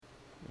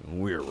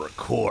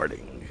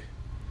recording.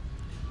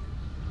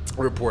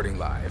 Reporting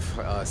live.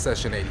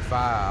 Session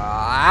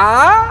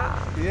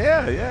 85.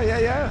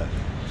 Yeah.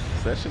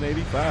 Session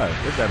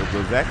 85. What's that, a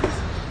Dos Equis?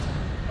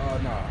 Oh,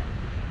 no.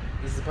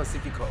 This is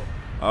Pacifico.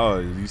 Oh,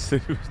 you see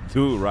this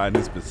dude riding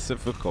this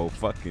Pacifico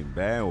fucking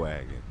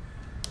bandwagon.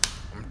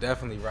 I'm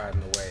definitely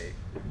riding the wave.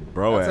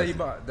 Bro, Did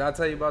I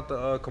tell you about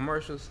the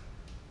commercials?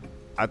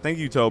 I think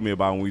you told me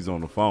about when we was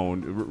on the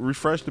phone.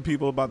 Refresh the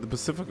people about the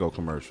Pacifico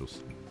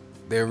commercials.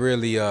 They're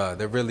really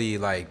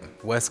like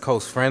West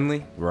Coast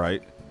friendly.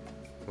 Right.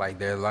 Like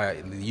they're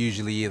like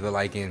usually either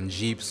like in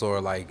Jeeps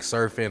or like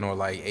surfing or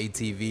like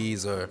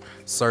ATVs or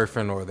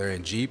surfing or they're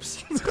in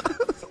Jeeps.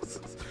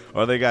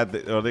 Or they got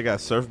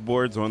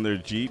surfboards on their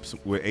Jeeps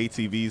with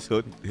ATVs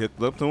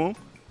hooked up to them.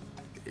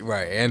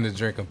 Right, and they're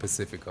drinking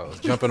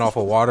Pacificos, jumping off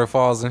of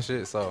waterfalls and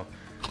shit. So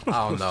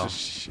I don't know.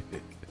 Shit.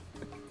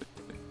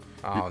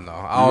 I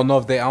don't know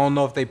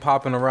if they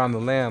popping around the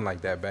land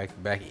like that.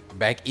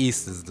 Back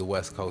east, as the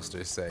West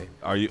Coasters say.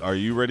 Are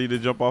you ready to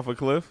jump off a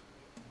cliff?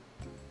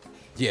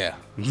 Yeah.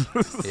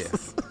 Yeah.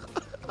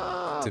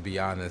 To be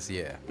honest,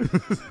 yeah.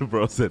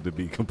 Bro said to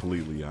be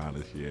completely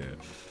honest, yeah.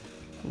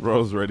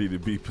 Bro's ready to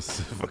be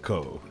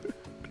Pacifico.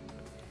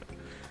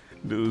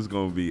 Dude's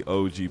gonna be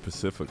OG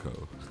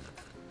Pacifico.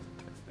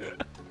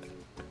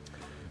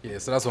 Yeah,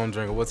 so that's what I'm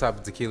drinking. What type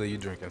of tequila you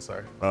drinking,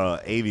 sir?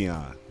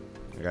 Avion.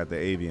 I got the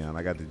Avion.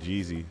 I got the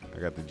Jeezy.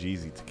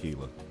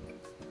 tequila.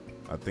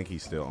 I think he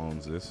still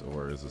owns this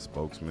or is a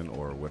spokesman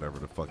or whatever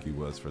the fuck he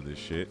was for this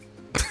shit.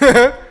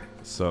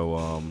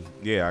 So,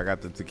 yeah, I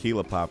got the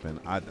tequila popping.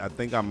 I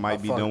think I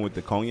might be done with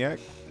the cognac.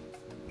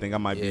 Think I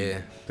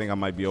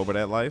might be over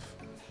that life.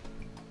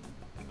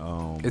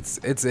 It's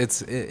a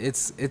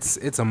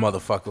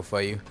motherfucker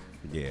for you.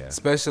 Yeah.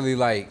 Especially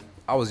like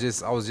I was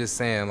just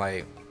saying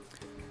like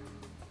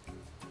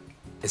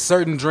it's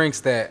certain drinks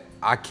that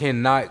I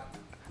cannot.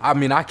 I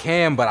mean I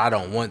can, but I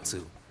don't want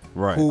to.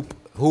 Right.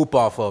 Hoop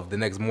off of the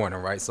next morning,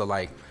 right? So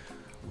like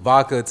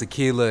vodka,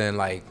 tequila, and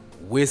like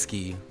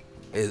whiskey.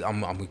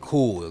 I'm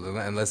cool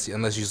unless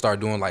you start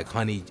doing like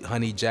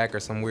honey jack or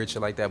some weird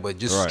shit like that. But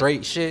just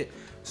straight shit,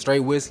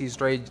 straight whiskey,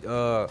 straight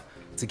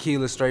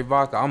tequila, straight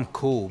vodka, I'm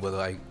cool. But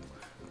like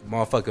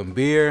motherfucking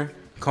beer,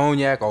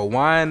 cognac, or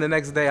wine the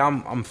next day,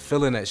 I'm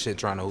feeling that shit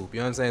trying to hoop.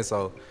 You know what I'm saying?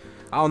 So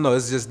I don't know.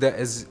 It's just that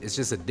it's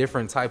just a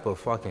different type of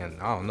fucking.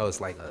 I don't know.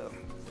 It's like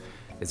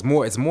it's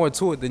more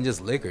to it than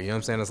just liquor. You know what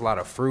I'm saying? It's a lot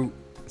of fruit.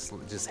 It's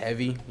just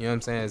heavy. You know what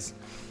I'm saying?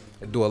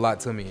 It do a lot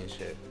to me and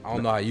shit. I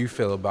don't know how you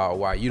feel about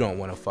why you don't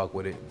want to fuck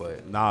with it,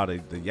 but nah,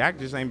 the yak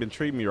just ain't been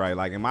treating me right.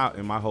 Like in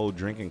my whole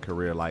drinking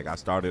career, like I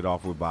started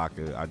off with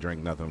vodka. I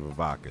drank nothing but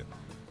vodka.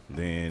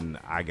 Then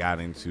I got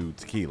into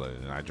tequila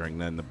and I drank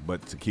nothing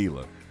but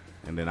tequila.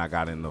 And then I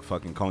got into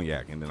fucking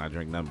cognac and then I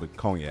drank nothing but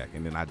cognac.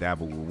 And then I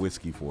dabbled with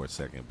whiskey for a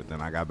second, but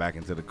then I got back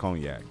into the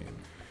cognac. And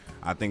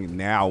I think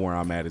now where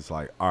I'm at is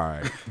like, all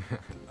right,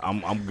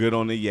 I'm good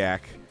on the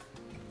yak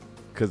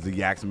because the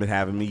yak's been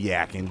having me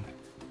yakking.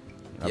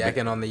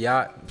 Yakking on the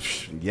yacht?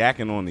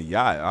 Yakking on the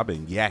yacht. I've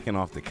been yakking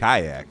off the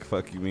kayak.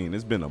 Fuck you mean?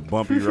 It's been a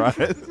bumpy ride.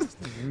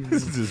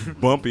 It's just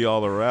bumpy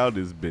all around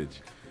this bitch.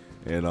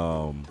 And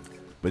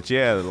but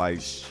yeah, like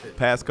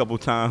past couple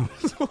times.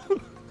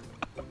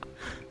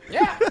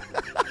 Yeah.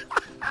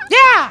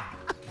 Yeah.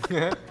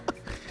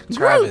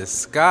 Travis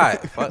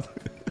Scott. Fuck.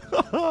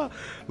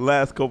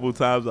 Last couple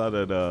times I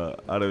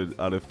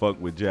done fuck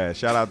with Jazz.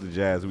 Shout out to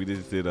Jazz. We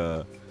just did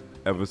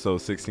episode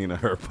 16 of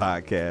her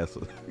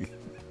podcast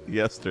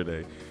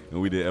yesterday,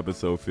 and we did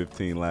episode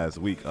 15 last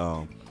week.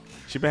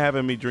 She been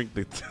having me drink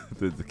the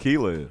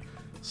tequila,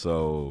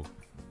 so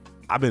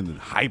I've been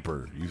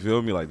hyper. You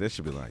feel me? Like that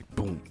should be like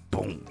boom,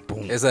 boom,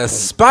 boom. It's a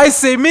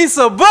spicy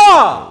miso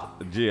ball.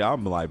 Gee,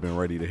 I'm like been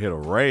ready to hit a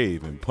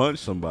rave and punch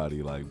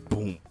somebody. Like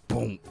boom,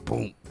 boom,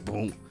 boom,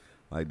 boom.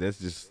 Like that's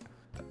just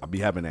I be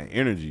having that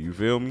energy. You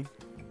feel me?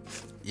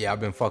 Yeah,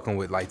 I've been fucking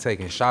with like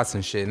taking shots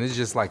and shit, and it's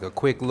just like a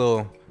quick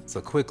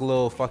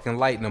little fucking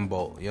lightning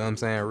bolt. You know what I'm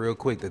saying? Real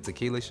quick, the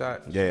tequila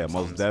shot. Yeah,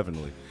 most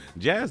definitely.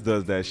 Jazz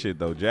does that shit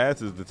though.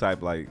 Jazz is the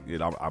type like, you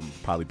know, I'm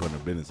probably putting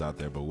her business out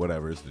there, but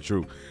whatever, it's the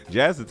truth.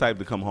 Jazz is the type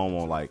to come home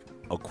on like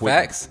a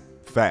quick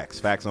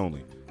facts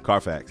only,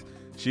 Carfax.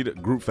 She the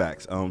group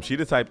facts. She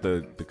the type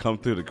to come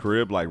to the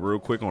crib like real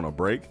quick on a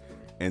break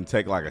and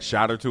take like a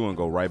shot or two and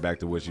go right back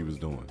to what she was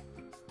doing.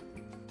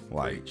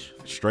 Like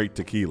straight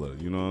tequila,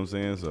 you know what I'm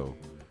saying? So,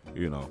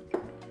 you know.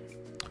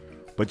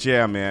 But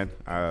yeah, man.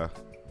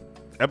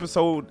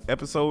 Episode.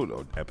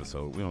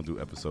 We don't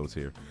do episodes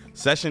here.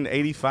 Session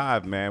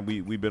 85, man.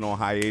 We've been on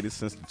hiatus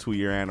since the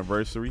 2-year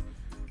anniversary.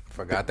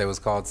 Forgot that was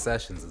called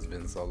sessions. It's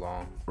been so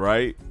long.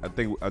 Right? I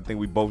think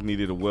we both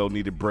needed a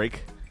well-needed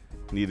break.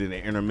 Needed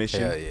an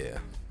intermission. Hell yeah.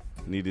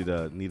 Needed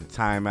a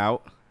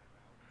timeout.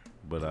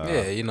 But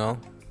yeah, you know,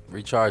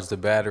 recharge the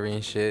battery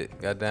and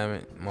shit. God damn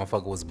it,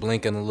 motherfucker was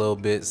blinking a little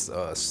bit.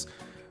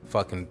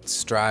 Fucking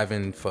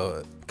striving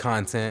for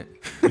content.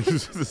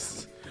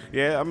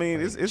 Yeah, I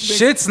mean, it's been,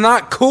 shit's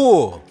not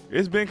cool.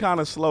 It's been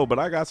kind of slow, but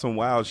I got some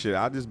wild shit.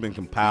 I just been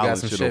compiling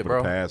shit over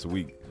the past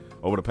week,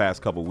 over the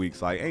past couple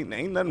weeks. Like, ain't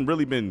nothing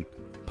really been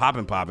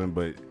popping,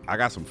 but I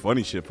got some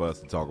funny shit for us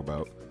to talk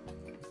about.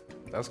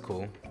 That's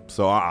cool.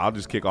 So I'll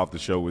just kick off the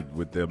show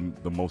with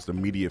the most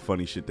immediate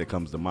funny shit that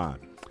comes to mind.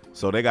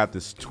 So they got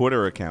this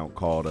Twitter account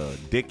called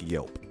Dick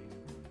Yelp.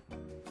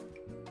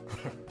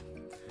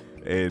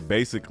 And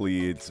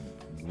basically it's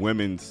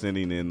women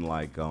sending in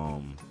like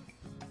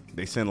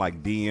they send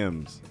like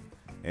DMs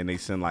and they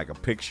send like a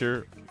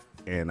picture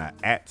and an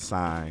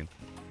 @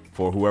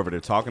 for whoever they're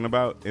talking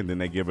about, and then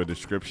they give a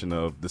description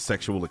of the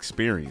sexual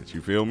experience.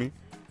 You feel me?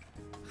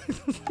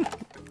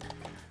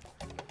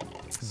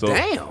 So,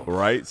 damn.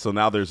 Right? So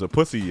now there's a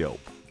pussy Yelp.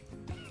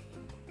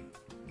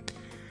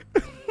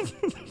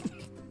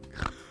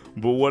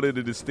 But one of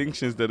the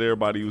distinctions that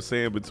everybody was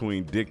saying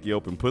between Dick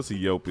Yelp and Pussy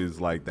Yelp is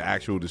like the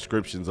actual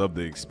descriptions of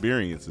the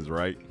experiences,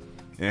 right?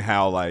 And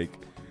how like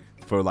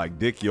for like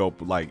Dick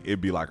Yelp, like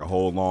it'd be like a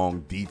whole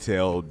long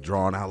detailed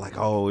drawn out like,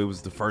 oh, it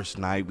was the first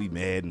night we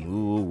met and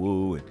woo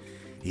woo and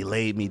he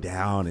laid me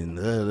down and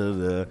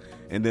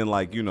and then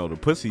like, you know, the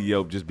Pussy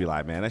Yelp just be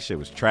like, man, that shit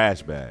was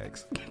trash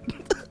bags.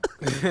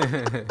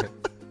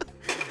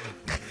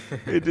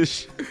 It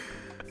just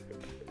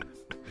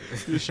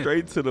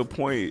straight to the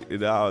point.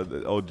 In our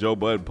old Joe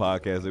Budden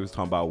podcast, they was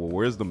talking about, well,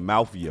 where's the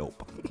mouth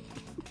Yelp?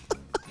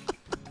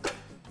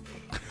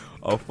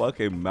 A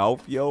fucking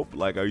mouth Yelp?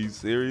 Like, are you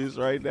serious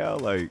right now?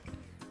 Like,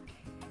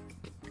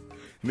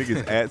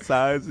 niggas @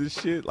 signs and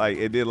shit. Like,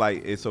 and then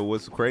like, and so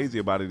what's crazy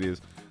about it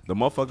is the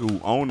motherfucker who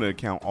own the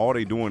account, all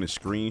they doing is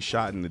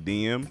screenshotting the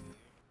DM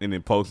and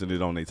then posting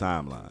it on their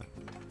timeline.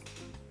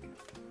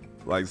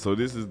 Like, so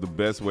this is the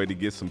best way to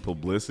get some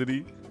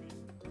publicity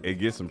and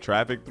get some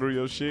traffic through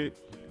your shit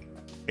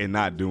and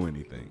not do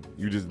anything.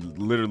 You just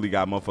literally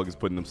got motherfuckers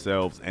putting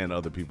themselves and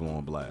other people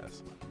on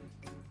blast.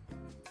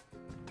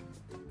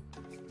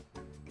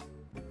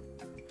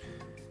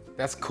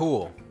 That's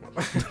cool.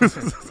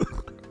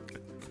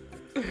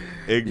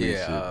 Ignorant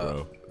shit,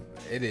 bro.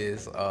 It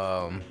is.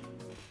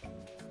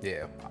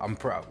 Yeah, I'm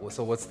proud.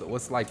 So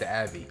what's like the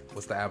Abby?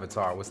 What's the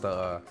avatar? What's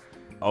the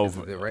is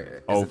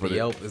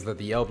that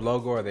the Yelp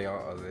logo, or are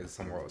they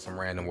some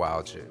random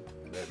wild shit?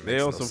 They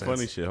on some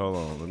funny shit. Hold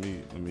on, let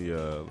me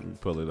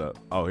pull it up.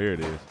 Oh, here it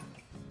is.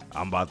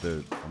 I'm about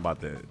to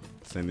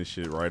send this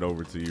shit right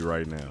over to you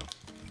right now.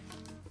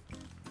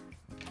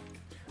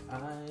 I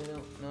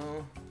don't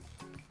know.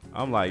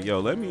 I'm like,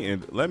 yo, let me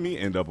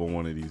end up on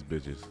one of these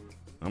bitches.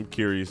 I'm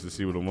curious to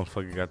see what a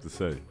motherfucker got to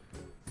say.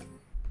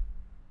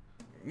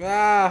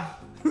 Nah,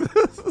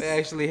 they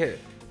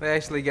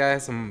actually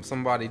got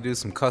somebody do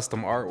some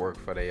custom artwork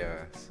for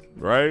their ass.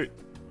 Right?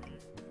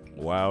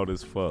 Wild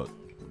as fuck.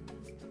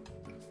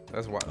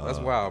 That's wild. That's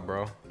wild,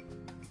 bro.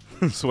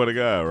 Swear to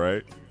God,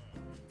 right?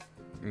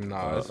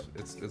 No,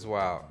 it's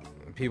wild.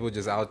 People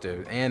just out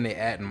there, and they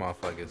adding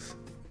motherfuckers.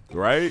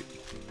 Right?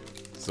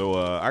 So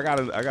I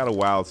got a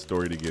wild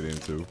story to get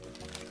into.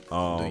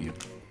 Do you?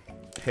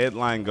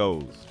 Headline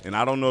goes, and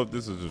I don't know if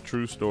this is a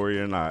true story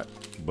or not,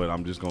 but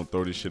I'm just gonna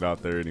throw this shit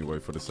out there anyway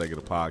for the sake of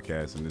the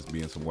podcast and this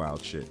being some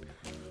wild shit.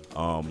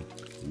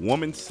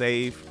 Woman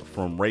saved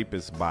from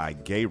rapist by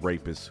gay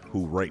rapist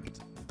who raped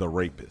the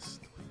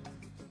rapist.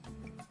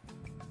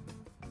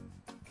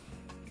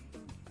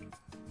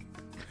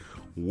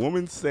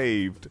 Woman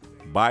saved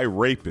by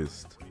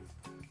rapist.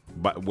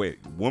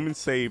 Woman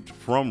saved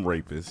from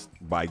rapist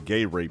by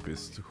gay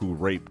rapist who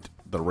raped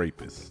the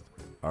rapist.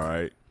 All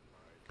right.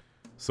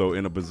 So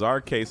in a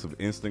bizarre case of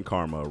instant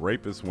karma, a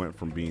rapist went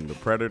from being the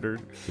predator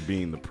to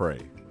being the prey.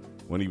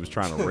 When he was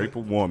trying to rape a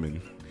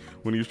woman,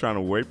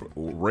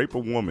 rape a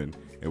woman,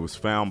 it was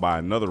found by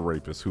another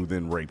rapist who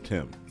then raped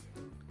him.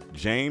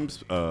 James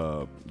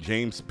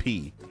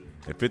P,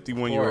 a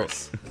 51-year-old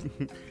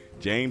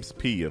James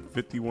P, a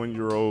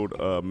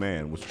 51-year-old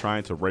man, was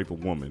trying to rape a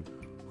woman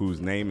whose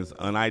name is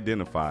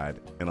unidentified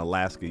in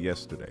Alaska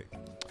yesterday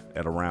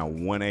at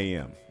around 1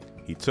 a.m.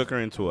 He took her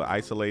into an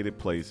isolated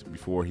place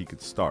before he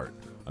could start.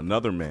 He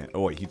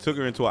took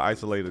her into an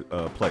isolated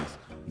place,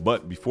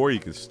 but before he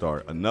could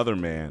start, another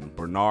man,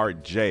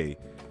 Bernard J.,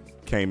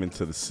 came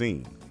into the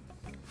scene.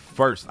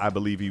 First, I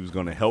believe he was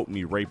going to help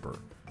me rape her,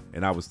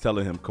 and I was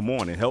telling him, come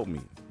on and help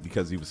me,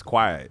 because he was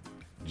quiet,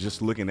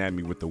 just looking at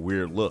me with a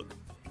weird look,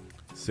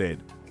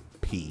 said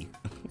P.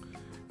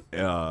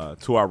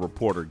 To our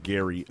reporter,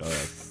 Gary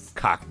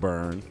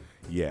Cockburn.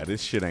 Yeah,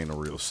 this shit ain't a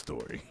real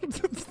story.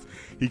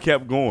 He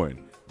kept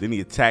going. Then he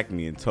attacked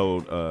me and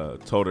told her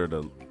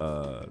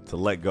to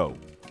let go.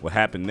 What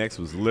happened next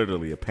was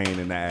literally a pain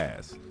in the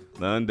ass.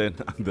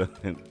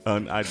 The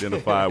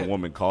unidentified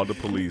woman called the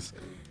police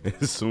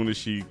as soon as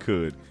she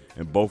could,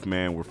 and both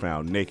men were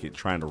found naked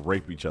trying to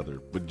rape each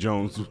other, but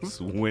Jones was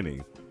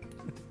winning.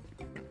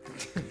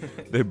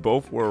 They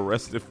both were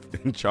arrested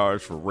and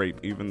charged for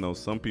rape, even though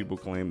some people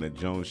claim that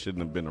Jones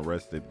shouldn't have been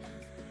arrested,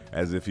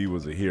 as if he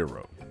was a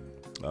hero.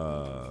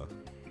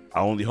 I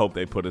only hope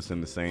they put us in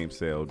the same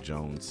cell,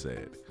 Jones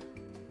said.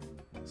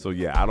 So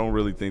yeah, I don't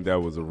really think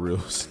that was a real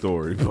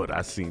story, but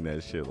I seen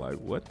that shit like,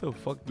 what the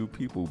fuck do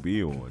people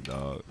be on,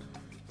 dog?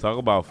 Talk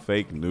about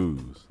fake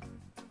news.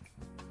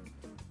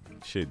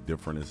 Shit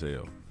different as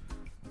hell.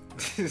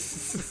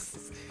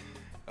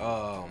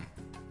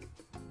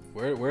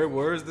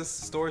 Where is this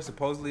story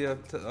supposedly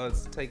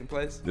taking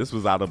place? This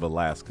was out of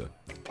Alaska.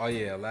 Oh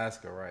yeah,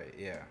 Alaska, right?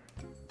 Yeah.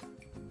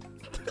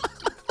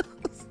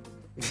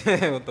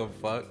 What the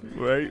fuck?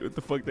 Right? What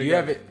the fuck? Do you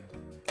have it?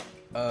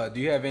 Do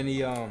you have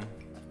any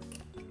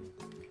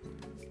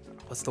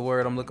what's the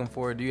word I'm looking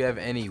for? Do you have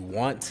any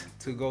want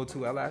to go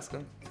to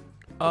Alaska?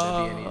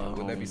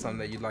 Would that be something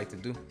that you'd like to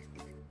do?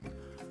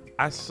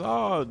 I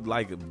saw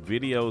like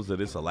videos of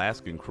this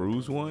Alaskan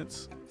cruise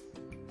once,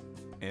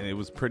 and it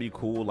was pretty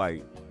cool.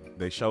 Like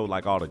they showed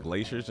like all the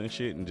glaciers and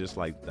shit, and just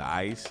like the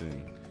ice,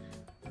 and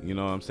you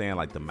know what I'm saying,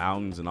 like the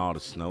mountains and all the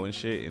snow and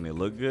shit, and it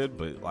looked good.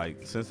 But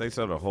like since they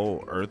said the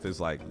whole Earth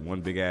is like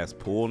one big ass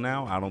pool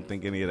now, I don't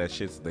think any of that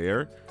shit's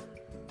there.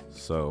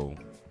 So,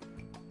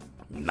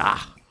 nah,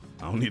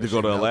 I don't need to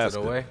go to Alaska.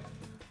 Away?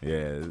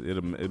 Yeah,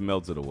 it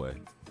melted away.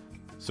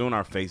 Soon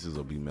our faces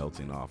will be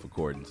melting off,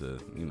 according to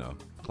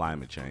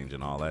climate change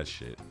and all that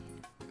shit.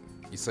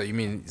 So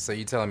you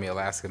telling me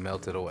Alaska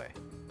melted away?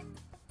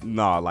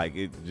 No, like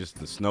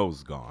the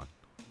snow's gone.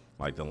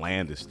 Like the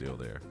land is still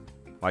there.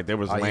 Like there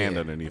was land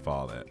underneath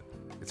all that.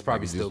 It's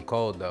probably still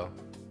cold though.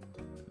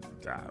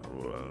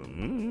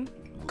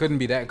 Couldn't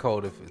be that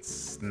cold if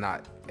it's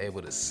not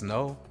able to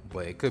snow,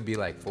 but it could be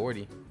like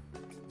 40.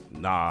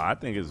 Nah, I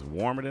think it's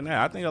warmer than that.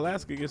 I think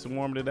Alaska gets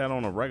warmer than that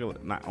on a regular,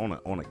 not on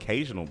an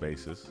occasional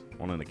basis.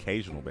 On an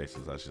occasional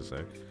basis, I should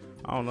say.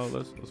 I don't know.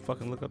 Let's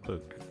fucking look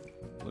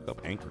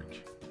up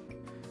Anchorage.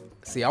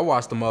 See, I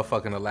watched the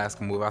motherfucking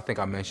Alaska movie. I think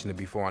I mentioned it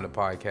before on the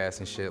podcast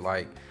and shit.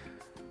 Like,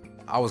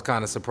 I was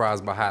kind of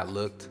surprised by how it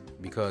looked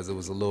because it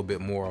was a little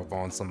bit more of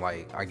on some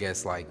like, I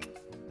guess like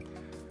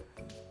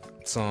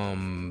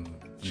some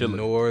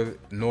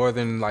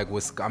northern like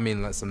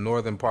like some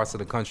northern parts of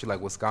the country like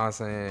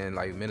Wisconsin,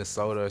 like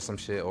Minnesota or some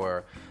shit,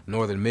 or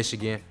northern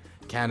Michigan,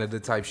 Canada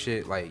type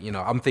shit. Like,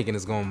 I'm thinking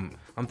it's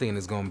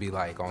gonna be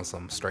like on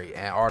some straight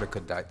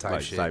Antarctica type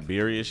like shit.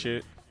 Siberia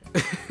shit.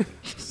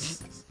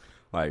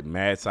 Like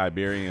mad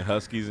Siberian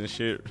huskies and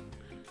shit.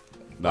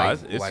 No, like,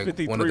 it's like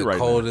 53 one of the right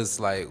coldest,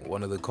 now. like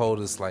one of the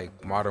coldest,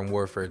 like Modern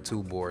Warfare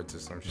 2 boards or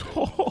some shit.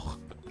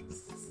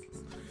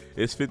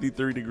 It's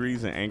 53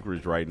 degrees in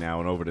Anchorage right now,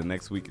 and over the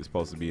next week it's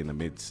supposed to be in the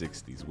mid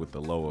 60s with the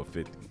low of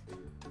 50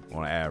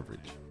 on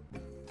average.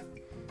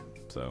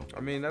 So I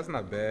mean, that's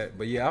not bad,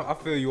 but yeah, I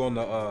feel you on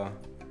the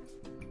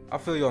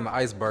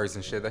icebergs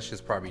and shit. That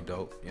shit's probably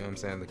dope. You know what I'm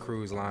saying? The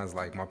cruise lines,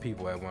 like my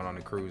people had went on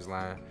the cruise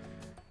line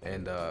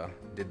and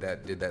did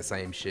that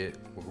same shit,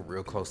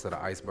 real close to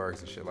the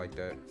icebergs and shit like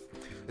that.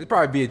 It'd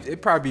probably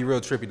be real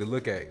trippy to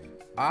look at.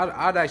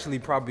 I'd actually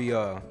probably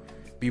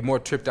be more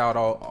tripped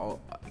out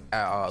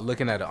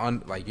looking at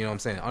it like, you know what I'm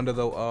saying, under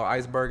the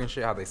iceberg and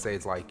shit. How they say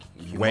it's like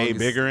way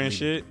bigger and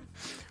shit.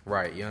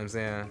 Right, you know what I'm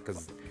saying?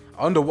 Because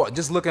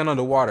just looking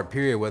underwater,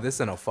 period, whether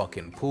it's in a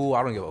fucking pool,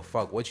 I don't give a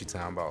fuck what you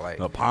talking about. Like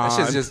a pond.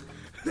 That shit's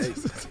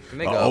just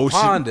nigga, a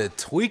pond to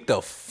tweak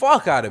the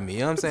fuck out of me. You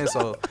know what I'm saying?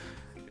 So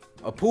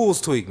a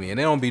pool's tweak me, and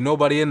there don't be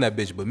nobody in that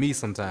bitch but me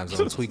sometimes.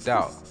 I'm tweaked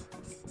out.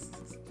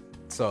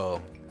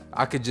 So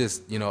I could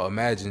just,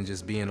 imagine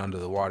just being under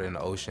the water in the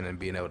ocean and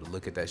being able to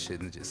look at that shit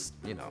and just,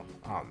 I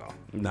don't know.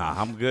 Nah,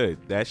 I'm good.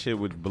 That shit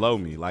would blow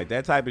me. Like,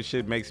 that type of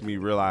shit makes me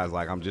realize,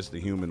 like, I'm just a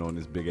human on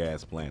this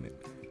big-ass planet.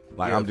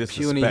 Like, I'm just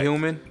puny a speck.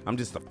 Human? I'm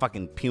just a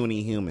fucking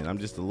puny human. I'm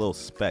just a little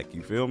speck.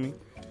 You feel me?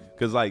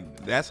 Because,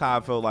 like, that's how I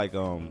felt like,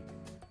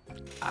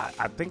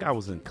 I think I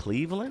was in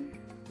Cleveland.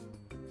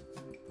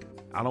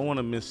 I don't want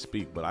to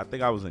misspeak, but I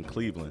think I was in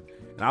Cleveland.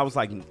 And I was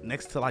like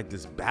next to like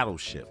this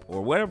battleship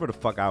or wherever the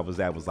fuck I was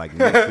at was like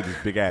next to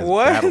this big ass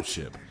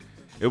battleship.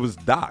 It was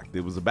docked.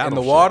 It was a battleship.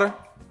 In the water?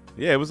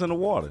 Yeah, it was in the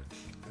water.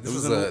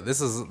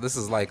 This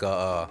is like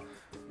a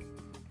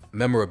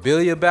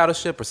memorabilia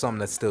battleship or something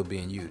that's still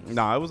being used.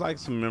 No, it was like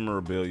some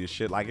memorabilia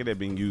shit. Like it had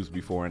been used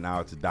before and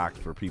now it's docked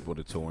for people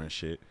to tour and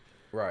shit.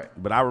 Right.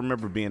 But I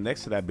remember being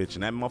next to that bitch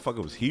and that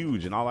motherfucker was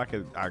huge and all I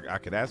could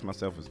ask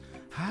myself is,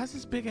 how is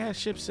this big ass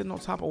ship sitting on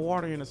top of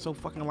water and it's so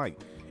fucking like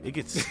it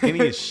gets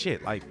skinny as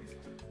shit? Like,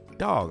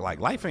 dog, like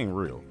life ain't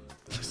real.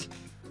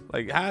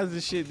 Like, how is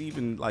this shit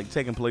even like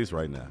taking place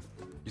right now?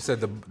 You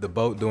said the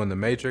boat doing the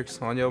Matrix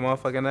on your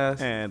motherfucking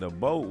ass? And the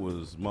boat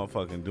was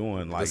motherfucking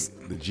doing like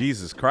the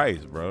Jesus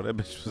Christ, bro. That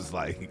bitch was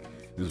like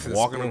just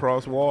walking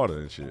across water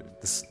and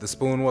shit. The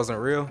spoon wasn't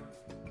real?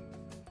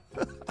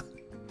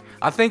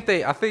 I think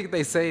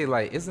they say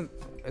like isn't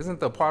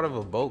the part of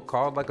a boat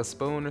called like a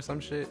spoon or some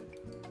shit?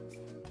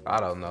 I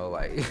don't know,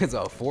 like it's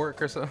a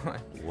fork or something.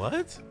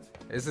 What?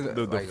 Isn't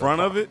the like front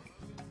of it?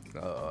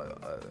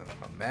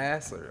 A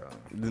mast or?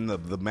 Then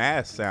the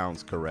mast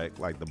sounds correct.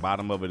 Like the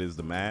bottom of it is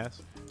the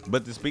mast.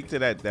 But to speak to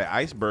that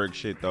iceberg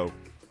shit though,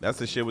 that's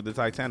the shit with the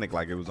Titanic.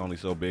 Like it was only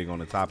so big on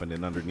the top and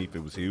then underneath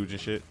it was huge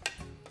and shit.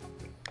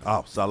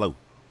 Oh, salud.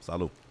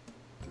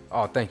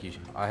 Oh, thank you.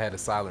 I had a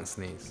silent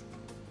sneeze.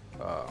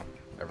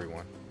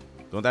 Everyone.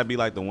 Don't that be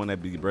like the one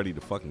that be ready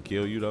to fucking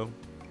kill you though?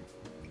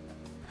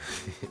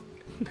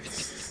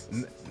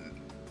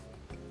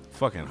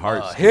 Fucking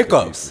hearts.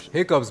 Hiccups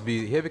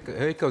be the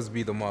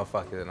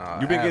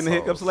motherfucker. You been getting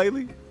hiccups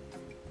lately?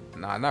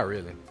 Nah, not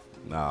really.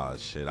 Nah,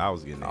 shit. I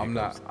was getting. I'm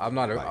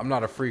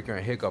not a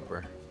frequent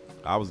hiccuper.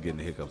 I was getting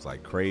hiccups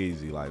like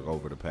crazy, like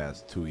over the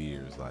past 2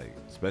 years, like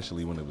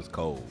especially when it was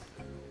cold.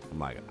 I'm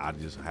like, I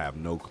just have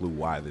no clue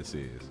why this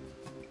is.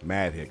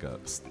 Mad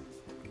hiccups.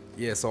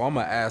 Yeah, so I'm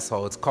an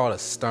asshole. It's called a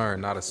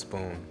stern, not a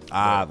spoon.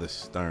 The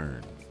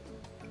stern.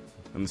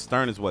 And the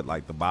stern is what,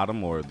 like the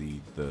bottom or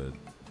the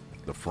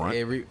front?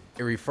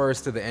 It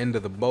refers to the end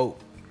of the boat.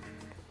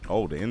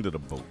 Oh, the end of the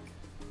boat.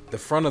 The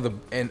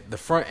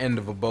front end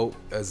of a boat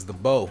is the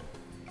bow.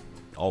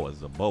 Oh, it's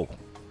the bow.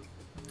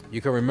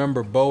 You can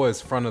remember bow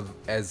as front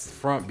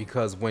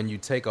because when you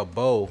take a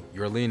bow,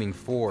 you're leaning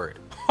forward.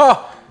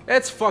 Ha!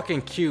 That's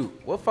fucking cute.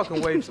 What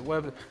fucking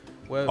web?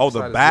 Oh,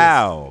 the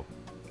bow.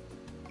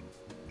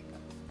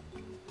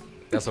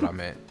 That's what I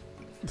meant.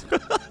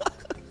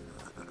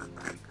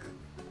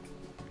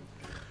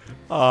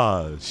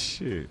 Oh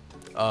shit.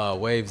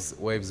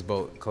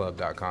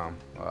 Wavesboatclub.com.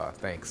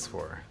 Thanks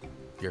for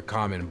your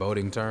common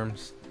boating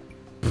terms.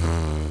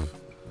 Yeah,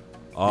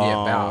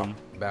 bow,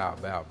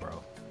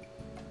 bro.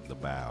 The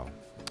bow.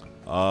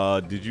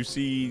 Did you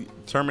see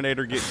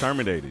Terminator get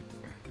terminated?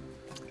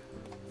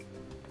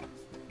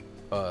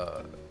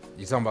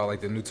 You talking about like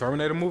the new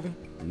Terminator movie?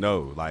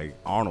 No, like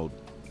Arnold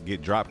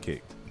get drop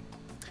kicked.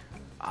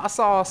 I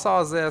saw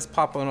his ass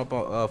popping up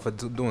for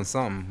doing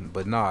something,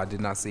 but no, I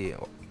did not see it.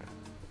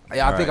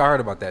 Yeah, I think I heard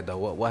about that though.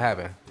 What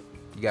happened?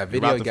 You got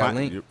video? You got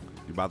link? You're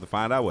about to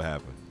find out what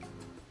happened.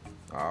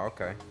 Oh,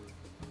 okay.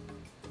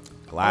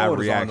 Live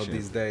reaction. Arnold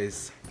these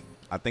days?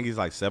 I think he's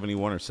like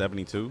 71 or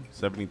 72,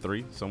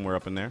 73, somewhere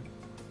up in there.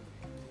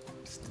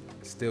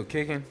 Still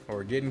kicking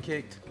or getting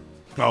kicked?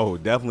 Oh,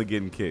 definitely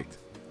getting kicked.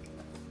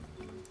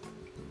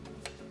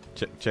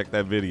 Check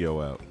that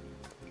video out.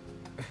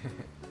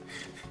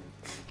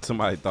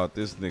 Somebody thought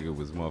this nigga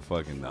was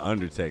motherfucking The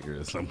Undertaker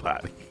or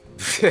somebody.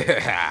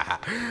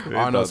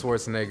 Arnold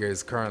Schwarzenegger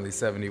is currently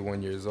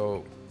 71 years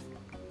old.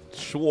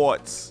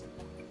 Schwartz.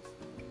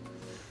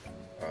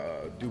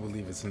 Do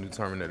believe it's a new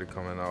Terminator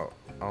coming out.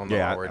 I don't know.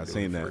 Yeah, I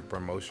seen that.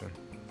 Promotion.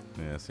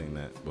 Yeah, I seen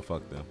that. But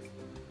fuck them.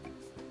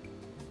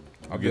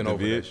 I've been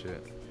over that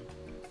shit.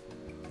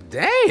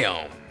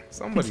 Damn.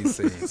 Somebody's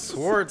saying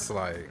Schwartz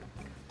like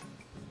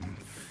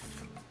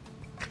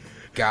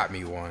got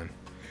me one.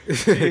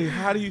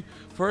 Hey,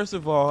 first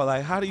of all,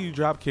 like, how do you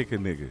drop kick a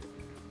nigga?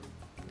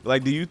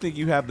 Like, do you think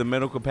you have the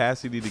mental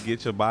capacity to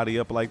get your body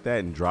up like that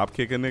and drop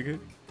kick a nigga?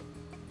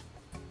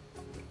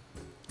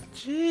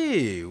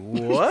 Gee,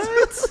 what?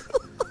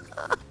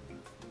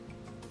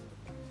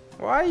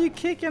 Why are you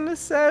kicking a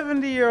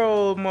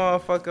 70-year-old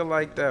motherfucker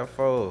like that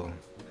for?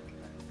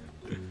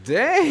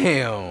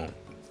 Damn.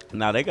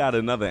 Now, they got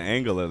another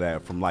angle of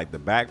that from, like, the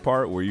back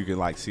part where you can,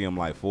 like, see him,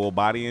 like, full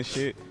body and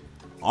shit.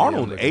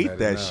 Arnold ate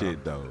that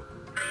shit, though.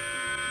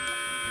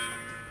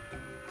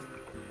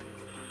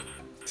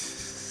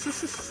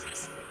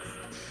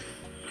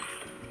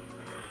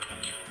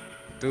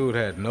 Dude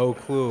had no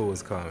clue it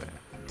was coming.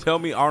 Tell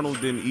me Arnold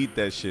didn't eat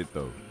that shit,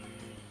 though.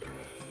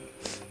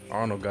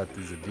 Arnold got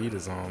these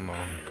Adidas on, though.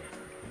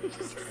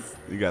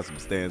 You got some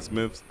Stan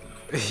Smiths?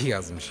 He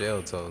got some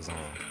shell toes on.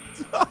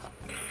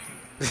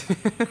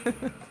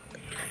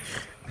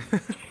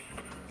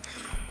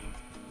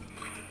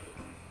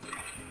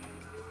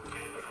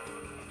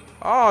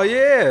 Oh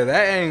yeah,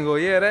 that angle.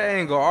 Yeah, that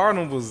angle.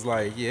 Arnold was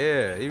like,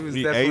 yeah, he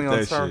definitely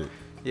on shit.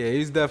 Yeah,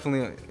 he's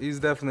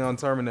definitely on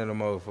Terminator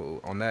mode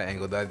on that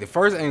angle. The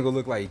first angle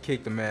looked like he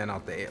kicked the man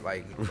out the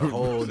like the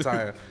whole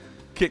entire.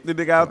 Kicked the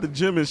nigga out the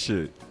gym and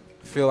shit.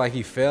 Feel like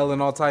he fell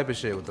and all type of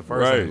shit with the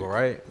first angle,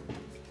 right?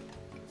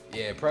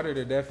 Yeah,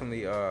 Predator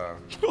definitely.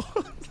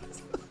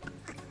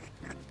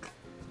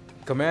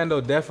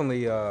 Commando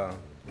definitely.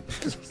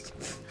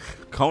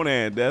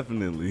 Conan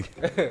definitely.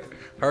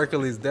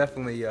 Hercules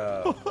definitely.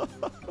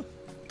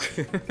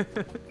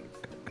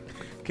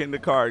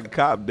 Kindergarten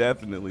Cop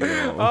definitely.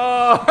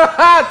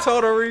 Oh,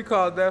 Total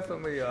Recall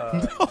definitely.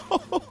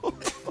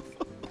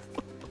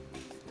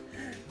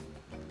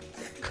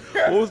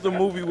 What was the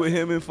movie with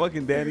him and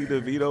fucking Danny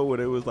DeVito where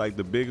it was like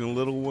the big and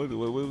little one?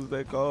 What was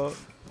that called?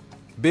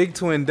 Big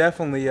Twin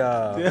definitely.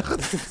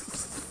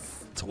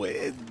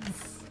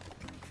 Twins.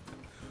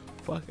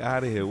 Fuck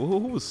out of here. Who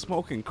was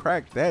smoking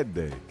crack that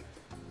day?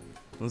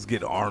 Let's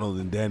get Arnold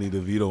and Danny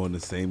DeVito in the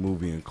same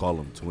movie and call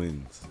them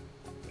twins.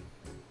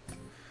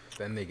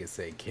 That nigga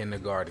say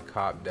Kindergarten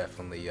Cop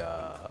definitely.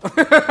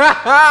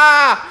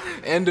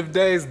 End of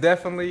Days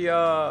definitely.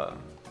 The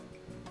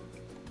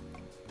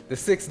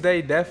 6th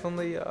Day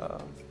definitely.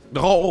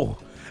 Oh,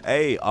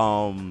 hey,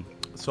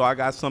 so I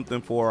got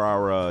something for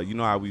our. You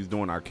know how we was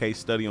doing our case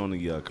study on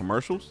the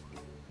commercials?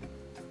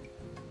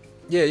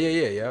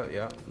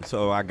 Yeah.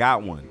 So I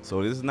got one.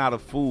 So this is not a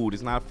food.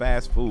 It's not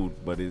fast food,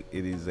 but it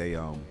is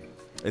a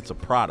it's a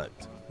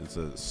product. It's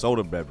a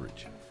soda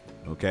beverage.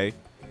 Okay,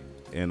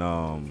 and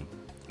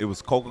it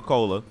was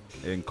Coca-Cola,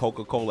 and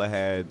Coca-Cola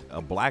had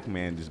a black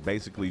man just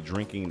basically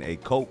drinking a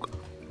Coke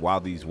while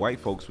these white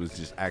folks was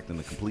just acting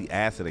a complete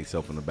ass of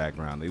themselves in the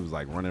background. They was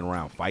like running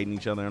around fighting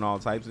each other and all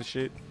types of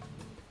shit.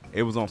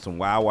 It was on some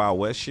Wild Wild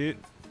West shit.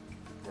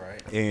 Right.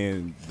 Right.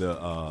 And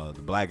the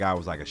black guy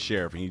was like a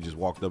sheriff, and he just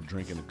walked up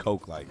drinking a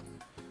Coke, like,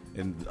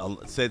 and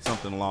said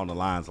something along the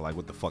lines of like,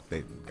 "What the fuck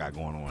they got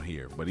going on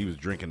here?" But he was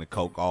drinking the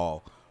Coke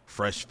all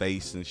fresh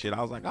face and shit.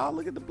 I was like, "Oh,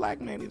 look at the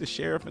black man. He's the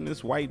sheriff in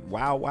this white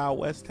wild wild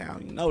west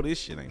town. You know this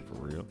shit ain't for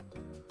real."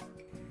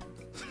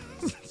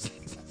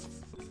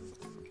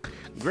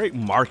 Great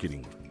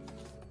marketing.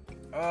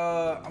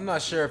 I'm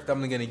not sure if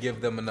I'm gonna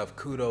give them enough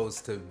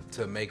kudos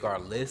to make our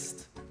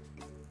list.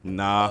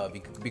 Nah.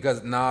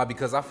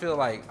 Because I feel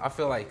like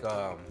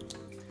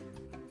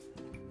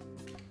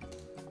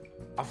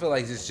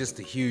it's just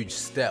a huge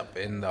step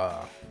in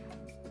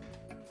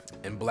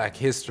Black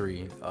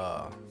history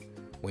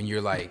when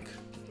you're like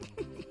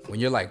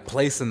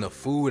placing the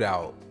food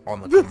out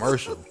on the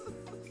commercial.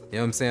 You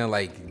know what I'm saying?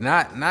 Like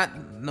not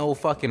no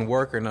fucking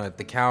worker at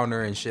the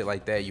counter and shit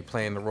like that. You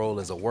playing the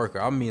role as a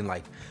worker. I mean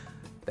like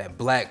that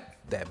black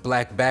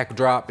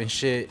backdrop and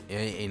shit.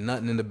 Ain't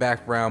nothing in the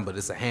background, but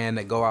it's a hand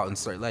that go out and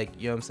start, like,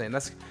 you know what I'm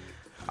saying?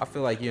 I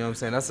feel like, you know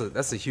what I'm saying?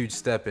 That's a huge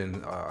step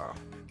in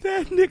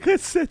that nigga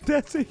said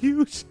that's a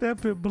huge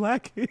step in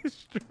Black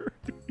history.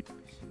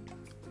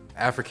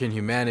 African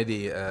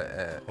humanity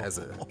as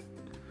a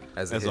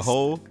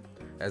whole.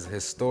 As a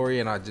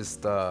historian, I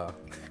just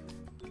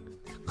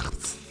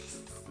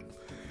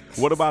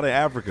What about in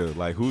Africa?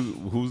 Like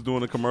who's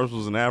doing the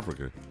commercials in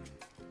Africa?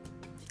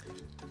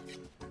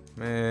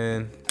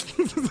 Man,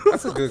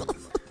 that's a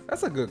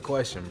good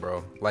question,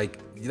 bro. Like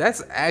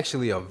that's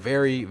actually a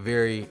very,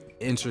 very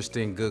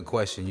interesting, good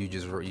question you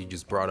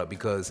just brought up,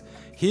 because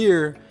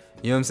here,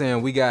 you know what I'm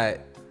saying, you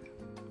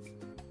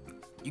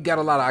got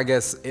a lot of, I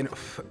guess,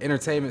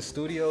 entertainment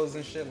studios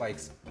and shit, like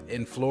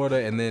in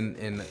Florida and then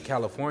in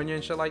California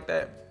and shit like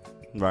that.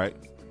 Right.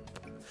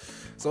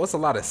 So it's a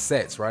lot of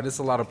sets, right? It's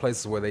a lot of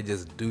places where they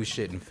just do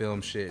shit and film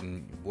shit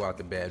and go out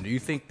to bed. Do you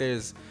think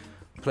there's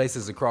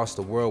places across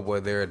the world where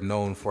they're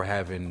known for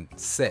having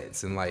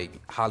sets and like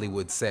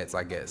Hollywood sets,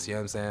 I guess? You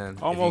know what I'm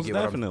saying? Most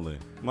definitely.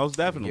 Most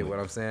definitely. You get what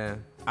I'm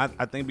saying?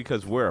 I think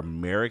because we're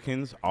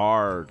Americans,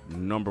 our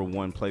number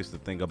one place to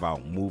think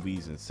about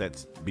movies and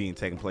sets being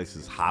taking place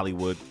is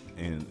Hollywood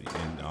and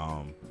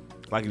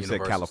like you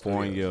said,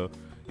 California,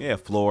 yeah,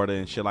 Florida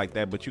and shit like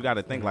that. But you got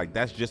to think like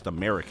that's just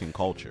American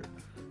culture.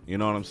 You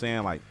know what I'm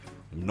saying? Like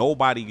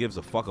nobody gives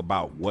a fuck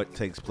about what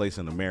takes place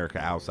in America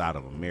outside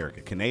of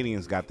America.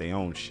 Canadians got their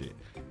own shit.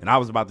 And I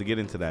was about to get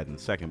into that in a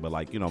second, but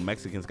like, you know,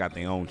 Mexicans got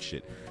their own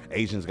shit.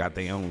 Asians got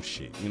their own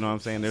shit. You know what I'm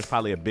saying? There's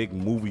probably a big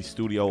movie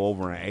studio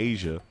over in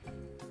Asia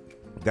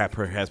that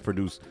has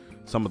produced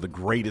some of the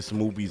greatest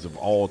movies of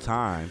all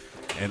time.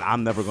 And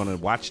I'm never going to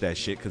watch that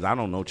shit because I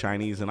don't know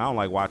Chinese and I don't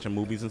like watching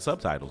movies and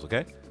subtitles,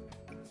 okay?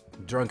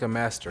 Drunken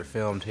Master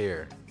filmed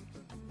here.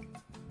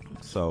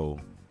 So,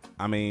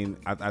 I mean,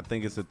 I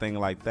think it's a thing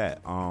like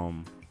that.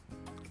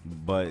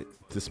 But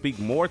to speak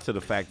more to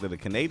the fact that the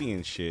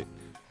Canadian shit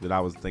that I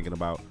was thinking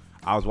about,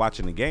 I was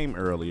watching the game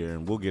earlier,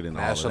 and we'll get into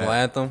national all of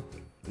that. Anthem.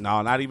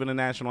 No, not even the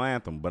national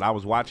anthem, but I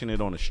was watching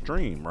it on a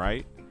stream,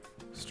 right?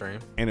 Stream.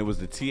 And it was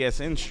the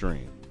TSN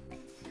stream.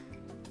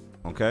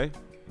 Okay,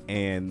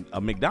 and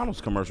a McDonald's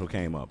commercial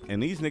came up,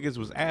 and these niggas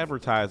was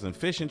advertising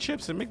fish and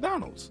chips at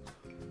McDonald's.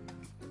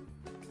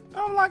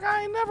 I'm like,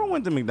 I ain't never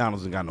went to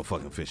McDonald's and got no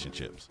fucking fish and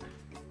chips.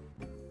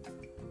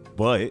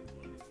 But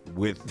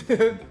with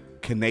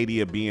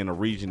Canada being a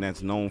region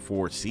that's known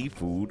for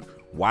seafood,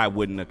 why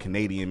wouldn't a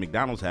Canadian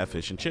McDonald's have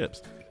fish and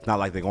chips? It's not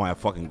like they're gonna have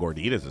fucking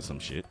gorditas or some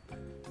shit.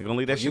 They're gonna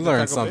leave that shit. You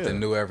learn something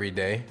new every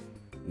day.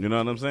 You know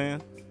what I'm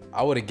saying?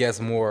 I would have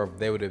guessed more if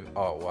they would have.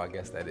 Oh, well, I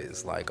guess that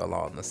is like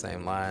along the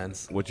same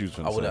lines. What you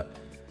I would have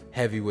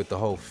heavy with the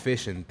whole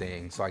fishing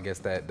thing. So I guess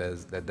that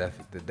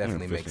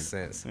definitely makes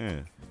sense. Yeah,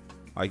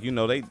 like, you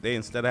know, they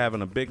instead of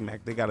having a Big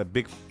Mac, they got a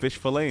big fish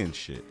fillet and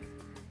shit,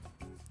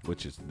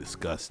 which is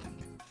disgusting.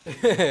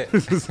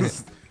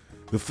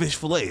 The fish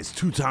fillet is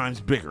 2 times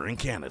bigger in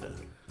Canada.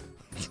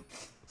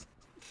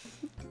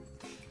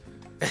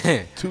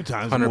 2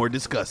 times more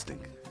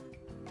disgusting.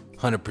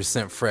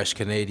 100% fresh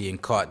Canadian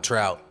caught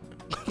trout.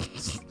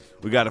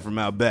 We got it from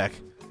out back.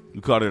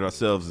 We caught it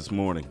ourselves this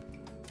morning.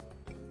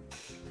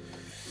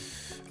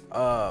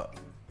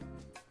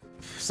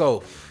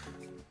 So,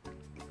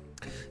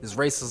 is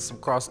racism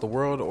across the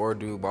world, or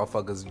do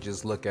motherfuckers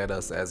just look at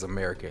us as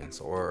Americans,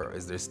 or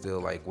is there still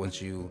like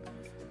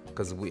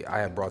because I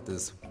had brought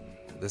this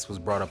was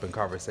brought up in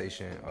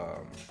conversation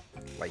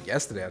like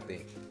yesterday, I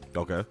think.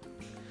 Okay.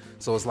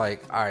 So it's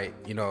like, all right,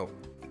 you know,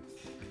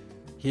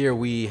 here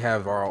we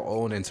have our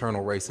own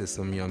internal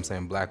racism, you know what I'm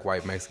saying, black,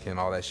 white, Mexican,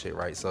 all that shit,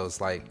 right? So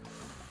it's like,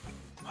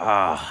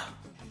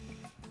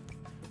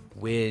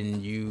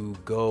 when you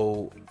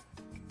go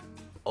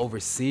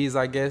overseas,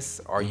 I guess,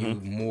 are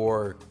you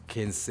more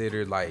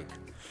considered like,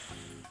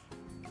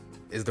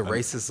 is the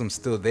racism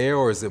still there,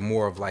 or is it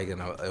more of like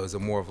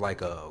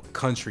a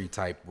country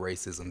type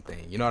racism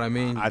thing? You know what I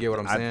mean? You get what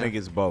I'm saying? I think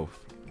it's both.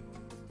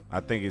 I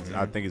think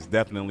it's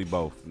definitely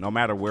both. No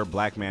matter where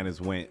black man has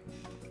went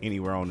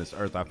anywhere on this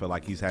earth, I feel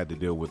like he's had to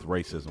deal with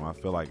racism. I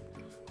feel like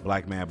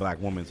black man,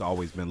 black woman's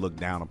always been looked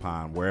down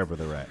upon wherever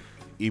they're at,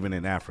 even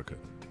in Africa.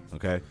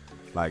 Okay?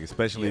 Like,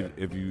 especially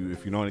if you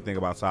know anything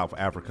about South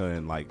Africa,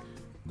 and like,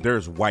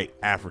 there's white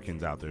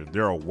Africans out there.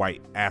 There are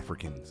white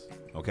Africans.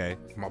 Okay.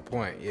 My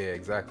point. Yeah,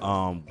 exactly.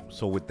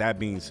 So with that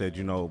being said,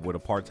 you know, with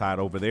apartheid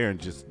over there and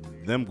just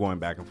them going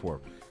back and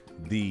forth,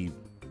 the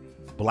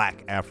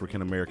black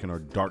African American or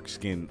dark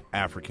skinned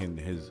African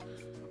has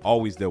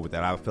always dealt with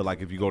that. I feel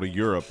like if you go to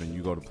Europe and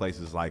you go to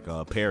places like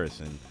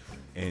Paris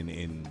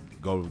and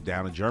go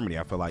down to Germany,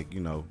 I feel like,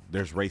 you know,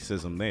 there's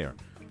racism there.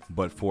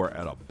 But for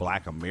a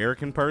black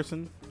American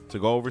person to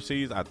go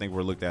overseas, I think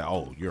we're looked at,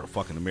 oh, you're a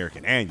fucking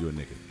American and you're a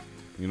nigga.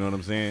 You know what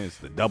I'm saying? It's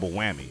the double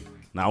whammy.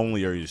 Not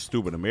only are you a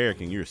stupid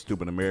American, you're a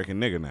stupid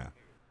American nigga now.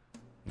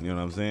 You know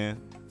what I'm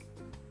saying?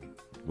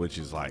 Which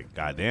is like,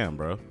 goddamn,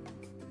 bro.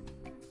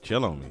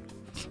 Chill on me.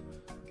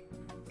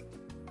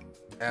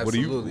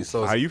 Absolutely.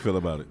 How you feel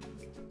about it?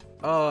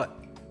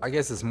 I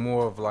guess it's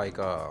more of like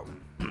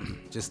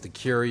just the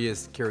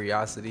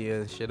curiosity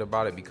and shit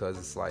about it, because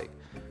it's like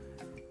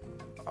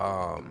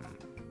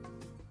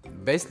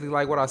basically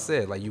like what I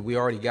said, like we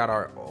already got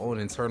our own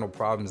internal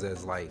problems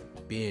as like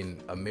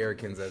being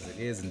Americans as it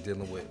is, and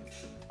dealing with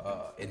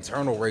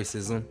internal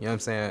racism, you know what I'm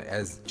saying,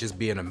 as just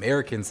being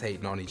Americans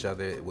hating on each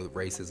other with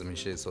racism and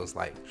shit. So it's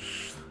like,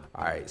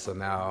 all right, so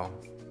now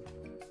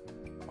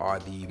are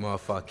the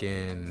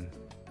motherfucking,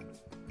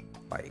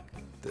 like,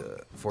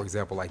 for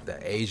example, like the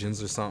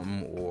Asians or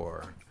something,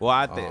 or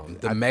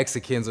the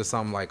Mexicans or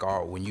something, like,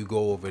 when you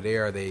go over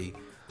there, are they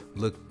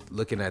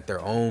looking at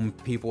their own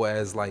people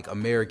as like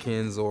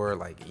Americans, or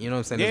like, you know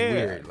what I'm saying? It's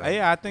weird. Like,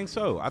 yeah, I think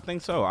so.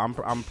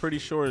 I'm pretty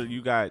sure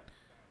you got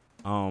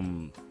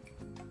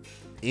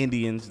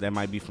Indians that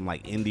might be from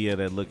like India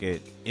that look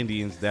at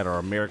Indians that are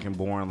American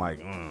born like,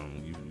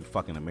 you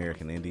fucking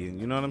American Indian.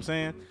 You know what I'm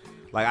saying?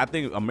 Like, I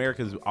think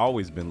America's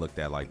always been looked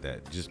at like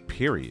that, just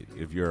period,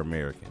 if you're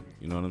American.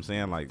 You know what I'm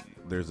saying? Like,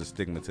 there's a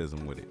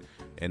stigmatism with it.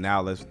 And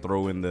now let's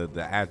throw in the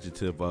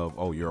adjective of,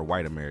 oh, you're a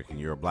white American,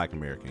 you're a black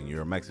American,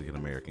 you're a Mexican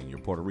American, you're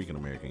Puerto Rican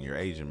American, you're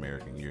Asian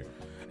American, you're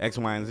X,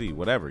 Y, and Z,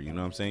 whatever. You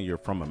know what I'm saying? You're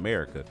from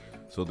America.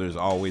 So there's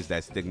always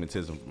that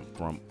stigmatism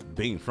from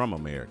being from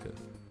America.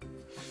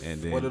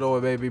 And then, what did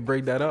old baby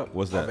bring that up?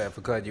 What's that? My bad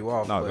for cutting you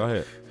off. No, go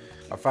ahead.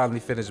 I finally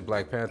finished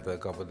Black Panther a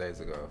couple of days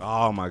ago.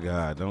 Oh my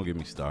God, don't get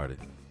me started.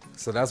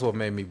 So that's what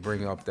made me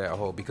bring up that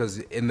whole, because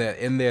in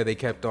there they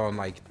kept on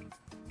the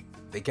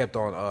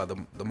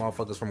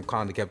motherfuckers from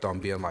Wakanda kept on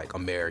being like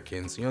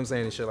Americans, you know what I'm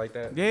saying, and shit like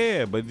that.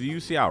 Yeah, but do you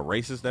see how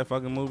racist that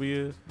fucking movie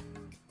is?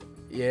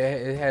 Yeah,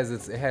 it has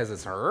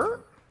its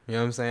her. You know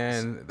what I'm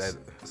saying? That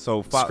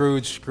so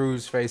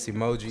Scrooge face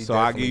emoji. So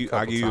I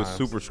give you a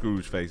super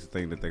Scrooge face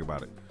thing to think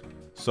about it.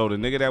 So the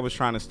nigga that was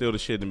trying to steal the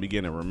shit in the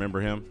beginning,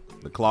 remember him?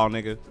 The claw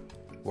nigga?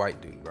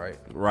 White dude, right?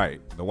 Right,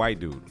 the white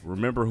dude.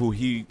 Remember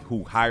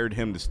who hired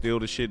him to steal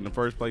the shit in the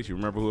first place? You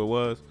remember who it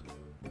was?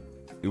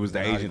 It was the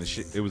Agent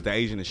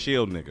of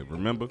Shield nigga,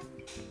 remember?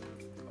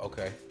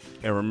 Okay.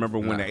 And remember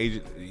when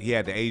he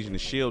had the Agent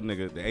of Shield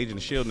nigga, the Agent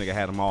of Shield nigga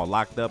had them all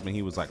locked up, and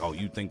he was like, oh,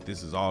 you think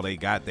this is all they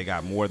got? They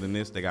got more than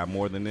this, they got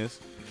more than this.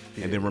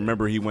 Yeah. And then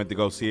remember he went to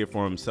go see it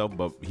for himself,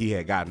 but he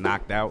had got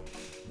knocked out.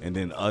 And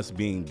then us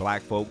being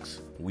black folks,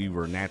 we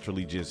were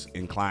naturally just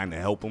inclined to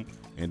help him.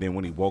 And then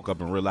when he woke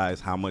up and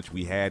realized how much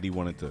we had, he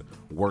wanted to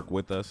work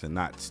with us and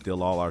not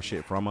steal all our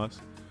shit from us.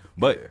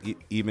 But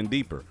even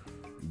deeper,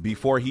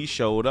 before he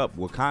showed up,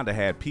 Wakanda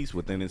had peace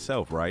within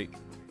itself, right?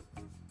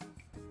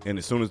 And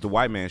as soon as the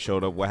white man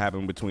showed up, what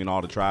happened between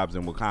all the tribes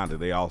in Wakanda?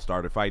 They all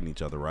started fighting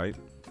each other, right?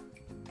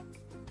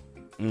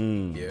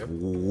 Yeah.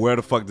 Where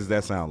the fuck does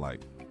that sound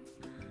like?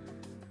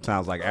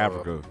 Sounds like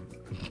Africa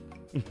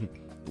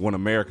when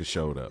America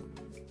showed up.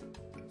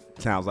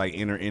 Sounds like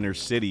inner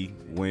city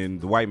when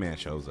the white man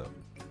shows up.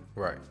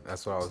 Right.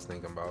 That's what I was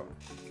thinking about.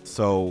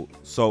 So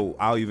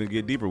I'll even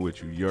get deeper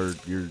with you.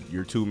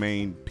 Your two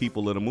main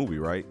people in the movie,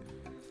 right?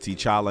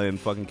 T'Challa and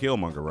fucking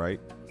Killmonger, right?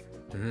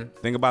 Mm-hmm.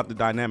 Think about the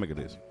dynamic of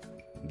this.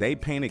 They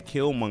painted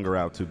Killmonger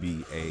out to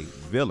be a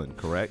villain,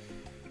 correct?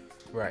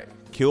 Right.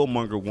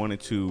 Killmonger wanted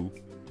to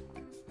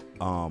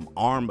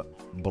arm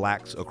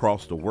blacks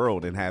across the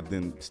world and have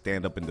them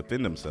stand up and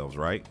defend themselves,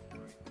 right?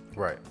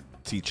 Right.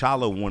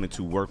 T'Challa wanted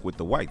to work with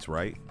the whites,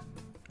 right?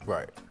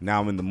 Right.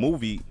 Now in the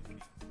movie,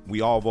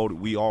 we all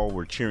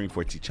were cheering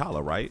for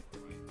T'Challa, right?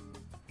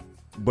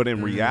 But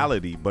in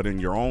reality, in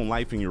your own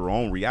life, in your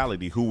own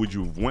reality, who would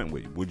you have went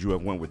with? Would you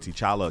have went with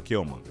T'Challa or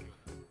Killmonger?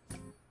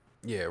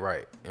 Yeah,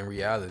 right. In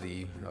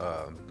reality,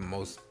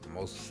 most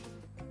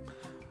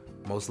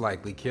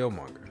likely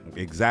Killmonger.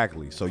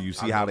 Exactly. So you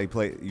see how they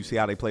play. You see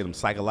how they play them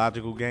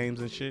psychological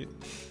games and shit.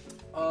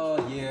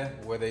 Yeah,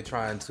 where they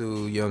trying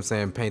to, you know what I'm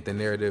saying, paint the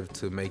narrative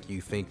to make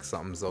you think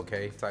something's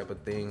okay, type of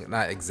thing.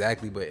 Not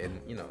exactly, but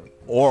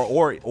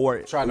or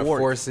trying to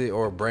force it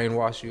or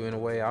brainwash you in a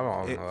way. I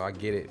don't know. I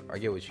get it. I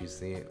get what you're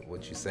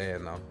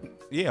saying though.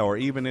 Yeah, or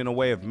even in a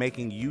way of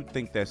making you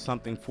think that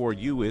something for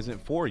you isn't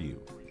for you.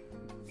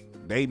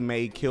 They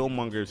made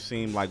Killmonger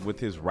seem like, with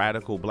his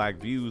radical black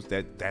views,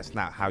 that's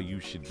not how you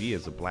should be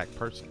as a black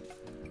person.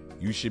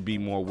 You should be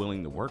more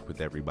willing to work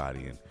with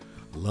everybody and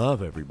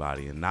love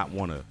everybody and not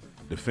want to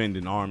defend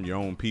and arm your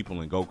own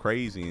people and go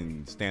crazy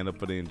and stand up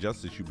for the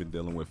injustice you've been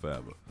dealing with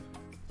forever.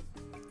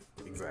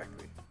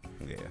 Exactly.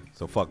 Yeah.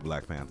 So fuck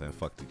Black Panther and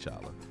fuck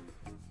T'Challa.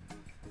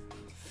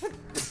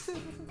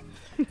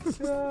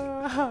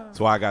 That's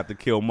why I got the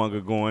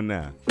Killmonger going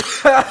now.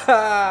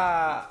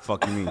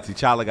 Fuck you mean?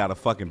 T'Challa got a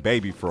fucking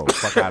baby fro.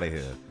 Fuck out of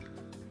here.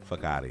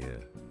 Fuck out of here.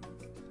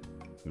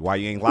 Why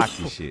you ain't locked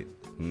your shit?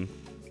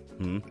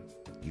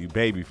 You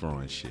baby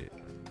froing shit.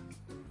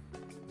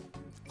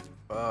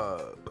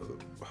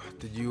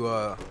 Did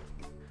you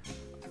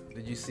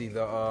see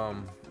the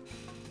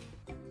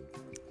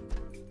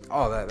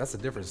that's a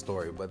different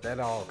story, but that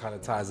all kind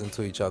of ties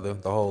into each other.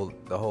 The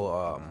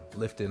whole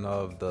lifting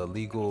of the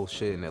legal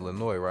shit in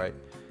Illinois, right?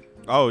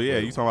 Oh yeah,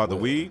 you talking about the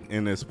weed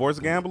and the sports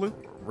gambling?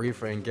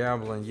 Reefer and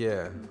gambling,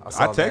 yeah.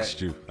 I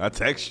text you.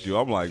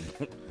 I'm like,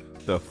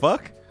 the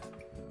fuck?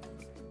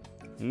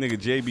 Nigga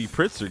JB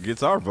Pritzker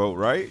gets our vote,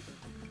 right?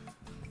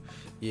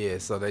 Yeah,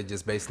 so they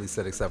just basically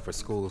said except for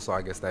schools, so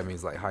I guess that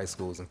means like high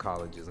schools and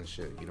colleges and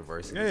shit,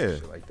 universities and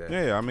shit like that.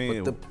 Yeah, I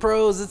mean, but the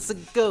pros, it's a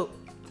goat.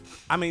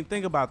 I mean,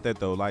 think about that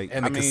though, like,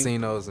 and the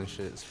casinos and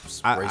shit,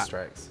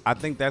 racetracks. I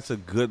think that's a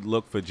good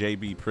look for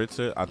JB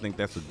Pritzker. I think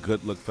that's a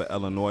good look for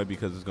Illinois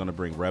because it's going to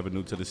bring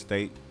revenue to the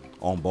state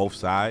on both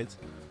sides.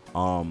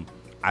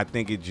 I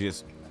think it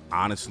just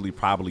honestly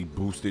probably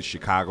boosted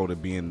Chicago to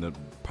being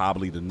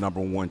probably the number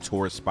one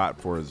tourist spot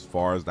for as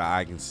far as the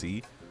eye can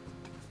see.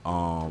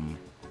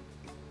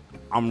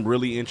 I'm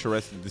really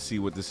interested to see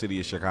what the city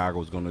of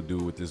Chicago is going to do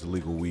with this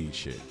legal weed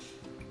shit.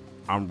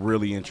 I'm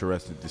really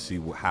interested to see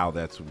how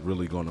that's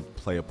really going to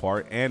play a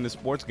part, and the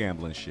sports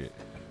gambling shit,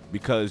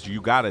 because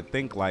you got to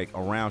think like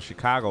around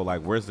Chicago,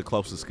 like where's the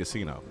closest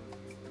casino?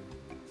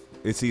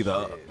 It's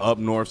either up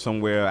north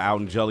somewhere, out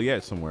in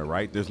Joliet somewhere,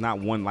 right? There's not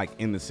one like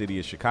in the city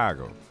of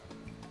Chicago.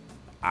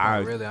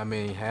 I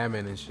mean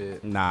Hammond and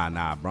shit. Nah,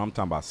 bro. I'm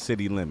talking about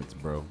city limits,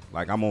 bro.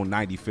 Like I'm on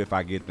 95th,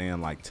 I get there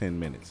in like 10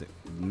 minutes.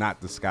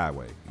 Not the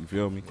Skyway. You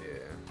feel me? Yeah.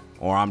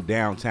 Or I'm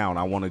downtown,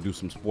 I want to do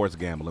some sports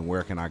gambling.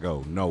 Where can I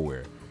go?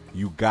 Nowhere.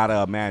 You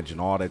gotta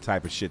imagine all that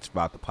type of shit's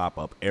about to pop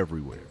up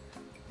everywhere.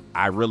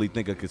 I really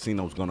think a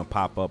casino's gonna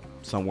pop up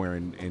somewhere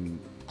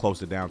in close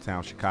to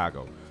downtown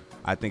Chicago.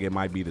 I think it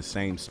might be the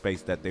same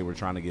space that they were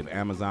trying to give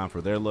Amazon for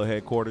their little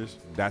headquarters.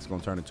 That's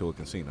gonna turn into a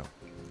casino.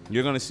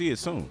 You're gonna see it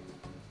soon.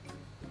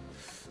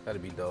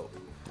 That'd be dope.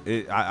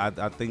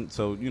 I think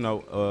so,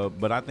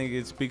 but I think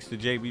it speaks to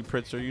JB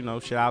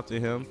Pritzker, shout out to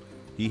him.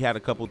 He had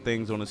a couple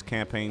things on his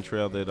campaign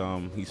trail that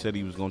he said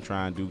he was going to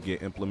try and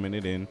get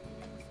implemented, and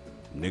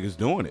niggas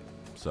doing it.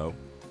 So,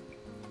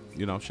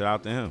 shout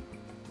out to him.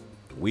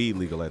 Weed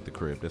legal at the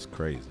crib. That's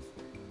crazy.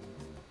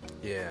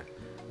 Yeah.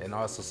 And I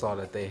also saw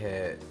that they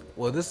had,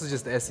 this is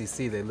just the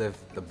SEC. They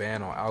lift the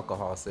ban on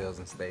alcohol sales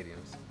in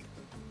stadiums.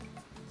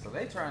 So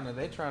they trying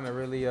to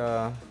really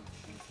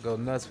go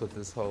nuts with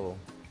this whole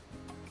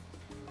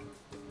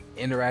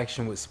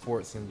interaction with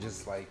sports and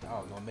just like, I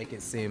don't know, make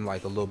it seem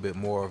like a little bit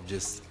more of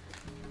just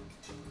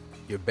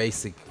your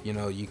basic,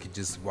 you could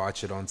just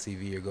watch it on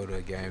TV or go to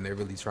a game. They're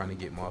really trying to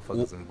get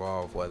motherfuckers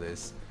involved, whether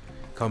it's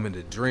coming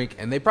to drink,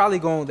 and they probably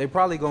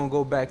gonna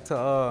go back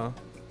to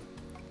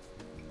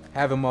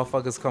having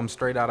motherfuckers come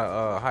straight out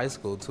of high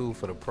school too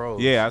for the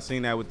pros. Yeah, I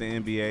seen that with the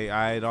NBA.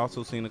 I had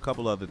also seen a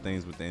couple other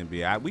things with the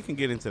NBA. We can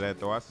get into that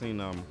though. I seen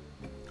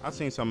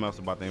something else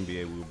about the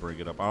NBA. We'll bring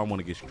it up. I don't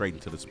want to get straight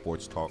into the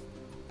sports talk.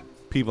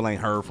 People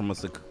ain't heard from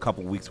us a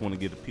couple weeks. Want to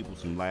give the people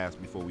some laughs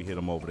before we hit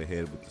them over the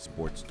head with the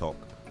sports talk.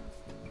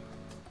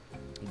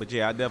 But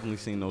yeah, I definitely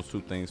seen those two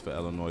things for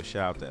Illinois.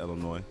 Shout out to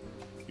Illinois.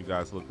 You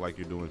guys look like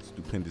you're doing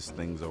stupendous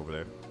things over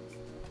there.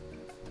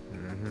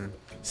 Mm-hmm.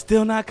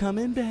 Still not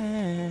coming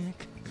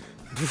back.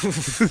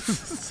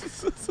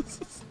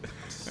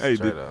 Hey,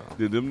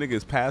 did them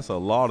niggas pass a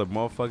law to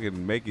motherfucking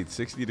make it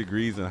 60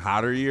 degrees and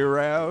hotter year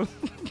round?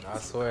 I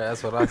swear,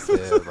 that's what I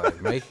said.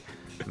 Like,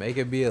 make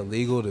it be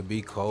illegal to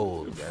be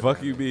cold.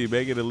 Fuck you mean,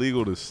 make it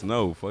illegal to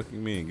snow. Fuck you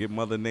mean, get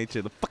Mother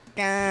Nature the fuck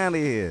out of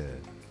here.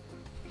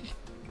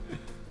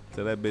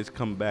 Till that bitch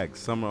come back,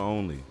 summer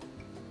only.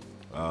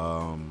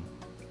 Oh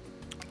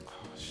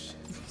shit.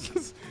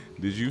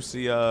 Did you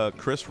see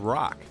Chris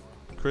Rock?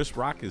 Chris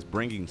Rock is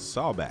bringing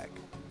Saw back.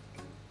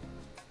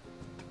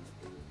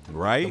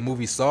 Right? The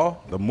movie Saw?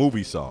 The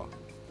movie Saw.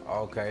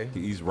 Okay.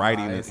 He's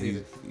writing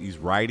he's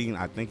writing,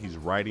 I think he's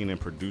writing and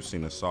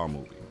producing a Saw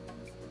movie.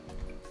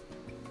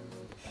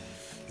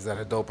 Is that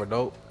a dope or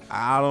dope?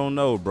 I don't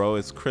know, bro.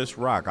 It's Chris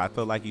Rock. I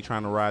feel like he's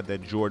trying to ride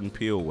that Jordan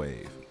Peele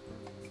wave.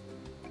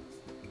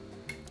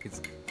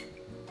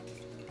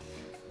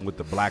 With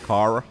the black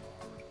horror.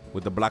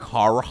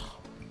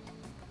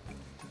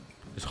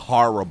 It's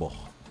horrible.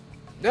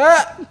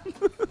 Ah!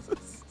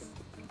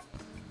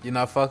 You're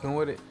not fucking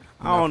with it?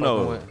 I don't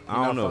know.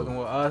 I don't know. Fucking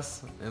with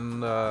Us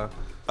and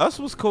Us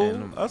was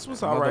cool. Us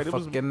was all right. It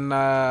was Get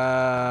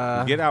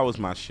Out was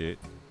my shit.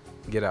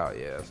 Get Out,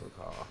 yeah, that's what it's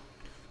called.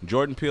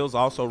 Jordan Peele's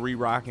also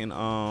re-rocking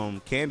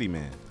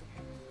Candyman.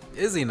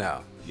 Is he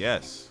now?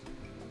 Yes.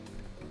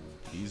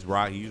 He's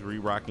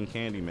re-rocking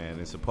Candyman,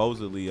 and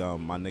supposedly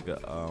my nigga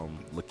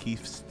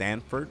Lakeith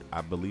Stanford,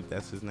 I believe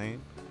that's his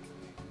name,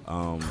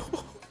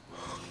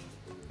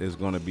 is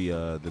gonna be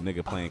the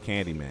nigga playing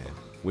Candyman,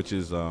 which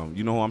is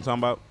you know who I'm talking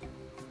about?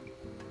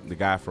 The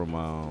guy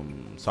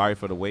from Sorry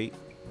for the Wait,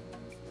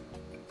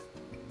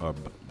 or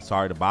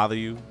Sorry to Bother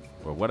You,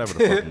 or whatever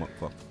the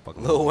fuck.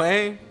 Lil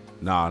Wayne?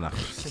 No.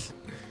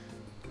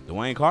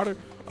 Dwayne Carter.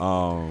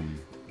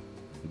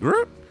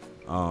 Grip.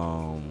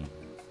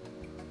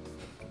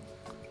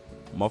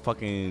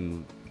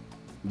 Motherfucking.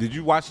 Did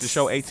you watch the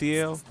show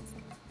ATL?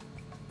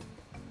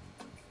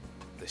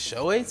 The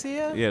show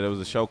ATL? Yeah, there was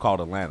a show called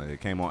Atlanta.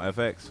 It came on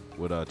FX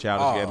with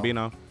Childish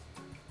Gambino.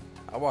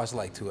 I watched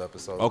like 2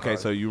 episodes. Okay,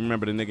 so you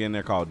remember the nigga in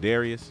there called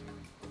Darius?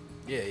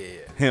 Yeah.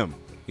 Him.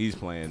 He's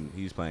playing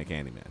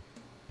Candyman.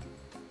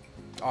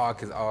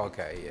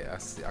 Okay, yeah,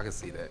 I can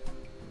see that.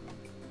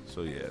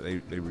 So yeah,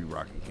 they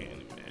re-rocking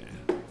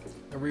Candyman.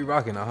 They're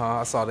re-rocking,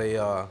 I saw they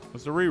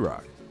What's the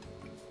re-rock?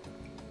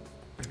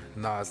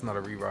 Nah, it's not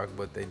a re-rock,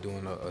 but they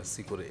doing a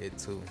sequel to It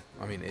too.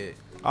 I mean It.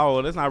 Oh,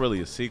 well, that's not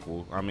really a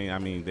sequel. I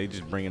mean, they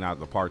just bringing out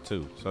the part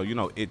 2. So you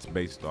know, it's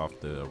based off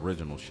the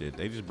original shit.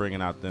 They just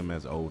bringing out them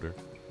as older.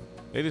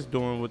 They just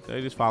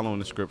following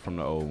the script from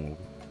the old movie.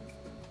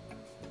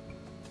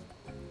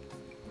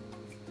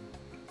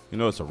 You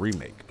know, it's a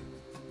remake.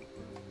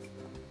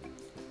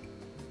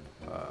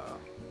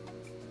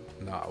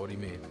 Nah, what do you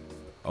mean?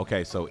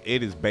 Okay, so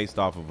it is based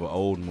off of an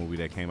old movie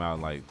that came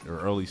out like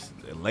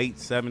late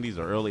 70s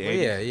or early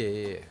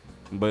 80s. Yeah.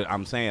 But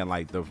I'm saying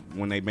like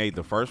when they made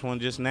the first one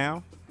just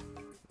now,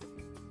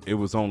 it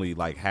was only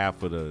like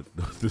half of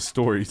the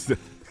stories.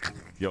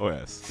 Your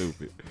ass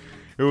stupid.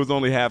 It was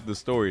only half the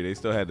story. They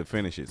still had to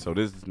finish it. So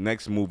this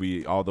next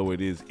movie, although it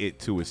is It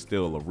 2, is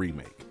still a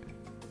remake.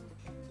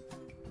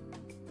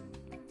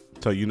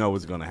 So you know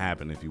what's gonna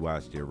happen if you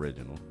watch the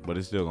original, but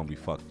it's still gonna be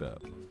fucked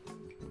up.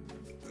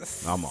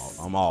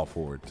 I'm all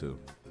for it too.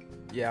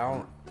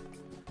 Yeah,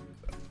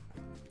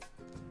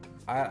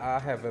 I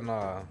haven't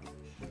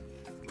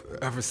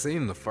ever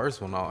seen the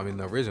first one. I mean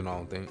the original. I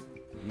don't think.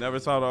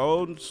 Never saw the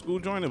old school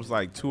joint. It was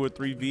like 2 or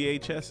 3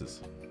 VHSs.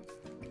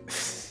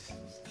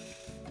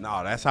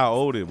 No, that's how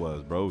old it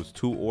was, bro. It was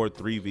 2 or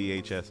 3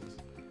 VHSs.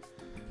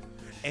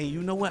 And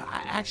you know what?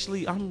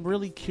 I'm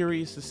really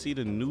curious to see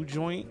the new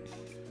joint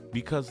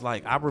because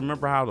like I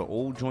remember how the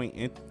old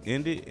joint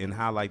ended and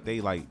how like they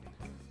like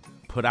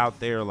put out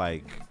there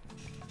like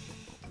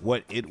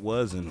what it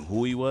was and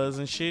who he was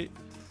and shit.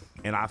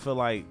 And I feel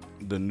like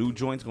the new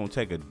joint's gonna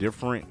take a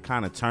different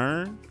kind of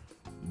turn.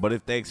 But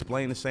if they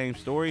explain the same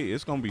story,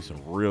 it's gonna be some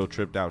real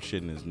tripped out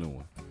shit in this new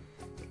one.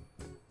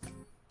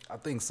 I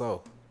think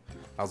so.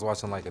 I was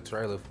watching like a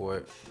trailer for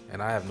it,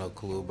 and I have no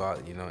clue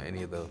about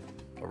any of the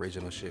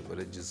original shit, but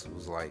it just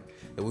was like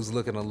it was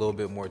looking a little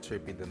bit more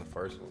trippy than the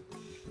first one.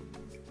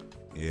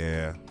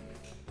 Yeah,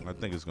 I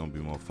think it's gonna be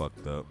more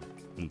fucked up.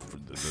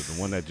 The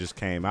one that just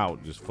came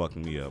out just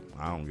fucking me up.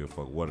 I don't give a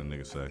fuck what a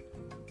nigga say.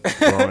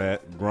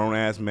 Grown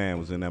ass man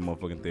was in that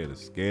motherfucking theater,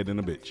 scared than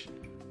a bitch.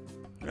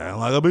 Acting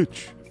like a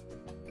bitch.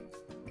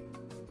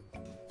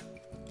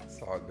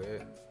 It's all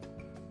good.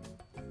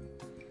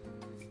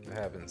 It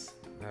happens.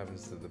 It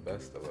happens to the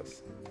best of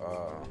us.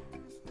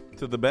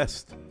 To the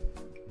best.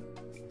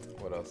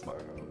 What else?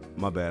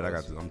 My bad.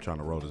 I'm trying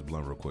to roll this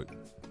blunt real quick.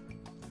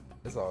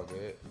 It's all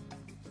good.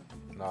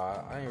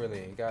 Nah, I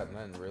ain't got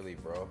nothing really,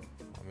 bro.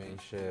 I mean,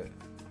 shit.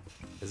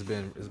 It's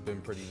been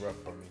pretty rough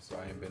for me, so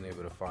I ain't been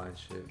able to find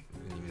shit.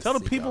 Tell the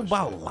people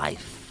about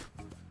life.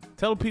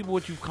 Tell the people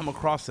what you've come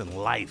across in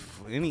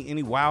life.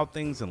 Any wild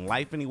things in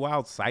life? Any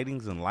wild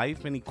sightings in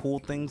life? Any cool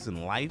things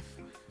in life?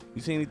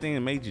 You see anything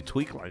that made you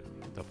tweak like,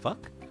 what the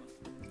fuck?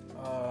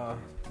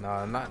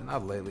 Nah,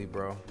 not lately,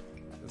 bro.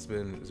 It's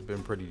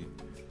been pretty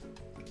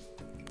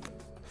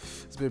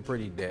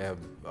damn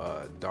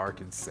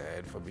dark and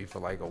sad for me for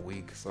like a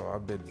week. So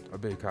I've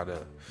been kind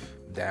of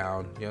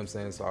down. You know what I'm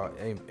saying? So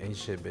ain't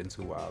shit been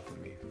too wild for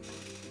me.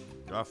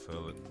 I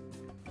feel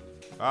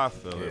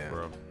it,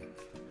 bro.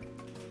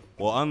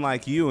 Well,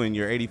 unlike you and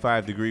your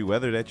 85-degree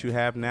weather that you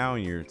have now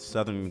in your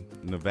southern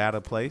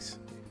Nevada place,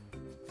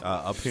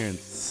 up here in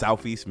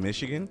southeast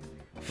Michigan,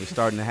 we're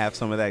starting to have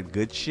some of that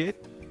good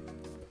shit.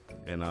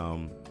 And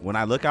when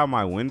I look out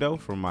my window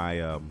from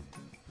my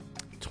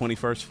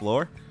 21st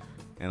floor,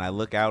 and I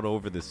look out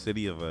over the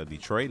city of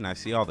Detroit, and I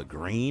see all the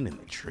green and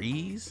the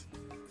trees,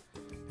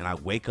 and I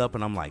wake up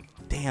and I'm like,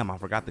 damn, I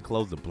forgot to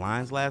close the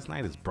blinds last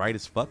night. It's bright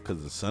as fuck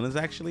because the sun is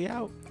actually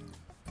out.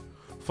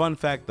 Fun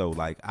fact though,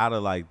 like out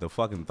of like the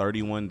fucking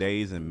 31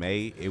 days in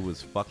May, it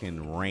was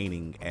fucking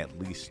raining at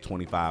least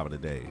 25 of the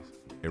days.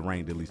 It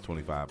rained at least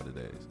 25 of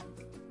the days,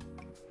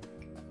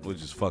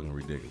 which is fucking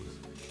ridiculous.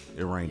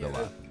 It rained a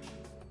lot.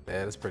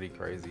 Yeah, that's pretty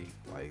crazy.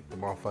 Like the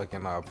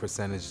motherfucking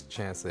percentage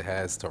chance it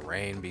has to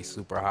rain be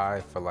super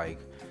high for like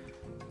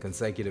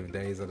consecutive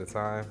days at a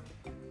time.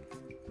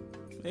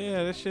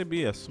 Yeah, that should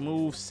be a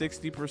smooth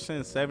 60%,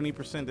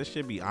 70%. That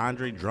should be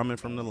Andre Drummond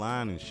from the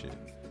line and shit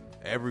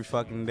every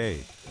fucking day.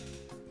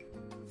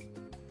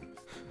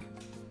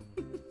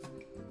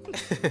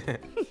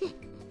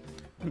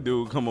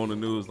 Dude come on the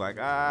news like,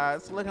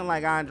 it's looking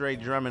like Andre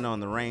Drummond on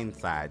the rain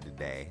side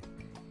today.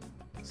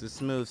 It's a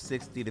smooth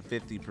 60 to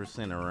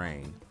 50% of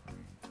rain.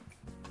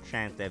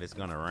 Chance that it's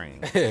gonna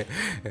rain.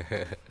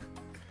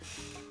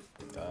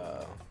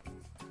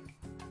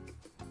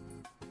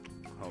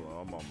 Hold on,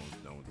 I'm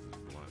almost done with this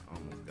blunt. I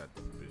almost got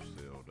this bitch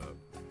sealed up.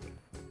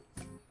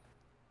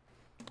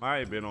 I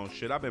ain't been on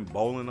shit. I've been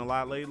bowling a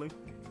lot lately.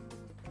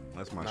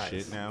 That's my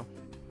shit now.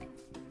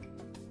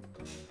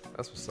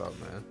 That's what's up,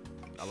 man.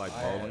 I like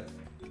bowling.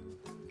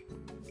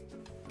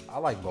 I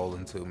like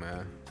bowling too,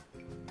 man.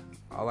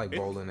 I like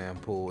bowling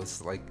and pool.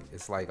 It's like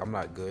I'm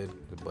not good,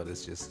 but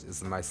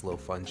it's a nice little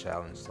fun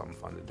challenge, something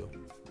fun to do.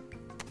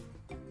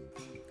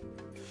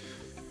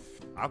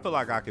 I feel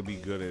like I could be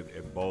good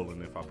at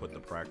bowling if I put the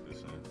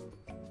practice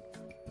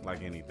in.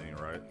 Like anything,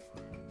 right?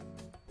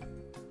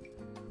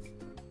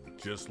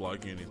 Just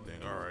like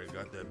anything. All right,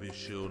 got that bitch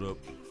shielded up.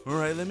 All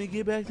right, let me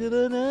get back to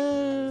the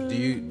net. Do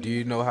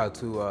you know how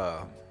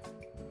to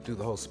do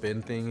the whole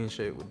spin thing and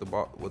shit with the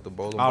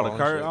bowling all ball? The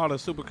curve, all the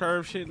super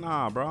curve shit?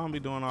 Nah, bro, I don't be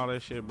doing all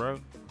that shit, bro.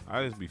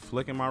 I just be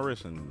flicking my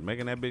wrist and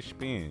making that bitch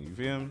spin. You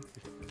feel me?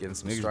 Getting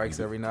some strikes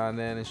every now and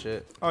then and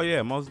shit. Oh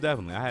yeah, most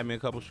definitely. I had me a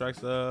couple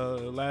strikes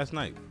last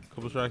night.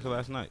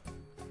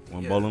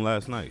 Went bowling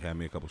last night. Had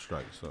me a couple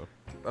strikes. So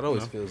that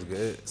always feels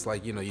good. It's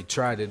like, you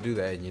tried to do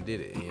that and you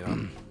did it.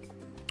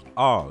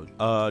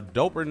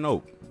 Dope or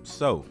nope.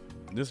 So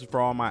this is for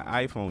all my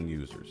iPhone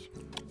users.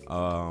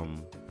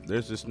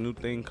 There's this new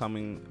thing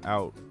coming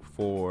out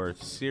for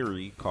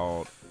Siri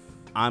called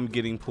 "I'm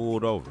Getting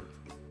Pulled Over."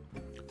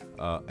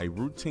 A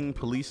routine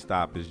police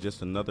stop is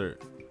just another.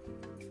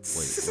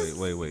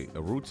 Wait.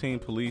 A routine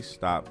police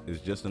stop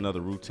is just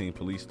another routine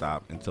police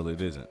stop until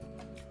it isn't.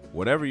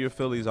 Whatever your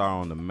feelings are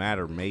on the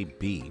matter may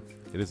be,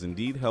 it is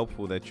indeed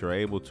helpful that you're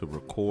able to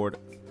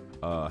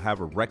have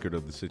a record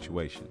of the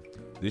situation.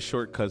 This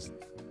shortcut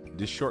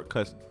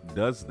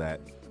does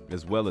that,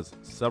 as well as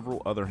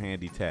several other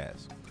handy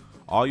tasks.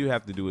 All you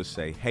have to do is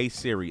say, "Hey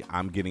Siri,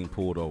 I'm getting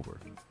pulled over."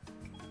 I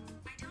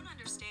don't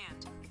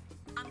understand.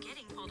 I'm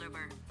getting pulled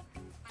over,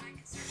 but I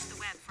can search the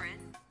web for it.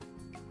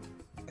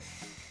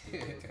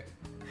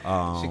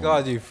 She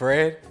called you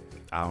Fred?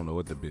 I don't know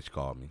what the bitch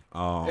called me.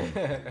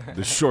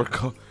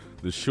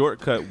 The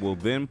shortcut will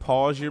then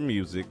pause your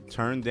music,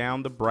 turn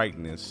down the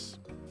brightness,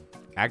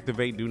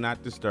 activate Do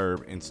Not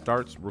Disturb, and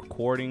starts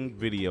recording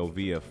video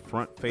via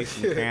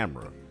front-facing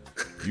camera.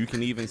 You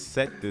can even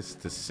set this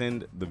to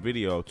send the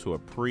video to a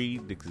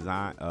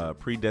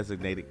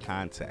pre-designated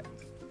contact.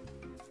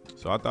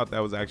 So I thought that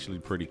was actually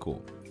pretty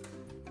cool.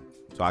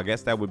 So I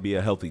guess that would be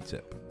a healthy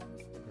tip.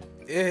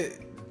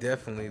 It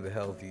definitely the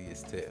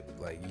healthiest tip.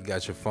 Like, you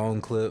got your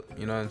phone clip,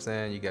 you know what I'm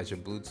saying? You got your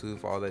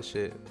Bluetooth, all that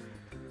shit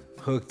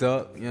hooked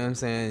up, you know what I'm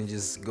saying?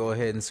 Just go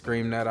ahead and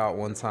scream that out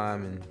one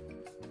time and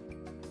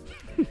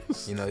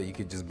you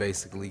could just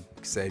basically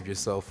save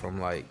yourself from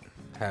like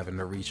having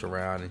to reach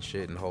around and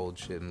shit and hold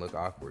shit and look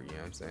awkward, you know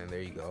what I'm saying?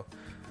 There you go.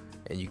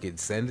 And you could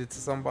send it to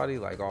somebody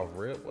like off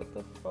rip. What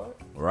the fuck?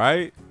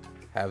 Right?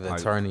 Have the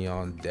attorney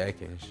on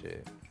deck and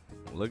shit.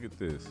 Look at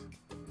this.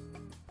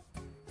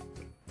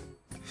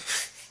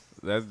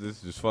 This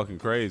is just fucking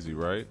crazy,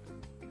 right?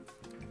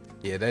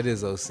 Yeah, that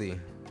is OC.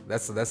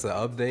 That's an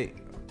update.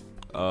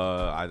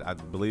 I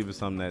believe it's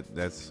something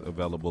that's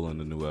available in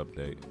the new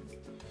update.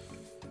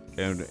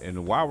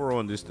 And while we're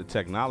on the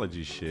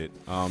technology shit,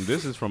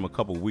 this is from a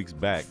couple weeks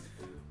back.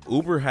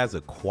 Uber has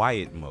a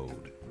quiet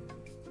mode.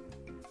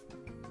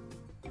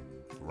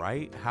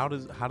 Right? How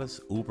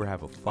does Uber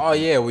have a fucking... Oh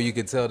yeah, where you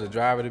could tell the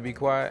driver to be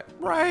quiet?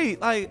 Right.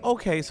 Like,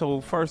 okay,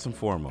 so first and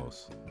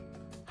foremost,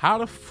 how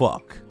the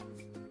fuck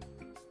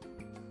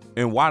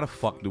and why the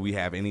fuck do we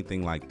have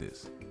anything like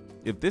this?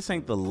 If this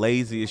ain't the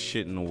laziest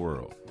shit in the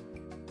world,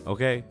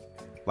 okay?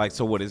 Like,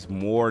 so what is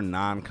more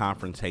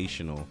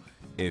non-confrontational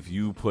if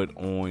you put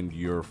on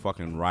your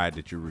fucking ride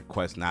that you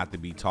request not to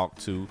be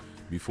talked to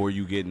before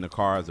you get in the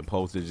car, as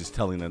opposed to just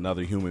telling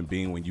another human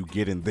being when you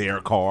get in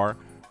their car?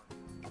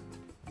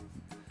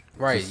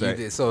 Right.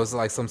 So it's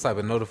like some type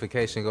of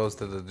notification goes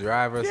to the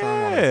driver or something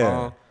on the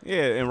phone?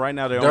 Yeah, and right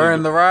now they're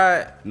during the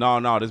ride?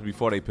 No, this is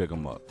before they pick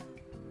them up.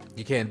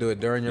 You can't do it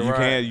during your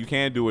ride? You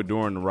can't do it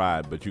during the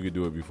ride, but you can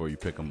do it before you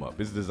pick them up.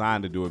 It's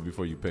designed to do it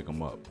before you pick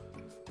them up.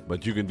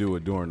 But you can do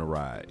it during the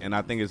ride. And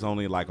I think it's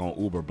only like on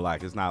Uber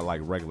Black. It's not like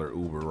regular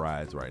Uber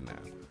rides right now.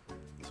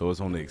 So it's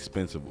on the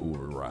expensive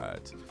Uber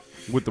rides.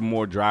 With the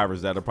more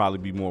drivers that'll probably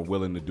be more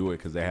willing to do it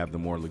because they have the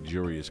more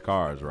luxurious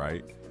cars,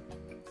 right?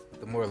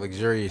 The more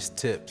luxurious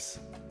tips.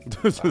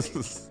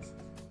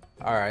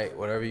 All right,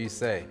 whatever you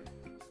say.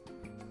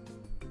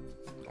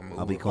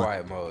 I'll be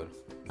quiet mode.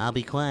 I'll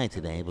be quiet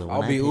today, but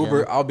I'll be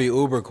Uber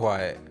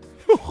quiet.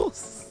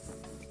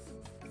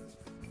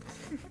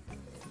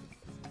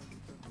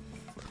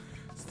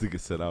 Nigga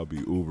said I'll be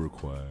uber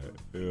quiet.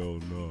 Hell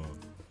no.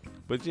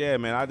 But yeah,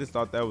 man, I just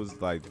thought that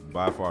was like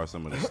by far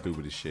some of the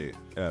stupidest shit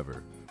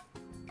ever.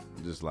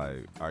 Just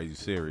like, are you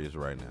serious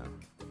right now?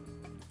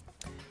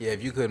 Yeah,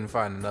 if you couldn't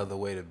find another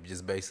way to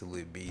just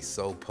basically be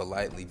so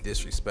politely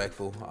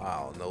disrespectful,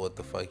 I don't know what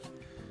the fuck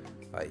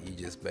Like you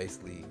just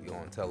basically you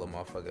gonna tell a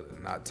motherfucker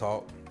to not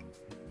talk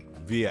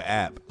via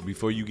app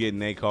before you get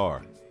in a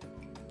car.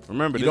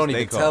 Remember, you this don't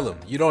even car. tell them.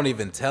 You don't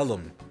even tell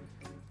them.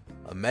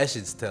 A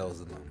message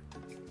tells them.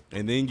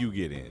 And then you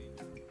get in.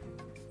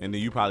 And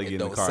then you probably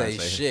get in the car Don't and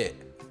say say shit.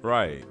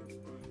 Right.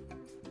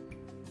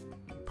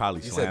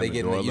 Probably You slam said they the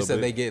get. door a You little said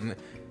bit. they get in.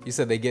 You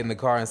said they get in the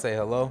car and say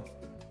hello.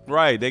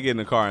 Right, they get in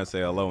the car and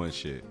say hello and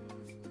shit.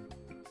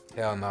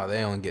 Hell no,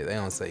 they don't get. They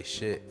don't say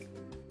shit.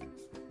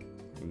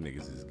 Them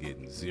niggas is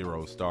getting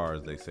 0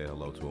 stars. They say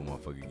hello to a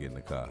motherfucker get in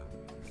the car.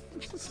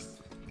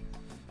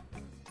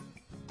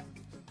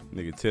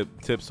 Nigga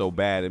tip so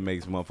bad it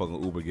makes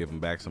motherfucking Uber give him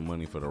back some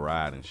money for the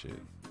ride and shit.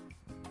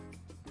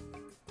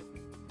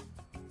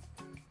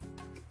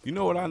 You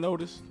know what I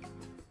noticed?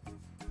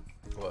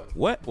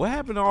 What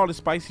happened to all the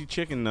spicy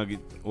chicken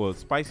nugget or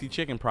spicy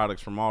chicken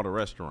products from all the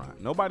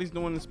restaurants? Nobody's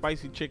doing the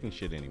spicy chicken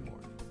shit anymore.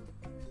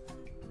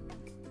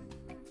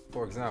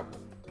 For example,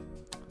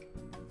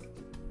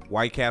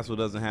 White Castle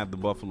doesn't have the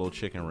buffalo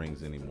chicken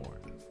rings anymore.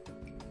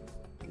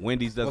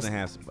 Wendy's doesn't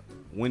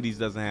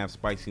have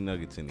spicy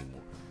nuggets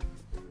anymore.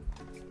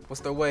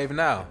 What's the wave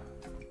now?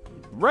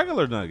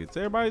 Regular nuggets.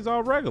 Everybody's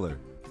all regular.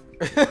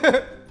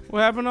 What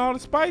happened to all the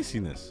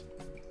spiciness?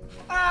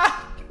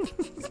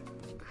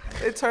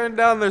 They turned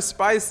down their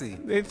spicy.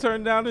 They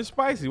turned down their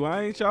spicy.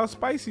 Why ain't y'all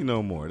spicy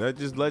no more? That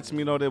just lets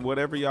me know that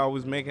whatever y'all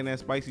was making that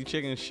spicy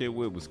chicken shit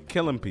with was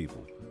killing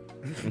people.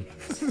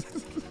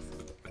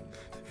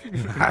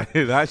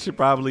 I should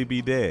probably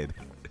be dead.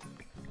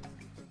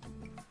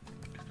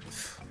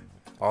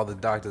 All the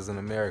doctors in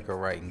America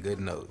writing good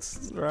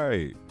notes.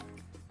 Right.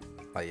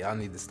 Like, y'all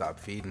need to stop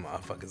feeding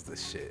motherfuckers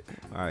this shit.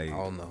 Right. I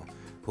don't know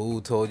who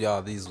told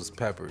y'all these was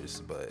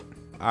peppers, but...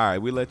 All right,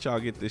 we let y'all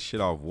get this shit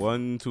off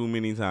one too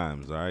many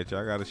times. All right,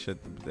 y'all gotta shut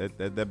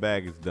that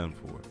bag is done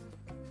for.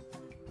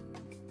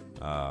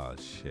 Oh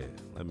shit.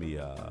 Let me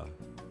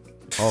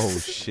Oh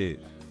shit,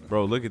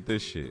 bro, look at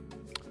this shit.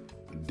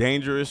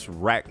 Dangerous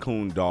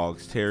raccoon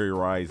dogs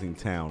terrorizing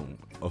town,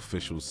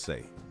 officials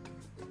say.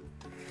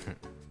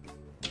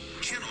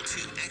 Channel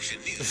 2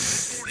 Action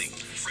News reporting.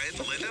 Fred,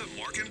 Linda,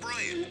 Mark, and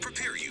Brian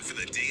prepare you for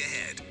the day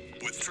ahead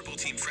with Triple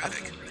Team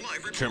Traffic, live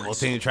reports, Triple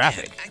Team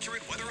Traffic, and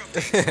accurate weather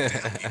updates to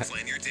help you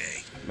plan your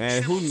day.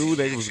 Man, who knew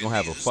they was gonna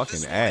have a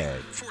fucking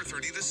ad?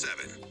 4:30 to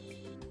 7.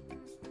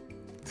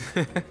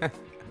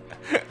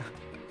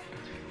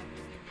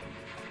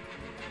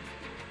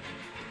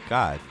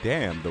 God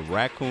damn, the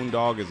raccoon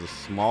dog is a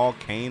small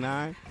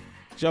canine?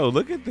 Joe,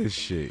 look at this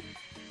shit.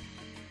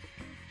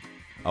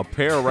 A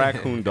pair of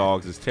raccoon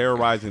dogs is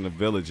terrorizing a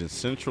village in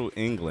central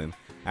England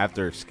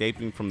after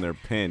escaping from their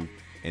pen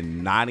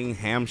in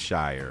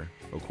Nottinghamshire,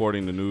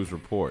 according to news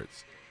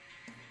reports.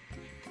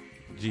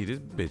 Gee, this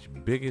bitch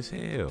big as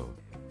hell.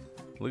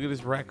 Look at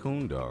this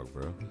raccoon dog,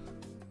 bro.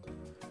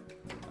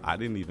 I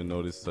didn't even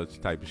know this such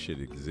type of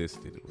shit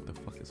existed. What the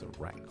fuck is a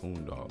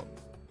raccoon dog?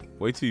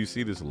 Wait till you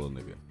see this little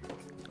nigga.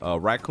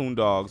 Raccoon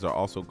dogs are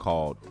also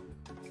called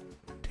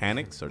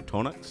tanics or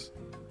tonux.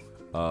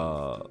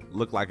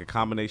 Look like a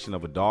combination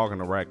of a dog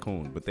and a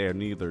raccoon, but they are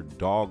neither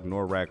dog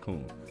nor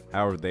raccoon.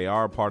 However, they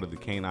are part of the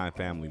canine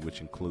family, which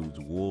includes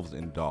wolves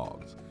and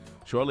dogs.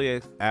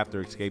 Shortly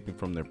after escaping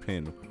from their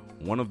pen,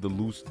 one of the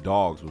loose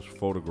dogs was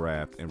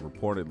photographed and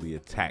reportedly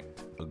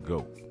attacked a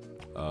goat.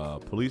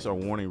 Police are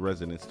warning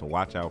residents to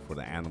watch out for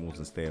the animals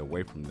and stay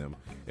away from them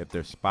if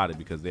they're spotted,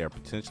 because they are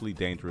potentially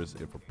dangerous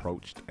if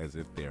approached as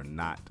if they are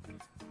not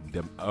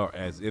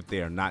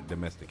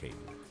domesticated.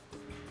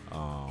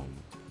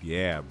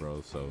 Yeah,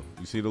 bro. So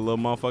you see the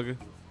little motherfucker?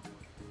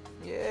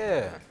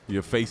 Yeah.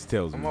 Your face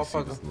tells me you see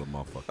motherfucker- this little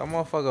motherfucker. That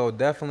motherfucker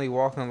definitely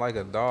walking like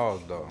a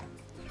dog, though.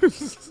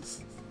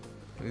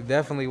 He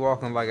definitely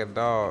walking like a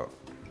dog.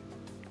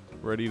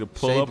 Ready to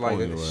pull up like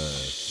on your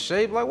ass.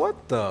 Shaped like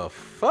what the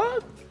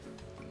fuck?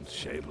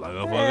 Shaped like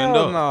a fucking Hell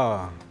dog.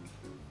 nah.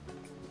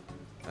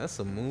 That's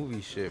some movie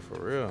shit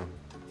for real.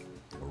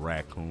 A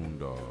raccoon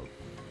dog.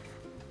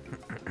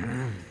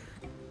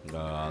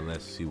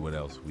 Let's see what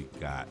else we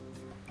got.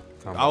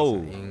 Talking about Oh.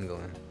 some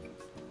England.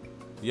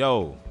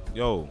 Yo,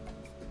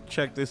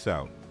 check this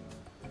out.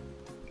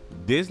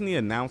 Disney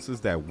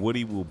announces that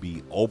Woody will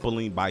be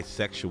openly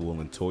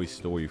bisexual in Toy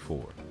Story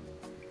 4.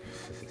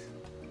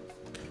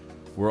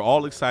 We're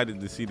all excited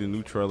to see the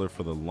new trailer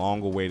for the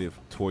long-awaited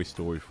Toy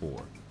Story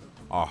 4.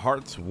 Our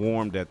hearts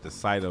warmed at the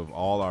sight of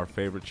all our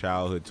favorite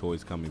childhood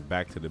toys coming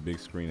back to the big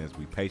screen as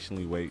we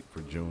patiently wait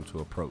for June to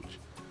approach.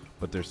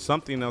 But there's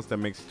something else that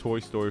makes Toy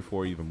Story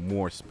 4 even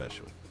more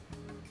special.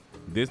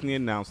 Disney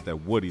announced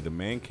that Woody, the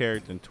main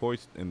character in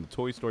the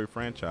Toy Story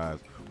franchise,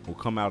 will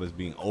come out as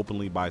being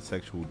openly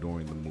bisexual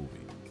during the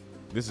movie.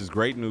 This is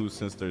great news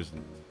since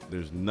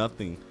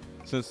nothing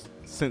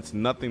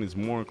is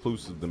more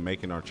inclusive than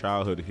making our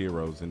childhood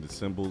heroes into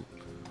symbols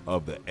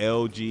of the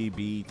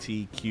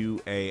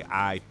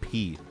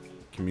LGBTQAIP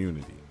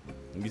community.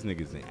 And these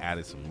niggas done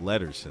added some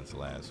letters since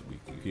last week.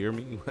 You hear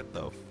me? What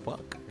the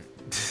fuck?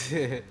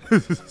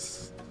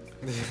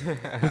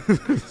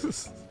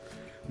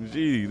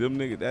 Gee, them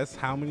niggas, that's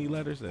how many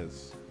letters?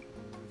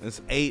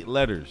 That's 8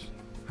 letters.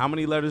 How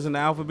many letters in the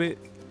alphabet?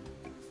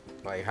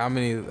 Like how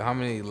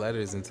many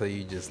letters until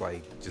you just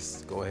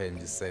go ahead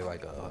and just say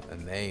like a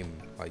name,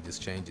 like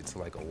just change it to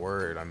like a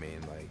word. I mean,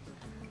 like,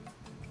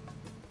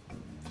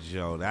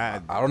 Joe,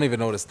 that I don't even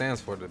know what it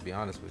stands for, to be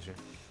honest with you.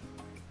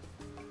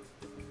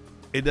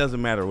 It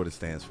doesn't matter what it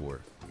stands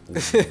for.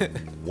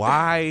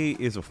 Why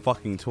is a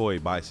fucking toy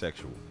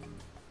bisexual?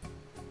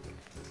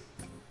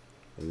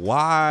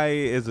 Why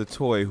is a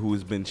toy who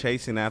has been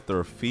chasing after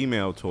a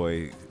female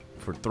toy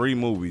for 3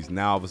 movies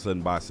now all of a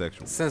sudden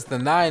bisexual? Since the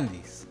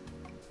 90s.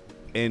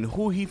 And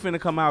who he finna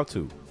come out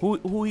to?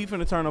 Who he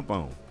finna turn up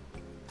on?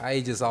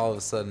 I just all of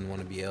a sudden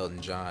want to be Elton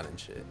John and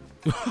shit.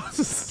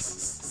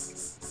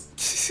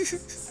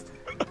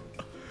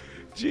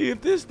 Gee, if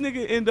this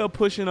nigga end up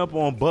pushing up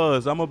on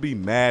Buzz, I'm gonna be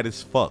mad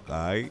as fuck,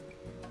 alright?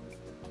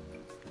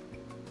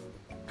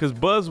 Cause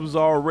Buzz was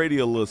already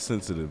a little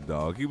sensitive,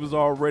 dog. He was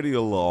already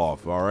a little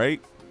off,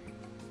 alright?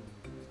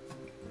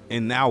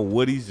 And now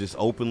Woody's just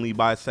openly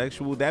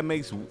bisexual.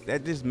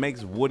 That just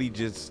makes Woody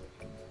just...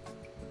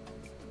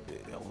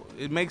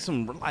 It makes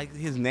him like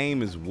his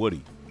name is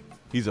Woody.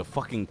 He's a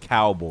fucking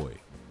cowboy.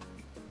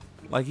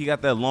 Like he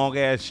got that long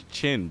ass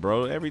chin,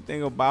 bro.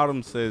 Everything about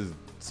him says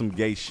some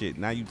gay shit.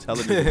 Now you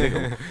telling this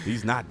nigga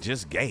he's not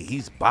just gay,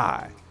 he's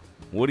bi.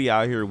 Woody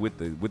out here with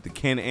the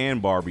Ken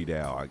and Barbie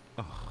doll. Like,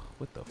 oh,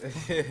 what the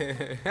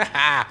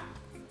fuck?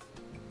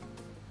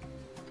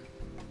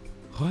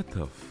 What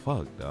the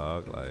fuck,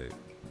 dog? Like,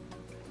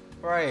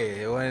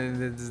 right,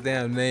 when this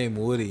damn name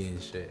Woody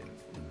and shit.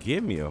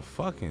 Give me a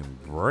fucking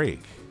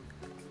break.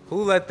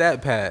 Who let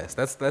that pass?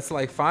 That's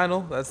like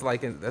final. That's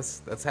like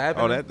that's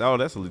happening.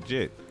 That's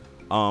legit.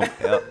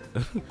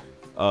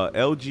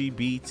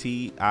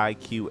 LGBTIQA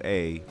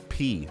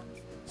P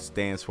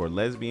stands for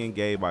lesbian,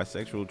 gay,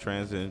 bisexual,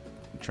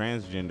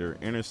 transgender,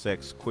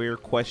 intersex, queer,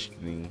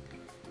 questioning,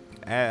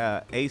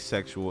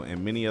 asexual,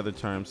 and many other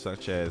terms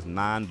such as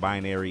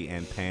non-binary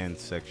and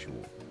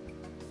pansexual.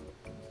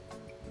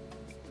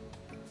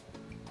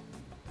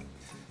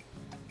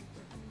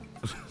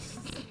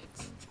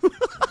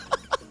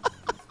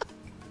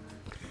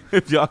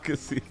 If y'all could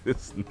see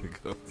this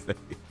nigga face.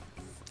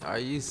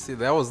 You see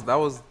that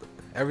was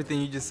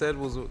everything you just said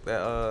was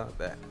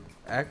that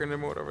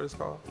acronym or whatever it's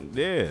called.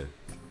 Yeah,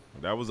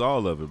 that was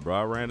all of it, bro.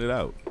 I ran it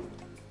out.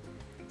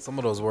 Some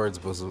of those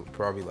words was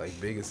probably like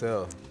big as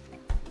hell.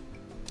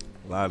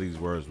 A lot of these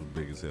words were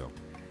big as hell.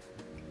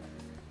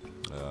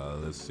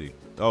 Let's see.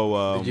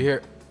 Oh, did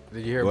you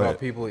hear about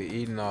people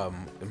eating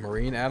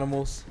marine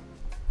animals?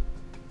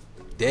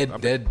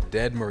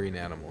 Dead marine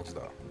animals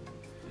though.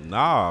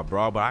 Nah,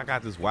 bro, but I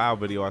got this wild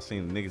video I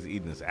seen the niggas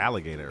eating this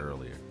alligator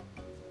earlier.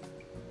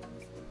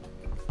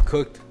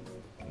 Cooked?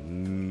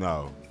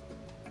 No.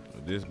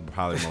 This is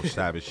probably the most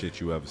savage shit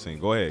you ever seen.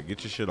 Go ahead,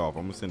 get your shit off.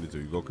 I'm gonna send it to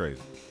you. Go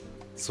crazy.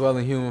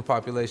 Swelling human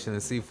population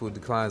and seafood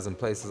declines in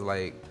places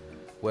like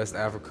West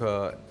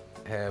Africa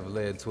have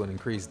led to an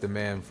increased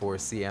demand for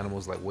sea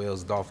animals like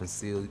whales, dolphins,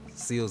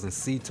 seals, and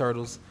sea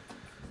turtles.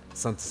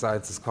 Some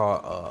scientists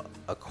call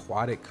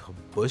aquatic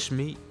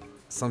bushmeat.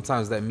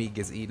 Sometimes that meat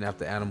gets eaten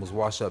after animals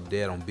wash up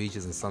dead on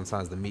beaches, and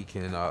sometimes the meat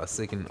can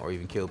sicken or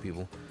even kill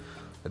people.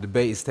 A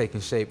debate is taking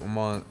shape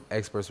among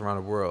experts around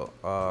the world.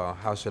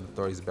 How should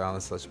authorities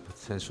balance such a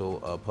potential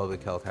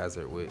public health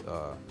hazard with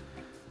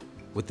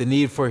the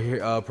need for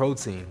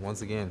protein?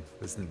 Once again,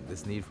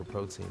 this need for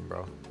protein,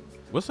 bro.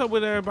 What's up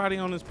with everybody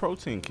on this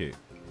protein kick?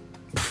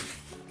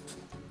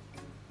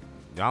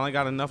 Y'all ain't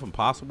got enough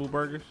Impossible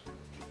Burgers?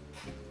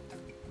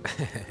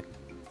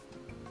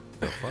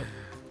 The fuck?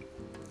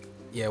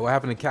 Yeah, what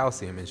happened to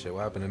calcium and shit?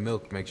 What happened to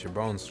milk makes your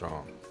bones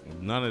strong?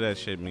 None of that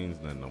shit means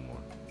nothing no more.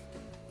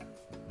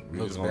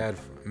 Milk's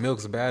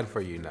bad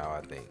for you now,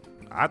 I think.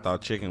 I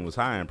thought chicken was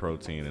high in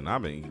protein, and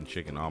I've been eating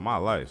chicken all my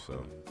life,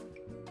 so.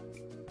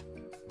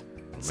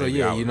 So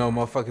yeah, you know,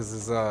 motherfuckers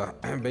is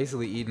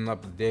basically eating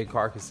up dead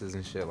carcasses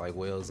and shit, like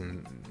whales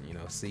and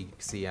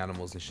sea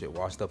animals and shit,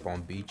 washed up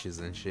on beaches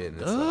and shit.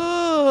 And it's,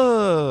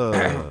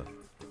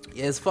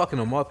 yeah, it's fucking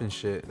them up and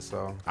shit.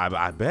 So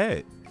I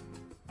bet.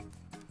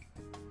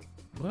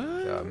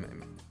 What?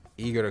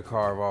 Eager to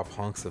carve off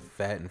hunks of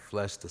fat and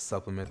flesh to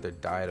supplement their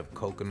diet of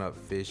coconut,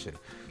 fish, and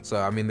so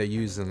I mean they're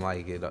using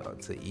like it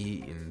to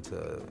eat and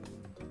to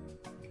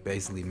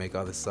basically make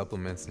other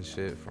supplements and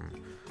shit from.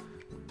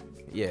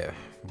 Yeah,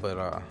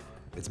 but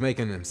it's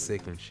making them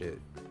sick and shit.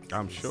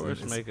 I'm sure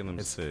it's making them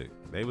sick.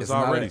 They was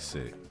already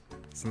sick.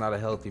 It's not a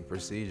healthy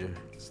procedure.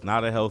 It's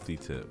not a healthy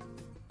tip.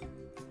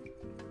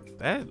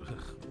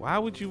 Why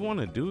would you want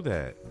to do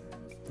that?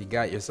 You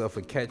got yourself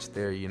a catch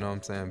there, you know what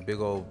I'm saying?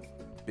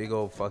 Big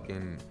old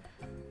fucking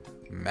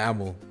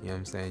mammal, you know what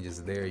I'm saying?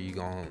 Just there, you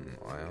gon', you know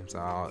what I'm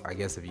saying? I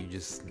guess if you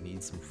just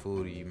need some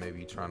food, or you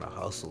maybe trying to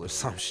hustle or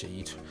some shit,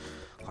 you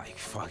like,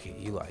 fuck it,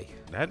 you like.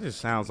 That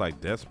just sounds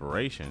like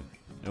desperation.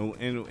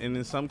 And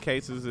in some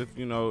cases, if,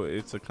 you know,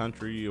 it's a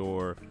country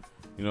or,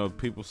 you know,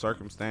 people's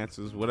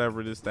circumstances,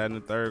 whatever, this, that, and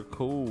the third,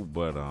 cool.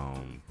 But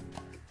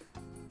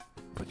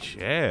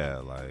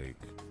yeah, like,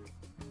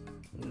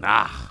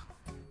 nah.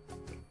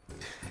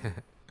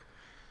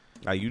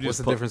 Like you just What's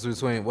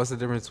the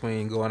difference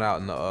between going out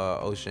in the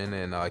ocean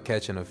and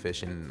catching a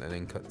fish and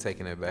then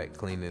taking it back,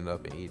 cleaning it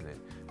up and eating it,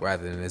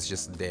 rather than it's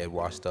just dead,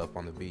 washed up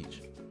on the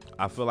beach?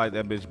 I feel like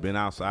that bitch been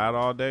outside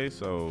all day,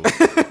 so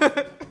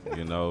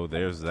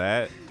there's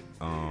that.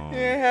 He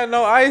ain't had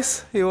no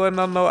ice. He wasn't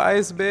on no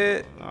ice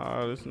bed.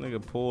 Oh, this nigga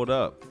pulled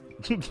up.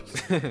 This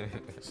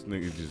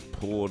nigga just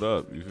pulled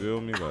up. You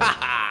feel me?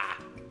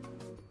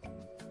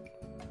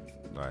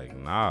 Like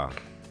nah.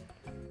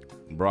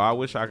 Bro, I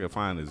wish I could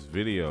find this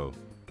video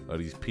of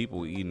these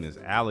people eating this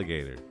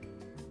alligator.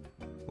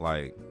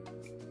 Like,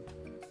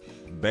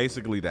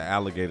 basically the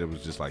alligator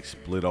was just like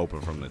split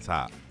open from the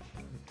top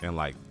and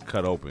like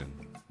cut open.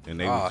 And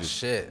they was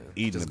just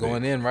eating just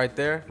going in right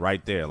there?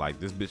 Right there. Like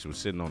this bitch was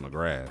sitting on the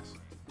grass.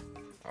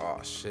 Oh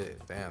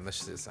shit. Damn,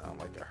 this shit sound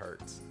like it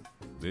hurts.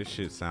 This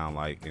shit sound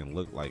like and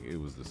look like it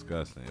was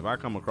disgusting. If I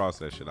come across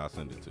that shit, I'll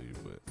send it to you.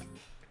 But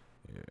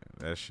yeah,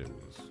 that shit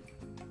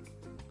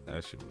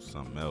was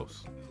something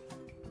else.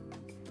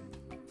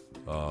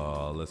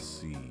 Let's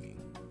see.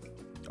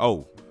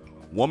 Oh,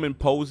 woman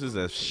poses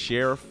as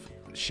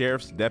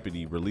sheriff's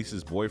deputy,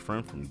 releases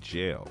boyfriend from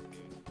jail.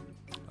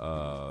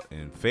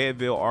 In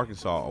Fayetteville,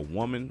 Arkansas, a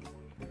woman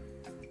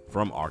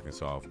from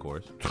Arkansas, of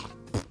course,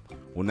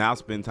 will now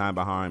spend time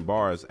behind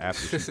bars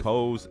after she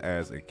posed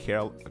as a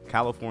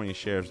California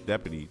sheriff's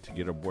deputy to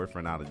get her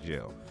boyfriend out of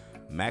jail.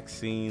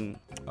 Maxine,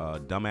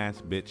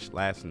 dumbass bitch,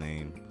 last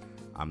name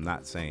I'm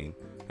not saying,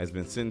 has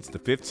been sentenced to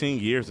 15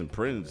 years in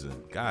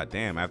prison. God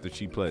damn, after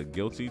she pled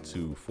guilty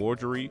to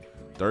forgery,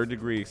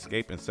 third-degree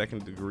escape, and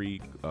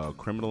second-degree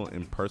criminal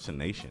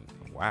impersonation.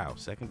 Wow,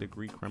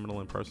 second-degree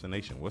criminal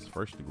impersonation. What's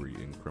first-degree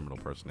in criminal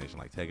impersonation?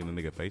 Like taking a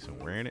nigga face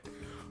and wearing it?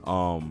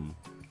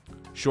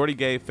 Shorty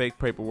gave fake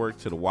paperwork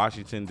to the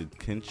Washington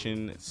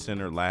Detention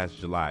Center last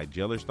July.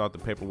 Jailers thought the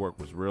paperwork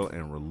was real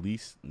and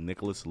released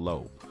Nicholas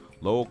Lowe.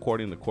 Lowe,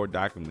 according to court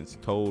documents,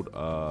 told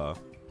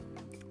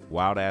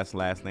wild-ass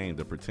last name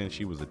to pretend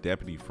she was a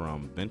deputy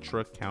from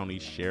Ventura County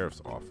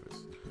Sheriff's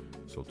Office.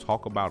 So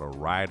talk about a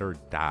ride or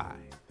die.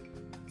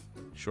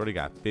 Shorty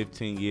got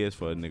 15 years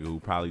for a nigga who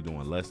probably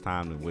doing less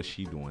time than what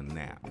she doing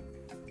now.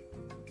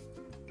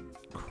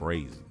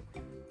 Crazy.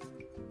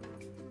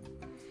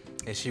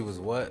 And she was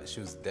what? She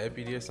was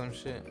deputy or some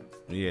shit?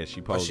 Yeah,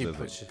 she posed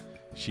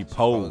she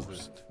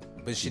posed.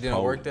 But she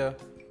didn't work there?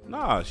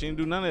 Nah, she didn't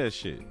do none of that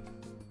shit.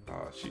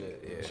 Oh,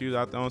 shit, yeah. She was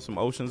out there on some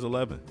Ocean's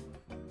 11.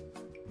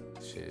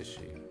 Shit,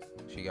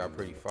 she got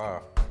pretty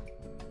far.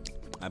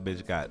 That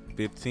bitch got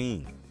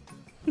 15.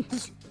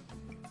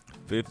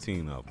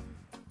 15 of them.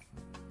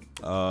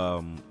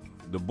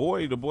 The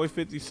boy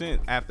 50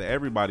 Cent after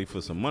everybody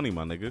for some money,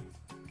 my nigga.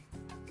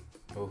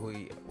 Well,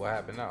 what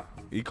happened now?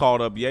 He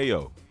called up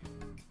Yayo.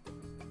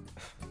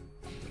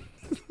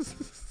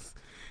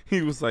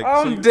 He was like,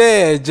 I'm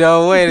dead,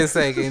 Joe. Wait a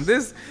second.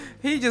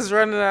 He just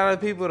running out of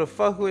people to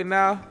fuck with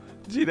now.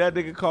 Gee, that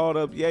nigga called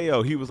up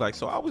Yayo. He was like,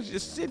 so I was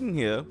just sitting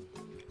here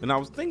and I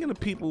was thinking of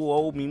people who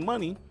owed me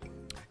money,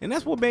 and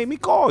that's what made me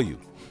call you.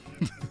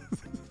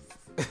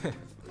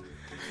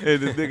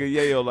 And the nigga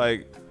Yayo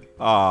like,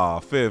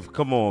 Fifth,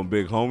 come on,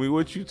 big homie,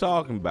 what you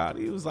talking about?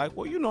 He was like,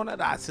 well, you know that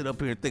I sit up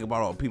here and think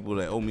about all the people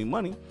that owe me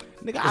money.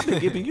 Nigga, I've been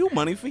giving you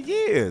money for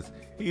years.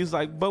 He was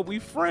like, but we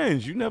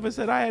friends. You never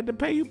said I had to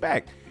pay you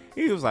back.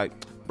 He was like,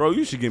 bro,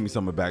 you should give me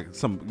some back.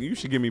 You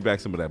should give me back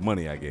some of that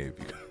money I gave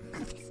you.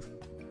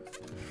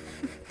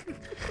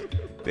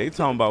 They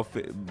talking about,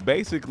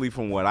 basically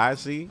from what I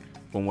see,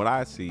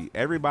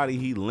 everybody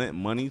he lent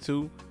money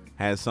to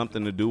has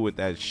something to do with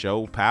that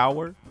show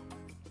Power.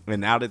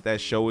 And now that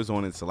show is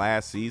on its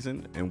last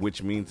season, and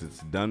which means it's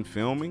done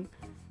filming,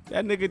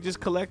 that nigga just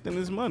collecting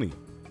his money.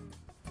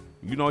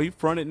 You know, he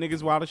fronted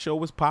niggas while the show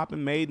was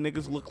popping, made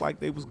niggas look like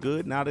they was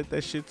good. Now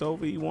that shit's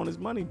over, he want his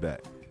money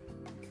back.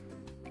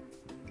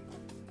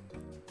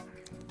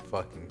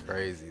 Fucking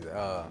crazy.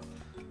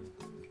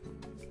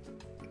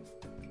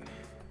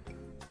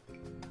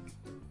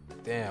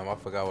 Damn, I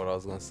forgot what I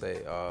was gonna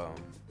say.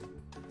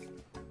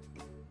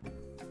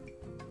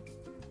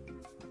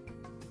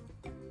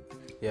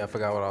 Yeah, I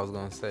forgot what I was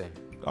gonna say.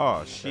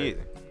 Oh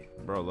shit,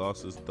 bro,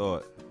 lost his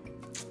thought.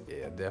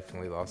 Yeah,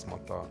 definitely lost my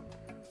thought.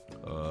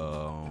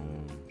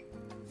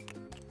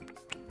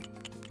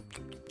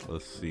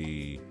 Let's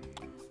see.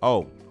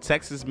 Oh,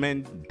 Texas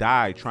men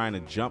died trying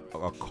to jump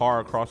a car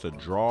across a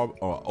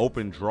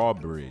open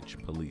drawbridge,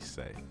 police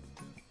say.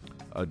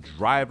 A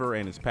driver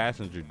and his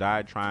passenger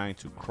died trying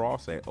to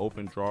cross an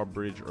open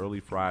drawbridge early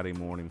Friday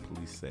morning,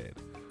 police said.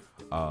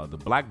 The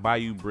Black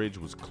Bayou Bridge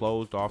was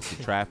closed off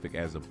to traffic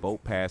as a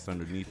boat passed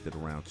underneath it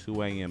around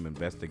 2 a.m.,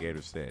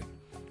 investigators said.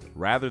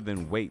 Rather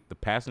than wait, the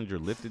passenger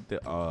lifted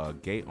the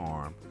gate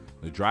arm.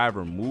 The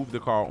driver moved the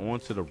car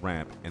onto the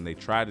ramp, and they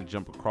tried to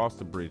jump across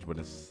the bridge, but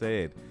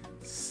instead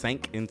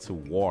sank into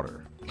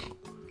water,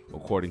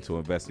 according to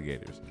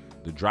investigators.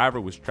 The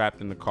driver was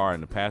trapped in the car,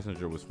 and the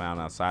passenger was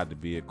found outside the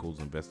vehicles,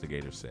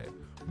 investigators said.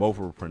 Both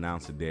were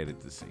pronounced dead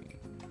at the scene.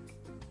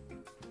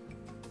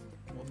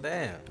 Well,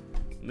 damn.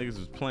 Niggas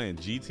was playing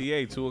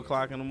GTA 2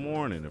 o'clock in the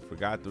morning and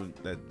forgot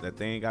that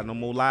they ain't got no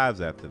more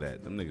lives after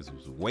that. Them niggas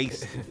was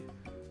wasted.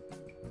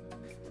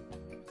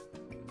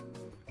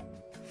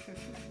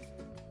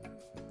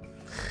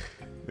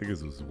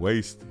 Niggas was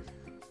wasted.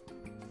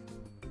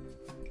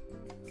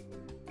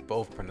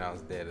 Both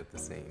pronounced dead at the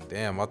scene.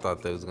 Damn, I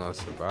thought they was gonna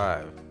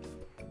survive.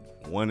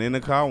 One in the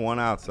car, one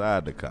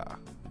outside the car.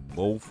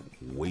 Both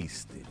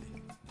wasted.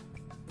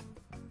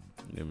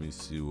 Let me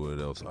see what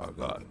else I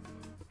got.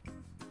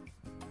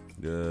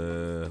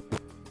 I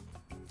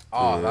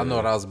know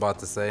what I was about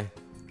to say.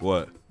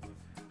 What?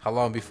 How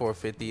long before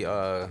 50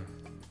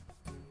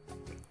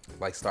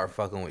 like start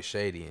fucking with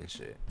Shady and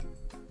shit?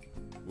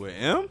 With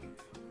M?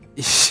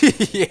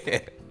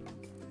 Yeah.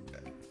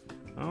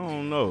 I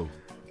don't know.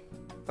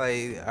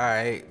 Like, all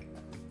right,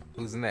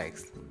 who's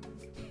next?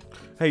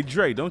 Hey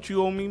Dre, don't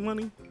you owe me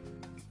money?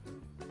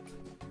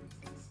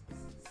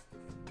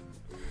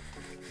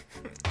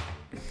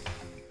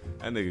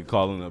 That nigga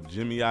calling up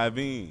Jimmy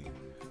Iovine.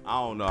 I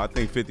don't know. I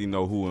think 50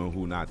 know who and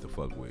who not to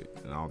fuck with,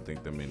 and I don't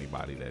think them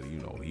anybody that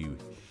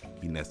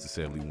he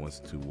necessarily wants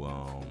to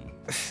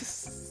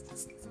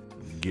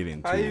get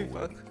into. How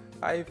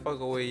you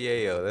fucking with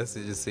Yayo? That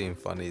shit just seemed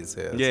funny as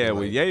hell. Yeah, so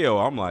with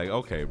Yayo, I'm like,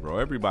 okay, bro.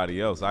 Everybody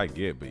else I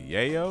get, but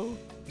Yayo,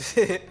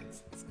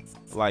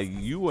 like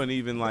you wouldn't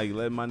even like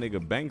let my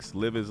nigga Banks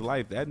live his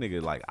life. That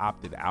nigga like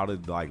opted out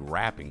of like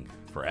rapping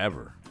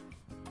forever.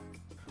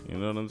 You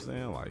know what I'm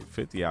saying? Like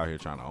 50 out here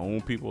trying to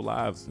own people's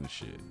lives and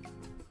shit.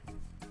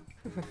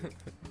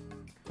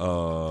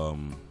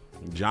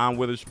 John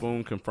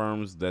Witherspoon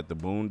confirms that the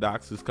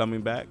Boondocks is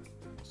coming back.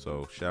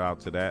 So shout out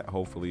to that.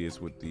 Hopefully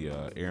it's with the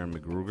Aaron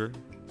McGruger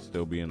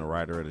still being the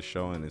writer of the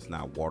show and it's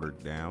not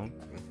watered down.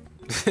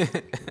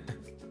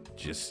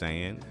 Just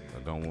saying.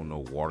 I don't want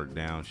no watered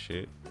down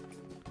shit.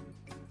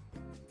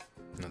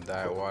 No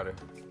diet water.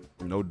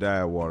 No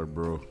diet water,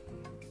 bro.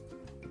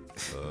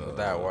 No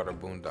diet water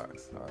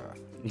Boondocks.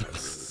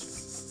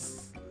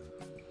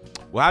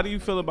 Well, how do you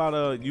feel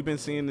about you been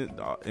seeing it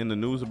in the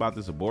news about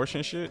this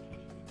abortion shit?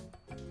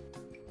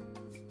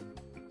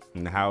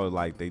 And how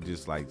like they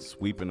just like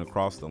sweeping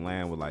across the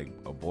land with like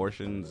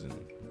abortions and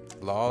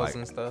laws like,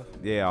 and stuff?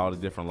 Yeah, all the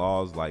different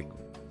laws like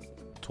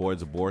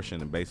towards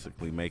abortion and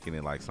basically making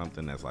it like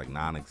something that's like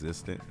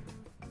non-existent.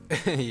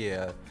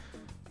 Yeah.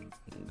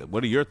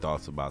 What are your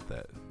thoughts about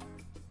that?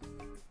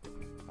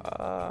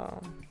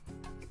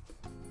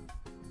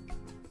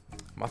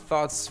 My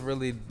thoughts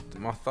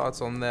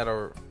on that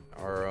are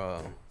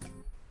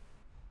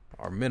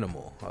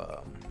minimal.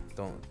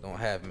 Don't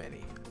have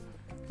many.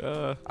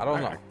 I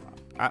don't know.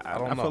 I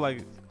don't know.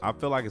 I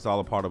feel like it's all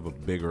a part of a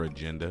bigger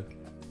agenda,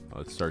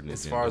 a certain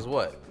as agenda. Far as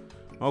what?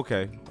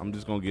 Okay, I'm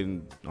just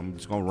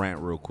gonna rant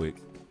real quick.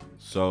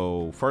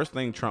 So first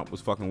thing Trump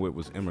was fucking with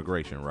was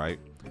immigration, right?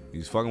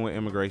 He's fucking with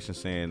immigration,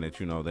 saying that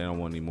they don't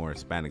want any more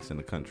Hispanics in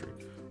the country.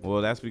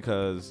 Well, that's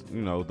because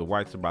the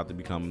whites are about to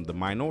become the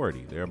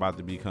minority. They're about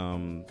to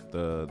become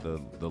the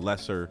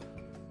lesser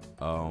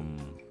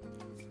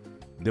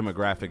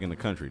demographic in the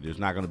country. There's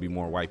not going to be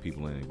more white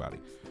people than anybody.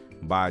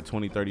 By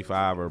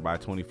 2035 or by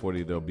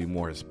 2040, there'll be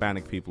more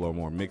Hispanic people or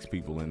more mixed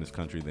people in this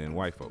country than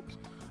white folks.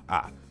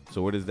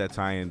 So where does that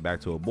tie in back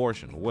to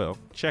abortion? Well,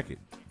 check it.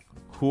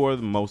 Who are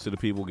most of the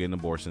people getting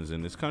abortions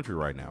in this country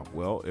right now?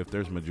 Well, if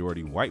there's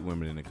majority white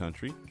women in the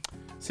country,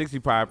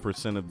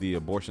 65% of the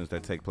abortions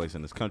that take place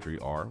in this country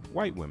are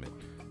white women.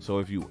 So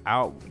if you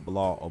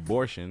outlaw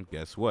abortion,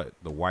 guess what?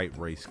 The white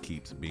race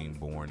keeps being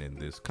born in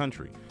this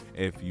country.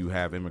 If you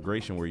have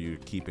immigration where you're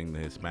keeping the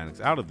Hispanics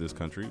out of this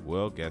country,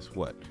 well, guess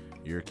what?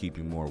 You're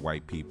keeping more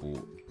white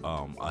people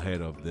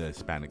ahead of the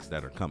Hispanics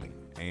that are coming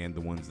and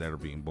the ones that are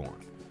being born.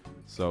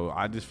 So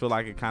I just feel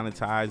like it kind of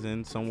ties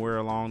in somewhere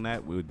along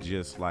that with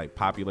just like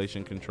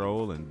population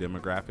control and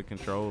demographic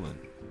control and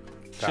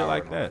shit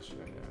like that.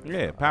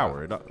 Yeah,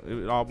 power. It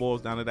all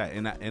boils down to that.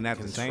 And at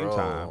the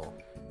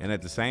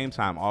same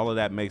time, all of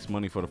that makes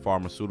money for the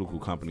pharmaceutical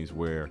companies,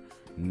 where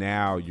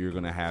now you're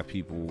gonna have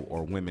people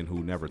or women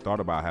who never thought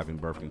about having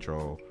birth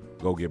control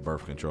go get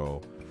birth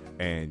control.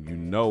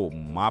 And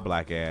my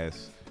black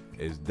ass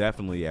is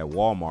definitely at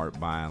Walmart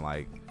buying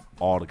like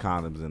all the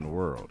condoms in the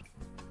world.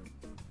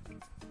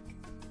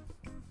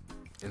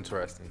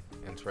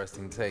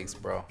 Interesting takes,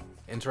 bro.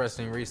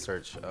 Interesting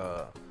research.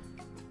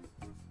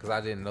 Cause I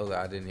didn't know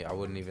that. I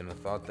wouldn't even have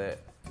thought that.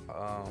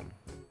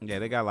 Yeah,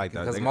 they got like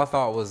that. Because my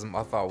thought was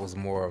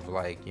more of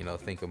like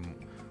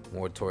thinking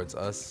more towards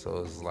us.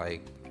 So it's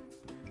like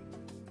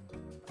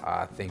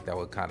I think that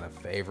would kind of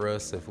favor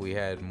us if we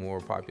had more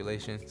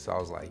population. So I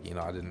was like,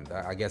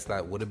 I guess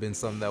that would have been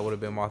something that would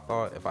have been my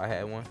thought if I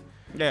had one.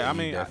 Yeah,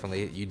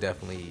 you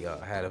definitely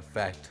had a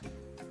fact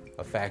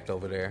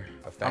over there.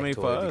 A fact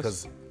for us,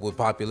 because with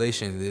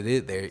population, it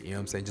is there. You know what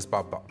I'm saying? Just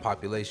by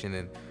population,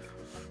 and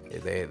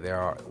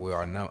we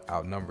are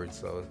outnumbered.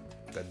 So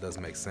that does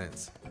make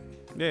sense.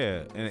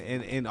 Yeah,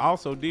 and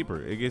also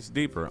deeper. It gets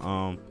deeper.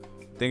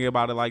 Think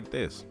about it like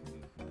this.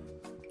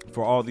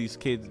 For all these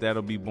kids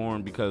that'll be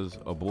born because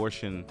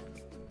abortion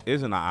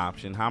isn't an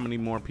option, how many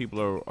more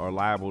people are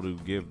liable to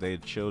give their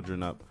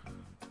children up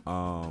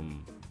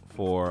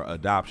for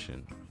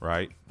adoption,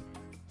 right?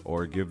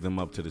 Or give them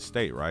up to the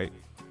state, right?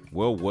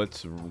 Well,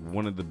 what's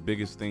one of the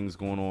biggest things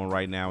going on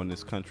right now in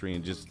this country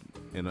and just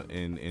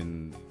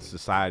in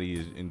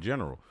society in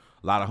general?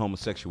 A lot of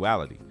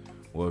homosexuality.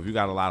 Well, if you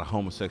got a lot of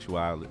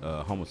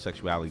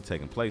homosexuality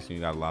taking place and you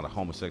got a lot of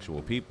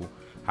homosexual people,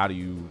 how do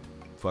you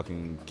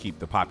fucking keep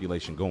the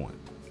population going?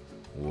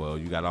 Well,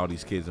 you got all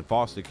these kids in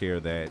foster care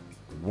that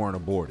weren't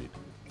aborted.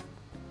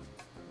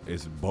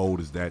 As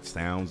bold as that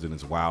sounds and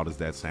as wild as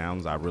that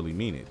sounds, I really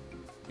mean it.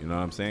 You know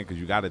what I'm saying? Because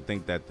you got to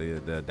think that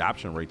the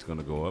adoption rate's going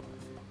to go up,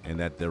 and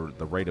that the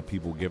rate of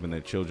people giving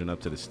their children up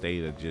to the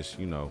state of just,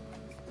 you know,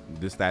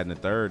 this, that, and the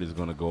third is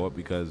going to go up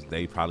because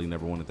they probably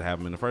never wanted to have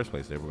them in the first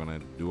place. They were going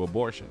to do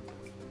abortion.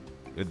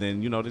 And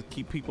then, you know, to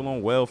keep people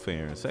on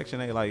welfare and Section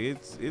 8, like,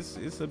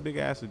 it's a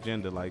big-ass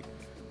agenda. Like,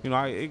 you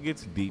know, it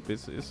gets deep.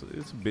 It's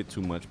a bit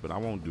too much, but I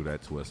won't do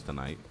that to us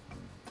tonight.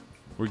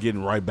 We're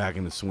getting right back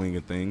in the swing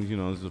of things. You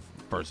know, this is the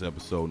first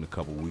episode in a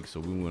couple weeks, so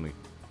we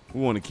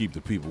want to keep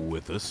the people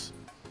with us.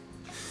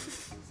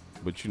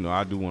 But, you know,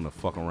 I do want to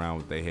fuck around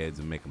with their heads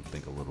and make them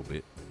think a little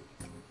bit.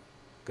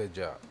 Good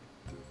job.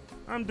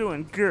 I'm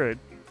doing good.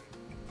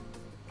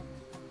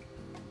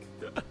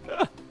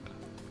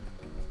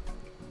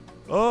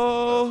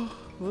 Oh,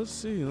 let's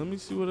see. Let me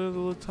see what other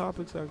little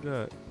topics I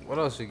got. What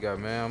else you got,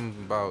 man? I'm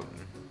about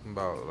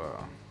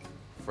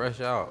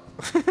fresh out.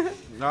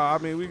 No, I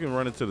mean, we can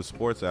run into the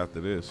sports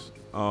after this.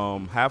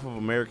 Half of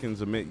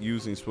Americans admit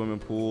using swimming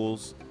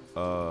pools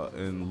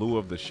in lieu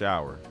of the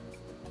shower.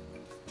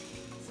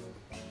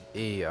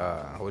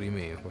 What do you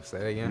mean? What's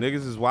that again?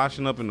 Niggas is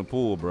washing up in the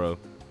pool, bro.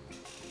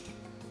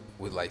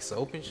 With like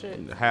soap and shit?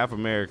 Half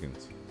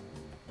Americans.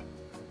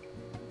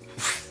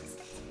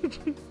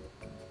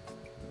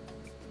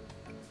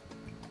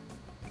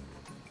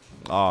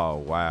 Oh,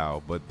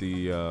 wow. But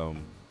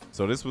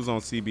so this was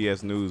on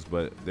CBS News,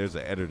 but there's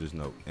an editor's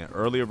note. An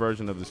earlier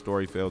version of the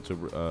story failed to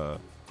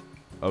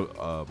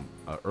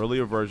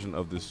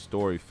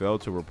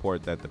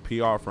report that the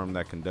PR firm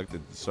that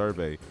conducted the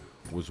survey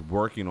was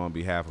working on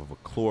behalf of the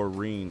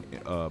chlorine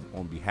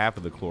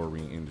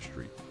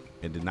industry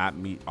and did not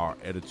meet our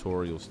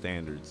editorial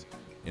standards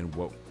in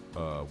what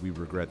we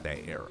regret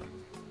that era.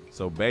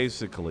 So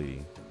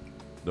basically,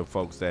 the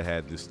folks that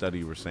had this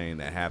study were saying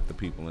that half the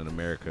people in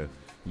America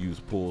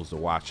use pools to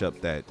wash up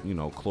that, you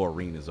know,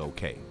 chlorine is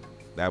okay.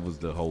 That was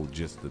the whole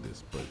gist of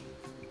this. But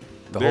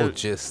the whole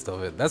gist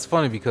of it. That's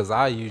funny because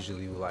I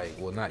usually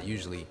not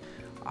usually.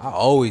 I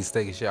always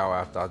take a shower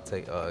after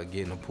I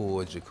get in a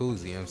pool or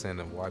jacuzzi, you know what I'm saying,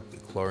 to wipe the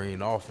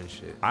chlorine off and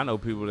shit. I know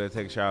people that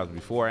take showers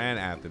before and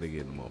after they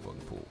get in the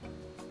motherfucking pool.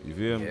 You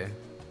feel me? Yeah.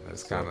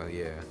 That's kind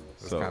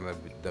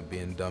of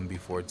being done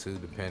before too,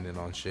 depending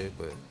on shit.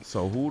 But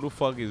so who the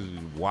fuck is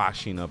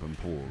washing up in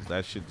pools?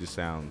 That shit just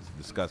sounds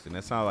disgusting.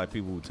 That sounds like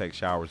people who take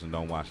showers and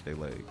don't wash their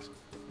legs.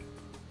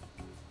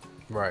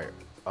 Right.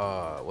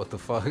 What the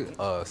fuck?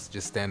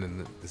 Just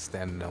standing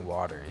in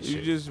water and shit.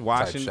 You just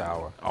washing.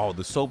 Shower. Oh,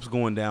 the soap's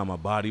going down my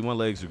body. My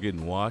legs are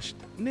getting washed.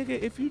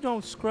 Nigga, if you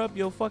don't scrub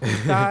your fucking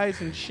thighs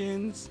and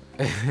shins.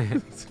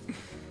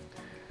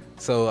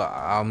 So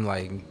I'm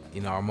like,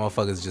 you know, our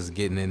motherfuckers just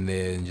getting in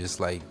there and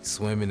just like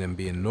swimming and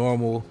being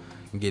normal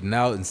and getting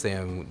out and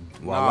saying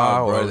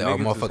voila, or our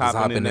motherfuckers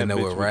hopping in there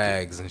with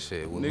rags and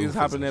shit. Niggas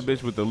hopping that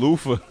bitch with the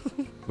loofah,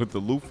 with the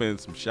loofah and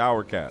some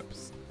shower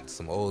caps.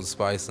 Some Old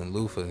Spice and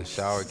loofah and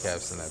shower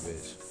caps in that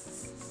bitch.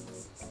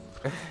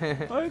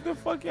 What the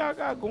fuck y'all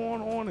got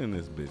going on in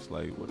this bitch?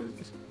 Like, what is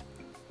this?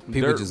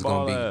 People just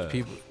gonna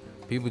be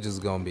people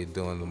just gonna be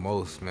doing the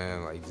most,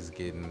 man. Like just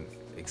getting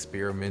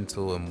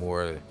experimental and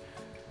more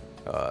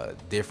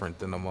different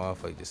than the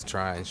motherfucker, just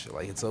trying shit.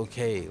 Like it's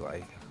okay.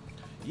 Like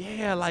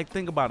yeah, like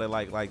think about it.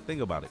 Like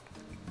think about it.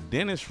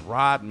 Dennis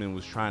Rodman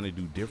was trying to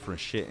do different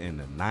shit in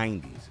the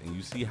 90s, and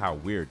you see how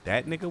weird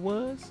that nigga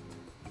was.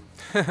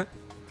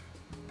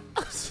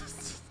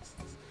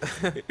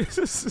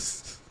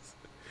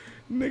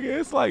 Nigga,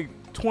 it's like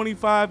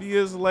 25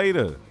 years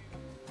later.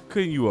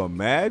 Couldn't you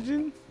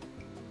imagine?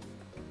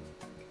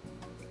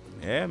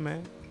 Yeah,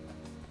 man.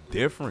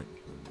 Different.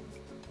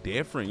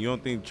 You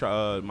don't think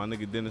my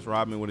nigga Dennis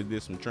Rodman would have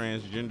did some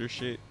transgender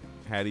shit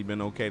had he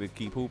been okay to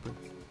keep hooping?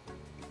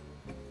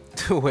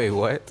 Wait,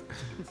 what?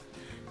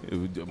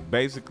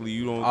 Basically,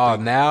 you don't. Oh,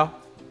 now?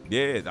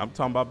 Yeah, I'm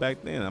talking about back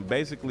then.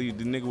 Basically,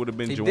 the nigga would have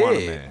been Joanna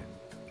Man.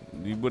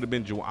 He would have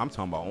been. I'm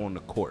talking about on the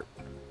court,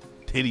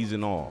 titties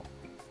and all.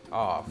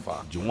 Oh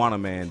fuck. Joanna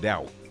Man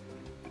out.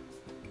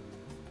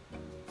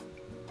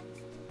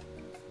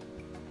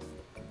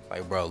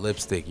 Like, bro,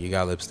 lipstick. You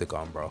got lipstick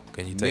on, bro.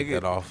 Can you take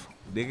that off?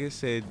 Nigga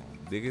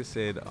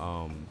said,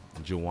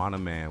 Joanna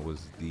Man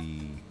was the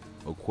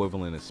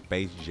equivalent of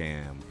Space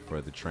Jam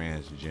for the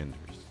transgenders.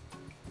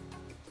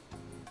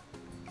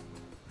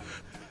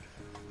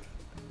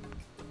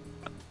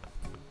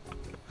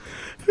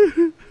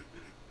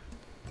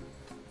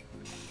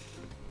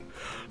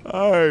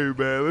 All right,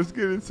 man. Let's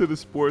get into the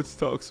sports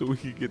talk so we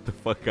can get the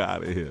fuck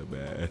out of here,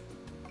 man.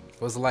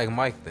 What's it like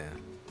Mike then?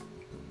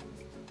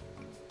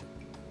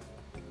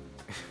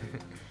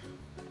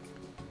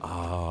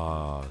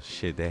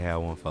 shit, they had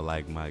one for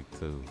like Mike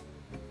too.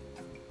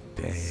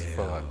 Damn.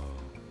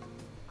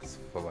 It's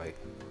for like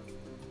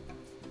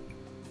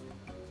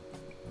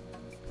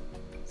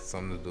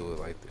something to do with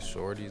like the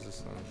shorties or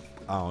something.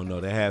 I don't know.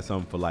 They had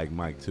something for like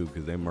Mike too,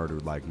 because they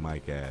murdered like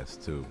Mike ass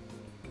too.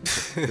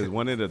 Because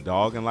one of the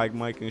dog and like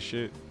Mike and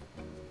shit.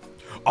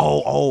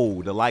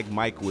 Oh, the like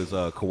Mike was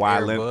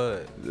Kawhi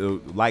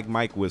Leonard. Like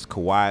Mike was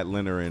Kawhi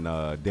Leonard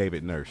and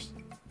David Nurse.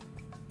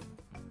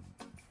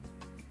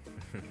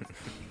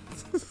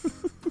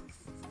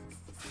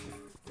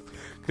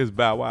 Because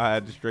Bow Wow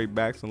had the straight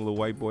backs and Lil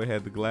White Boy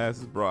had the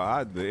glasses.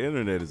 Bro, the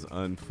internet is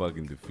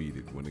unfucking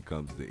defeated when it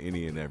comes to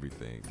any and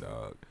everything,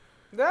 dog.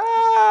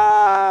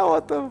 Ah,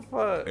 what the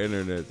fuck?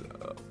 Internet's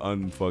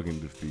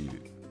unfucking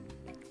defeated.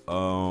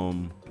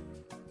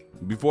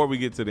 Before we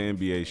get to the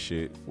NBA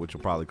shit, which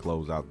will probably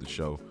close out the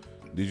show,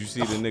 did you see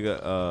the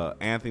nigga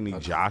Anthony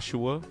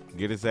Joshua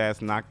get his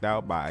ass knocked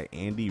out by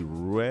Andy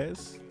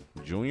Ruiz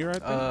Jr., I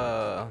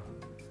think?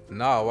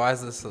 No, why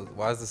is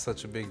this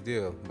such a big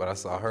deal? But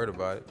I heard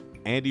about it.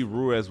 Andy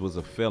Ruiz was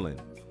a felon.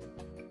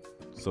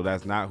 So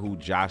that's not who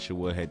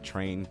Joshua had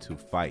trained to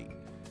fight.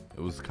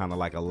 It was kind of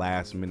like a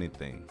last minute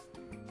thing.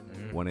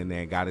 Went in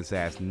there and got his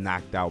ass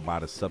knocked out by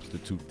the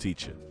substitute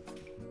teacher.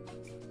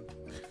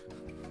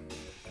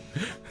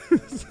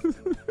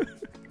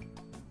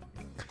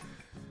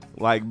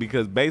 Like,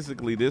 because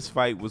basically this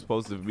fight was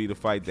supposed to be the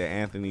fight that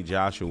Anthony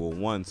Joshua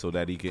won so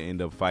that he could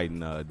end up fighting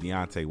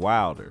Deontay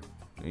Wilder.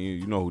 And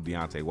you know who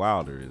Deontay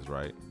Wilder is,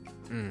 right?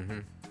 Mm-hmm.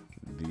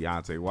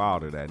 Deontay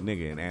Wilder, that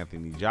nigga, and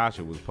Anthony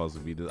Joshua was supposed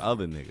to be the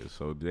other niggas.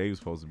 So they were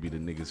supposed to be the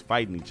niggas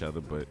fighting each other,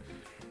 but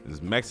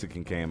this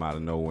Mexican came out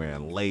of nowhere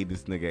and laid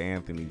this nigga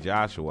Anthony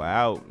Joshua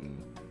out.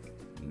 And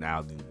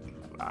now,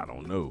 I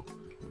don't know.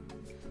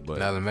 But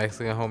now the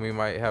Mexican homie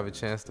might have a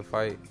chance to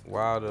fight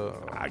Wilder.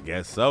 I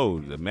guess so.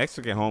 The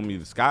Mexican homie,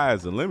 the sky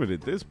is the limit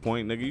at this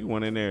point, nigga. You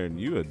went in there and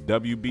you a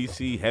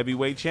WBC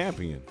heavyweight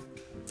champion.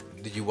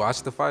 Did you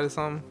watch the fight or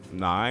something?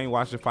 Nah, I ain't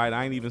watched the fight.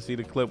 I ain't even see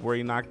the clip where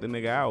he knocked the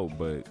nigga out,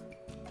 but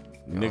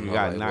nigga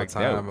got knocked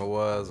out. What time it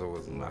was, or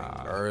was it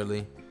like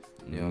early?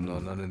 You don't know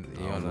none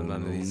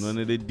of these. None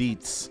of the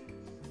deets.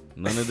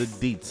 None of the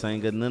deets. I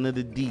ain't got none of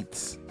the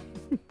deets.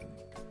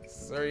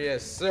 Sir,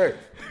 yes, sir.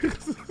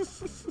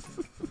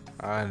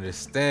 I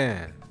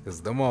understand,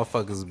 cause the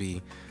motherfuckers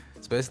be,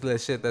 especially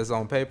that shit that's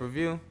on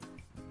pay-per-view.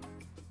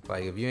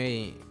 Like if you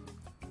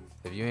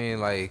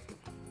ain't like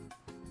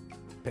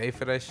pay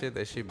for that shit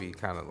be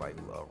kind of like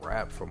a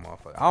rap for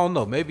motherfuckers. I don't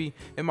know, maybe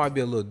it might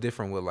be a little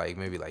different with like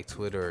maybe like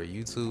Twitter or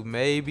YouTube,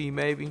 maybe.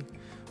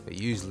 But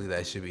usually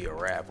that should be a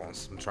rap on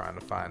some trying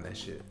to find that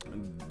shit.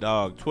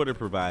 Dog, Twitter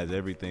provides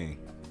everything.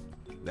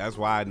 That's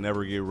why I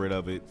never get rid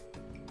of it.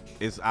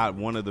 It's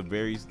one of the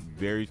very,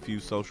 very few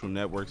social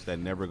networks that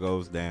never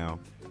goes down.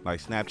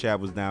 Like Snapchat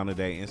was down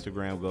today.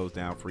 Instagram goes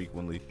down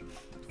frequently.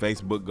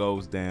 Facebook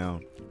goes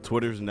down.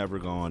 Twitter's never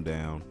gone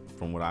down,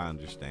 from what I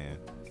understand.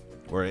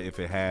 Or if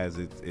it has,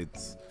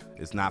 it's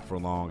not for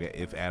long,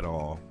 if at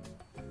all.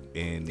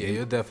 And yeah,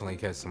 you'll definitely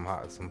catch some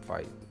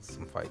fight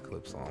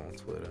clips on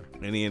Twitter.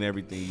 Any and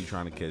everything you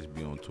trying to catch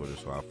be on Twitter,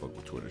 so I fuck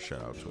with Twitter.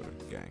 Shout out Twitter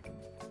gang.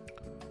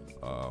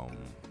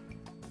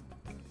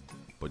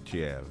 But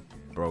yeah,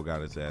 bro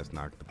got his ass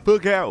knocked the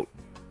fuck out.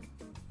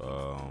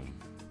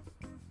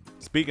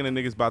 Speaking of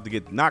niggas about to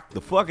get knocked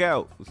the fuck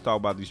out, let's talk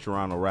about these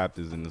Toronto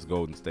Raptors and this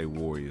Golden State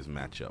Warriors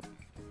matchup,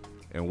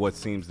 and what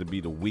seems to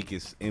be the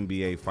weakest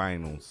NBA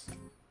Finals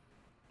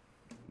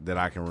that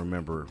I can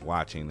remember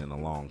watching in a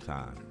long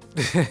time.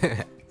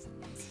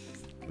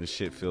 This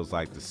shit feels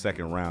like the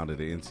second round of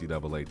the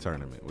NCAA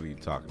tournament. What are you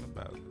talking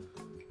about?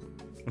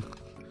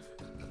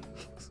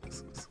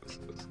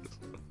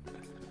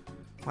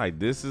 Like,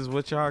 this is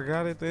what y'all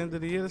got at the end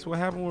of the year? This what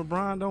happened when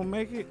Bron don't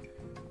make it?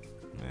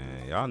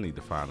 Man, y'all need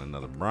to find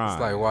another Bron.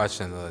 It's like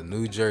watching the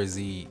New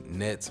Jersey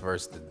Nets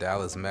versus the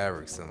Dallas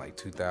Mavericks in like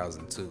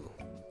 2002.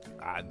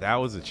 That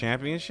was a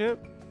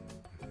championship?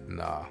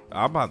 Nah.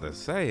 I'm about to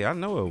say, I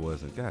know it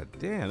wasn't. God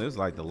damn, it was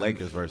like the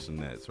Lakers versus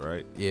Nets,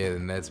 right? Yeah, the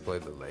Nets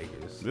played the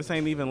Lakers. This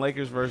ain't even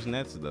Lakers versus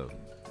Nets, though.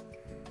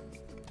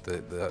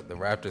 The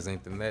Raptors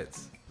ain't the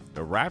Nets.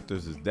 The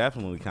Raptors is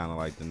definitely kind of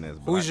like the Nets.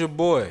 Who's your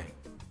boy?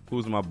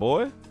 Who's my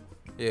boy?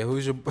 Yeah,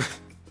 who's your boy?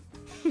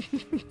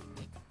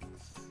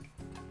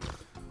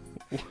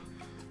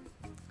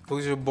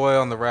 Who's your boy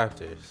on the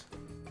Raptors?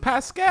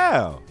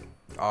 Pascal.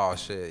 Oh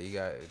shit, you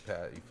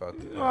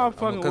fucked it. Oh,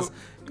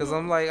 Cause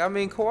I'm like, I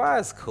mean,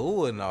 Kawhi's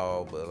cool and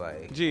all, but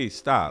like, gee,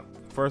 stop.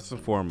 First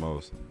and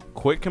foremost,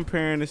 quit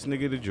comparing this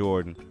nigga to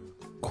Jordan.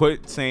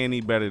 Quit saying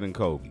he better than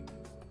Kobe.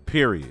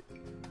 Period.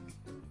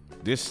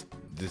 Just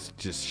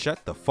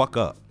shut the fuck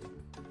up.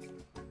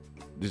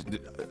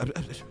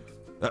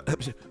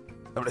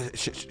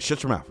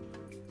 Shut your mouth.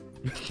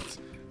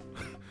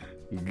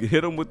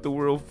 Hit him with the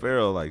Will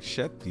Ferrell, like,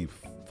 shut the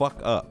fuck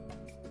up.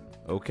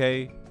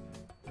 Okay?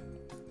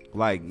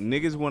 Like,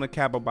 niggas want to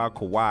cap about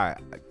Kawhi.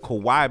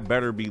 Kawhi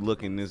better be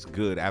looking this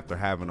good after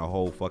having a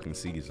whole fucking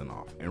season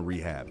off and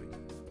rehabbing.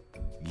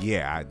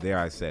 Yeah,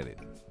 I said it.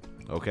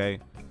 Okay?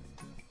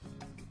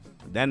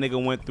 That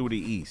nigga went through the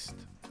East.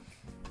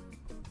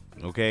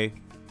 Okay.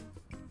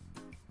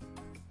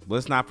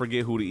 Let's not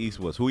forget who the East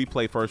was. Who he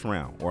played first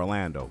round?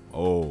 Orlando.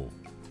 Oh.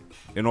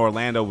 And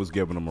Orlando was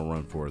giving him a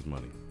run for his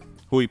money.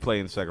 Who he played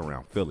in the second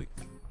round? Philly.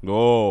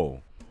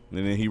 Oh.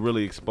 And then he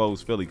really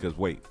exposed Philly because,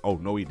 wait. Oh,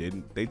 no, he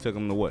didn't. They took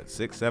him to what?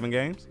 6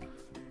 games?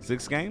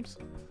 6 games?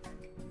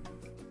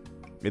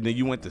 And then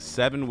you went to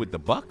 7 with the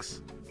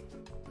Bucks?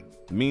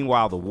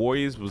 Meanwhile, the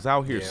Warriors was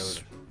out here.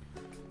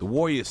 The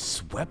Warriors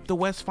swept the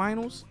West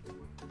Finals?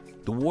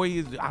 The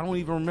Warriors, I don't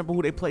even remember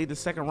who they played the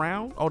second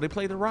round. Oh, they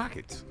played the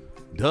Rockets.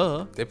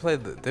 Duh. They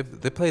played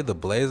the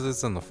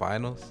Blazers in the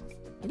finals.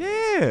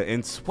 Yeah,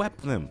 and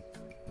swept them.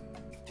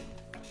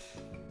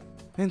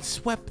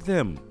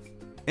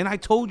 And I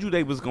told you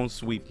they was going to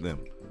sweep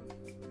them.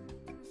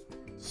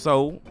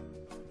 So,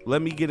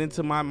 let me get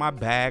into my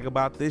bag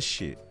about this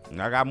shit.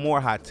 And I got more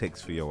hot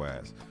takes for your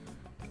ass.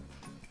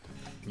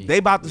 They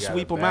about to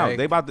sweep them out.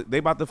 They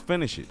about to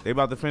finish it. They're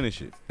going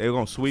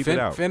to sweep it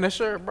out.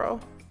 Finisher, bro.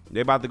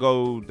 They about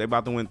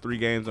to win 3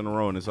 games in a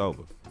row and it's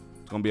over.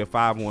 It's going to be a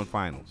 5-1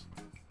 finals.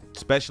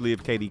 Especially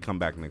if KD come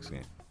back next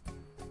game.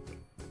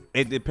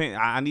 It depends.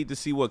 I need to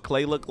see what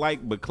Klay look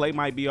like, but Klay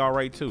might be all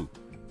right too.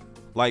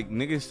 Like,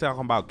 niggas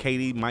talking about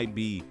KD might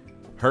be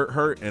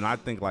hurt, and I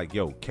think like,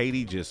 yo,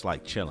 KD just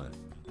like chilling.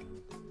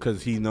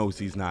 Because he knows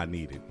he's not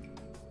needed.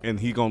 And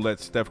he gonna let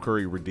Steph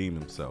Curry redeem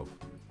himself.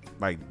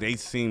 Like, they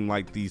seem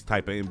like these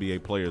type of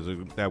NBA players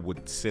that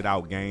would sit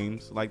out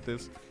games like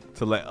this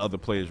to let other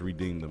players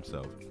redeem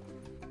themselves.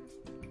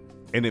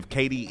 And if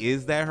KD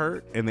is that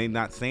hurt and they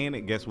not saying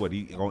it, guess what?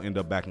 He gonna end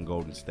up back in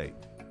Golden State.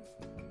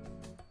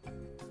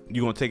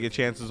 You gonna take your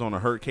chances on a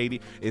hurt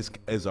KD? Is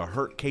a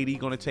hurt KD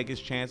gonna take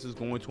his chances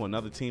going to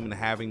another team and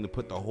having to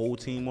put the whole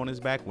team on his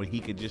back when he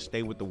could just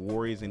stay with the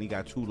Warriors and he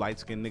got 2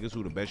 light-skinned niggas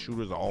who the best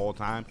shooters of all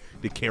time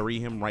to carry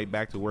him right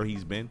back to where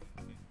he's been?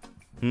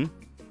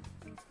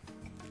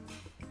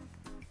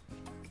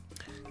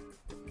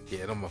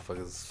 Yeah, them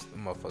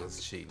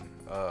motherfuckers cheating.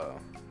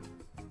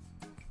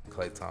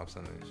 Klay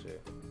Thompson and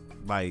shit.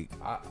 Like,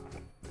 I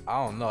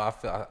don't know.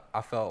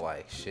 I felt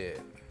like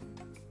shit.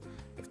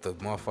 If the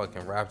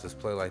motherfucking Raptors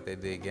play like they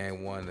did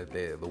game 1, that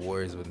the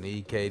Warriors would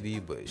need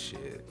KD, but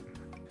shit.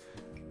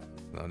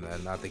 No,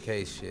 not the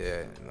case.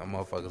 Shit, them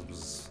motherfuckers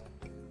was.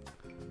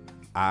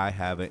 I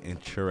have an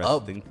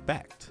interesting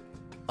fact.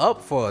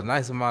 Up for a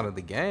nice amount of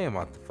the game.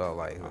 I felt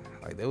like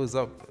they was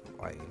up.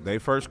 Like the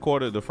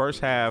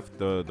first half,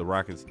 the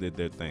Rockets did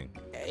their thing.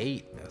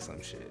 8 or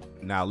some shit.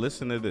 Now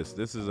listen to this.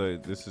 This is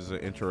an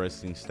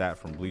interesting stat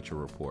from Bleacher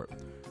Report.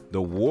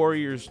 The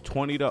Warriors'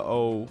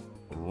 20-0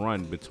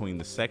 run between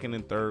the second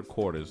and third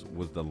quarters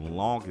was the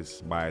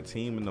longest by a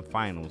team in the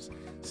finals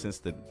since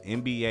the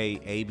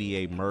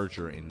NBA-ABA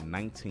merger in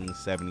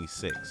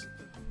 1976.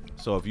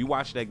 So if you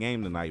watch that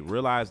game tonight,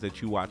 realize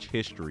that you watch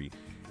history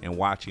and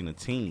watching a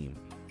team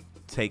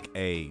take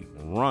a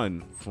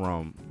run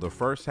from the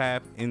first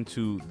half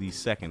into the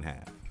second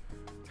half.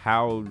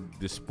 How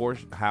the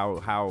sports,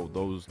 how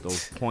those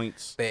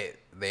points they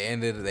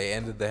ended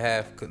the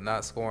half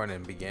not scoring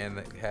and began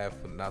the half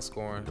not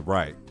scoring.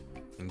 Right.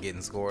 And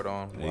getting scored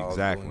on while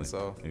exactly. doing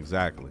so.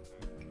 Exactly.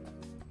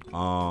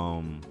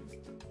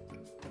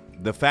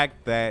 The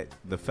fact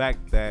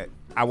that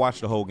I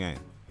watched the whole game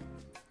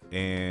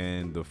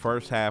and the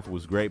first half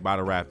was great by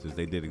the Raptors.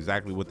 They did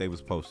exactly what they were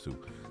supposed to.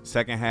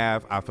 Second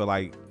half, I feel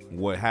like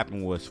what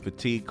happened was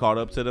fatigue caught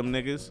up to them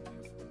niggas.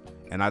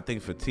 And I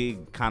think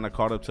fatigue kind of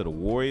caught up to the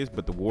Warriors,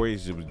 but the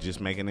Warriors was just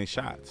making their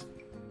shots.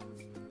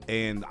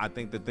 And I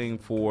think the thing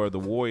for the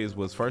Warriors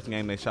was first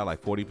game they shot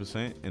like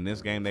 40%. In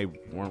this game, they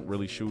weren't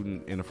really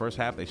shooting. In the first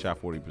half, they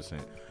shot 40%.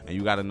 And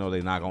you got to know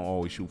they're not going to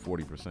always shoot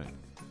 40%.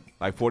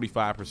 Like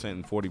 45%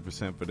 and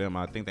 40% for them.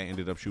 I think they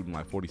ended up shooting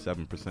like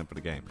 47% for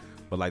the game.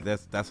 But like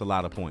that's a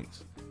lot of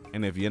points.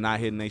 And if you're not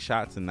hitting their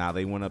shots and now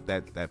they went up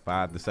that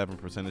 5 to 7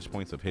 percentage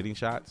points of hitting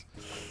shots,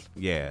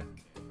 yeah.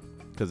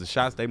 Because the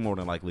shots, they more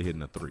than likely hitting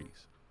the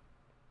threes.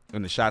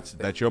 And the shots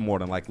that you're more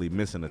than likely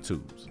missing the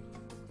twos.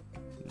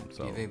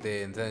 So, you think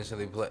they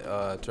intentionally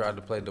tried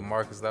to play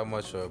DeMarcus that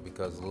much, or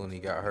because Looney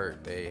got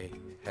hurt, they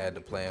had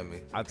to play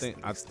him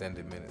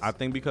extended minutes? I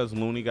think because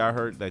Looney got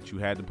hurt that you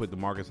had to put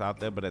DeMarcus out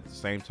there, but at the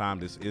same time,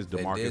 this is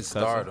DeMarcus' They did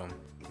start him.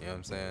 You know what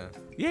I'm saying?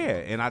 Yeah,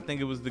 and I think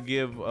it was to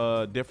give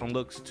different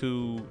looks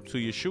to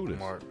your shooters.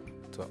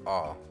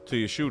 To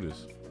your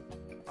shooters.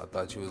 I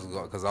thought you was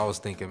going, because I was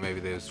thinking maybe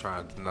they was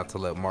trying not to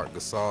let Marc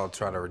Gasol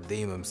try to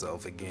redeem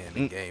himself again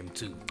in game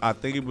 2. I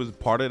think it was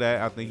part of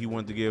that. I think he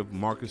wanted to give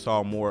Marc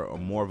Gasol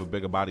more of a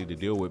bigger body to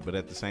deal with. But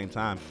at the same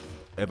time,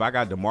 if I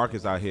got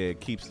DeMarcus out here,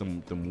 it keeps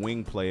them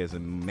wing players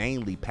and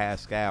mainly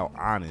Pascal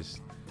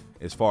honest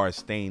as far as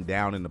staying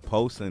down in the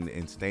post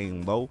and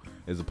staying low,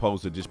 as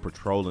opposed to just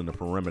patrolling the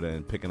perimeter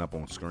and picking up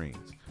on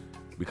screens.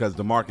 Because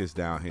DeMarcus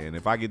down here, and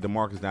if I get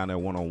DeMarcus down there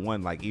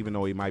one-on-one, like even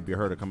though he might be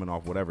hurt or coming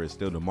off whatever, it's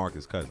still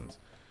DeMarcus Cousins.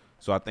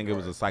 So I think it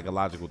was a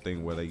psychological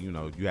thing where you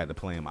had to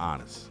play him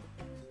honest.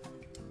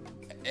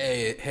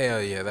 Hey,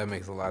 hell yeah, that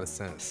makes a lot of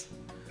sense.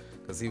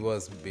 Because he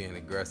was being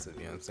aggressive,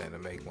 you know what I'm saying, to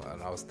make one.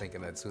 And I was thinking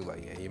that too,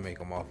 like, yeah, you make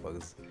them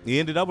motherfuckers. He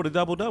ended up with a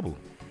double-double.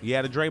 He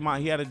had a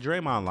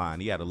Draymond line.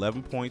 He had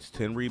 11 points,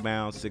 10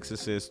 rebounds, 6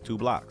 assists, 2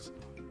 blocks.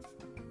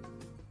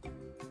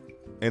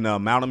 And the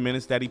amount of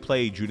minutes that he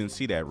played, you didn't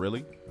see that,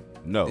 really?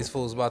 No. These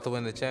fools about to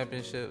win the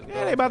championship.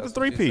 Yeah, they about to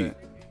three-peat.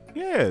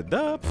 Yeah,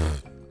 duh.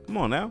 Come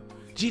on now.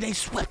 Gee, they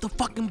swept the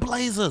fucking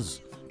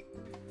Blazers.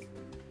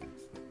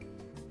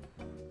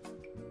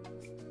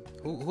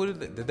 Who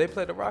did they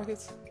play the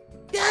Rockets?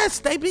 Yes,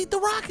 they beat the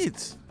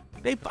Rockets.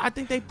 I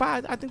think they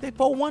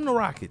 4-1 the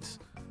Rockets.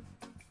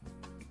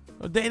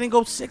 They didn't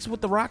go 6 with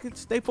the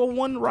Rockets. They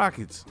 4-1 the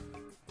Rockets.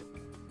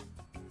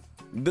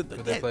 Who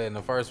they played in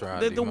the first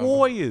round? The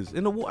Warriors.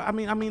 I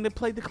mean, they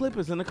played the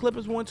Clippers, and the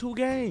Clippers won 2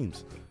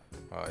 games.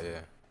 Oh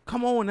yeah.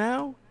 Come on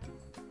now.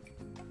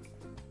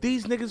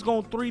 These niggas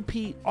gonna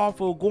three-peat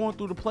off of going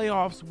through the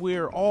playoffs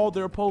where all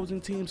their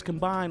opposing teams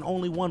combined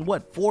only won,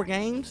 4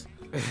 games?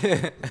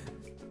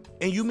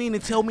 And you mean to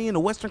tell me in the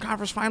Western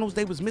Conference Finals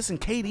they was missing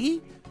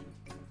KD?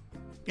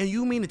 And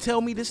you mean to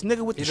tell me this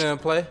nigga with he didn't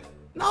play?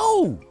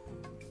 No.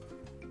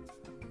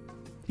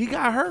 He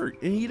got hurt,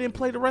 and he didn't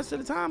play the rest of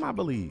the time, I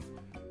believe.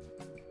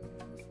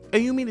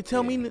 And you mean to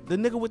tell me the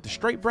nigga with the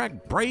straight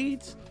back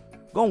braids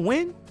gonna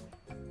win?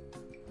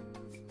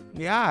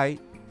 Yeah, all right.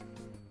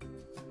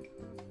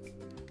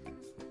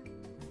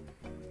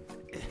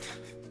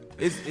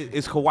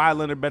 Is Kawhi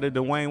Leonard better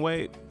than Wayne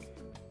Wade?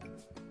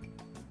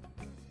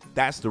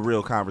 That's the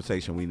real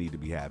conversation we need to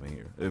be having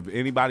here. If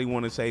anybody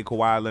want to say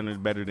Kawhi Leonard is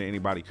better than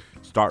anybody,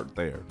 start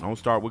there. Don't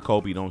start with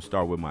Kobe. Don't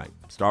start with Mike.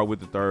 Start with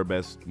the third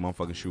best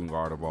motherfucking shooting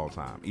guard of all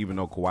time, even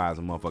though Kawhi is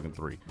a motherfucking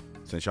 3,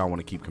 since y'all want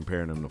to keep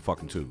comparing them to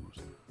fucking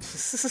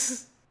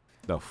 2s.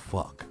 The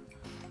fuck?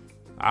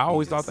 I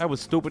always thought that was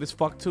stupid as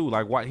fuck too.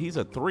 Like, why he's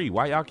a 3?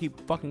 Why y'all keep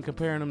fucking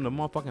comparing him to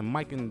motherfucking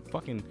Mike and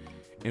fucking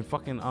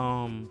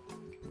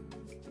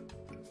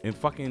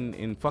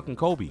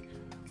Kobe?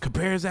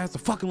 Compare his ass to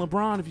fucking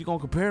LeBron if you're gonna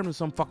compare him to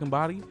some fucking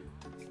body.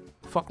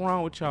 Fuck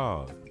wrong with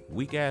y'all?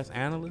 Weak ass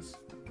analysts.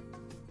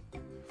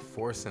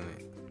 Forcing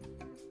it.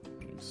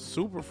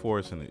 Super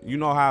forcing it. You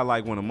know how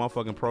like when a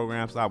motherfucking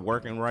program stop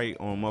working right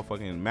on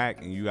motherfucking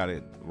Mac and you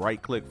gotta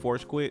right click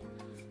force quit?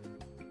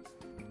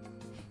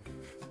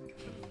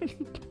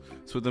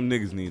 That's what them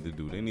niggas need to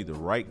do. They need to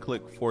right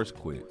click force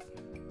quit.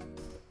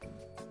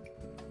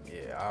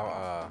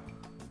 Yeah,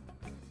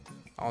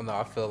 I don't know.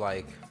 I feel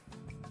like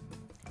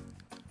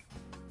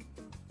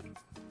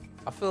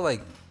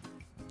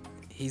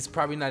he's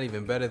probably not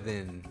even better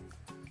than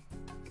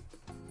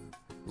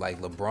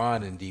like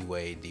LeBron and D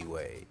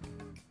Wade.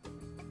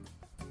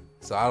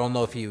 So I don't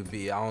know if he'd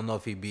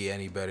be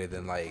any better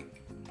than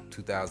like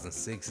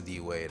 2006 D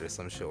Wade or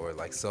some shit, or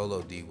like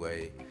solo D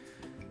Wade. You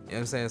know what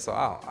I'm saying? So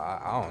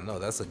I don't know.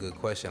 That's a good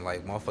question.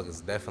 Like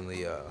motherfuckers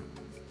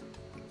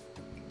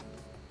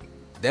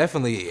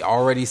definitely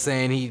already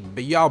saying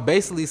y'all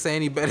basically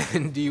saying he better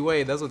than D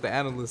Wade. That's what the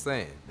analysts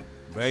saying.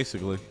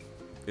 Basically.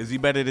 Is he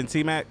better than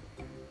T-Mac?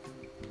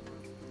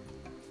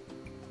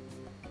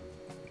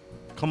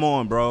 Come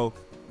on, bro.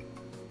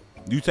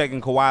 You taking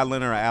Kawhi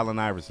Leonard or Allen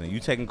Iverson? You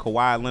taking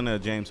Kawhi Leonard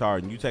or James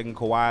Harden? You taking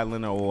Kawhi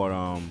Leonard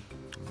or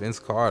Vince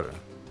Carter?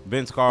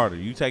 Vince Carter.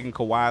 You taking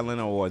Kawhi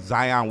Leonard or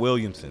Zion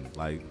Williamson?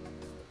 Like,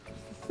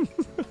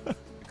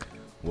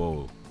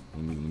 whoa.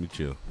 Let me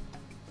chill.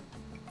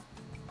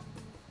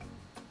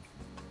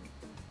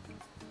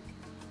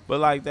 But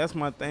like that's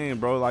my thing,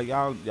 bro. Like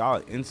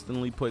y'all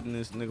instantly putting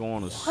this nigga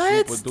on a super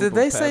duper did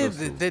they say?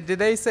 pedestal. Did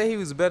they say he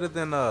was better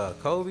than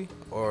Kobe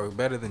or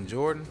better than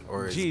Jordan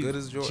or as good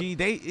as Jordan?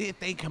 If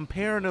they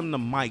comparing him to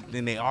Mike,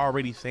 then they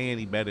already saying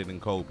he better than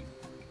Kobe.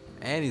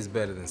 And he's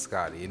better than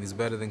Scottie, and he's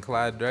better than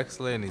Clyde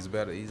Drexler, and he's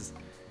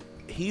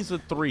a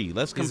 3.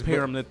 Let's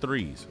compare him to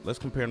 3s. Let's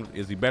compare him.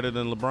 Is he better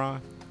than LeBron?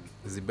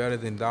 Is he better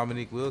than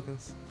Dominique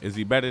Wilkins? Is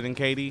he better than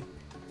KD?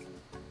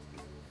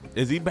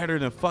 Is he better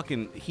than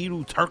fucking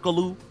Hedo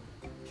Turkoglu?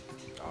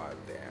 Oh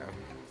damn.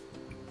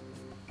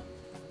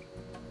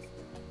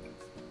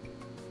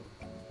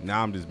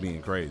 Now I'm just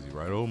being crazy,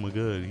 right? Oh my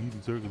God,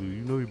 Hedo Turkoglu.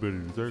 You know he better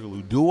than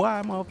Turkoglu. Do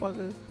I,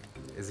 motherfucker?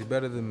 Is he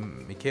better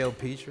than Mikael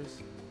Pietrus?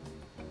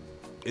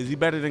 Is he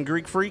better than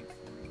Greek Freak?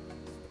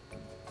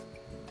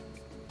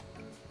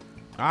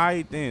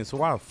 Alright then, so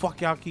why the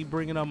fuck y'all keep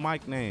bringing up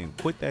Mike's name?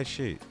 Quit that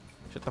shit.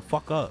 Shut the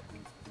fuck up.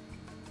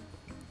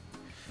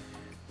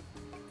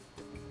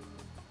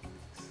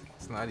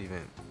 It's not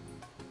even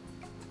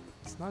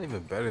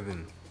better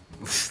than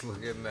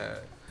look at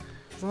that.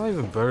 It's not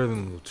even better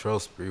than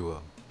Latrell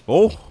Sprewell.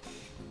 Oh.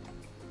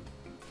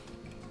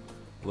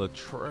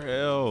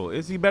 Latrell.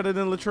 Is he better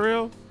than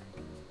Latrell?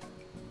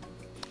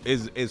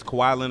 Is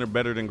Kawhi Leonard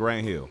better than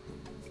Grant Hill?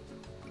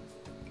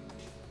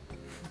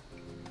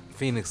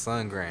 Phoenix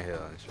Sun Grant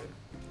Hill and shit.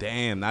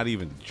 Damn, not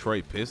even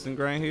Detroit Pistons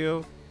Grant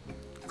Hill?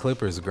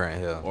 Clippers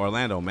Grant Hill.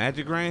 Orlando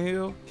Magic Grant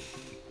Hill?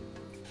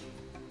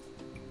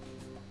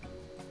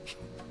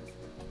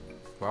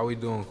 Why we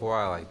doing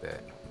Kawhi like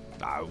that?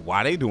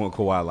 Why they doing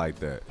Kawhi like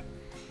that?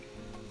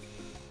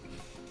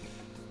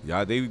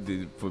 Y'all, they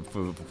for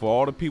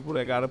all the people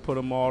that gotta put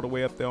him all the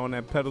way up there on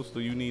that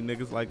pedestal, you need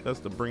niggas like us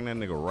to bring that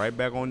nigga right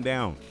back on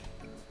down.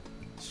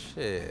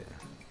 Shit.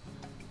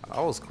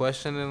 I was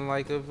questioning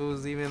like if it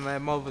was even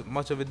that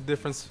much of a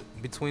difference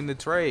between the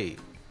trade.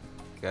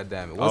 God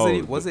damn it.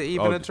 Was it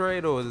even a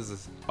trade or was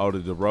this? Oh, the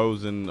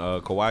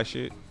DeRozan Kawhi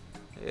shit?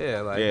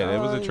 Yeah, like it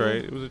was a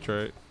trade. It was a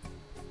trade.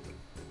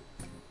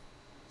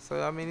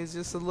 So I mean, he's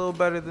just a little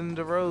better than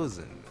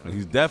DeRozan.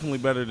 He's definitely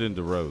better than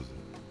DeRozan.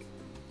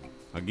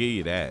 I'll give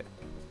you that.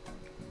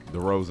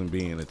 DeRozan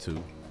being a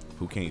 2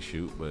 who can't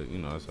shoot, but you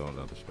know that's a whole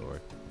other story.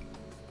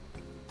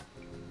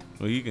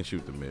 Well, he can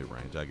shoot the mid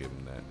range. I give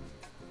him that.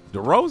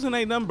 DeRozan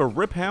ain't nothing but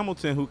Rip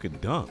Hamilton who can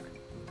dunk.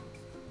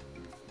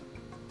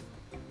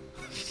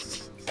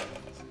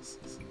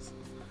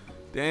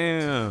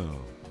 Damn,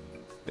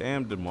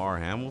 DeMar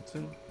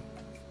Hamilton.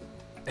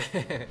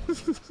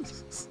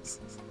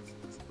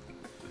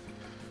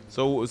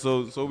 So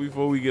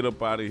before we get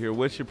up out of here,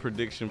 what's your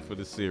prediction for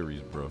the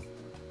series, bro?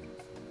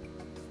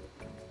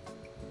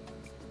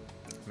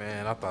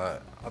 Man, I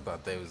thought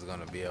they was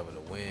gonna be able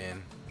to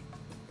win.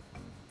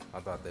 I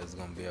thought they was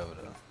gonna be able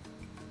to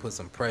put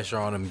some pressure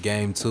on them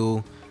game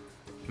 2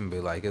 and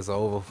be like, it's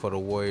over for the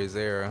Warriors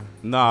era.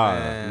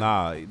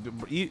 Nah.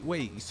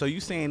 Wait, so you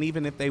saying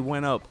even if they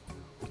went up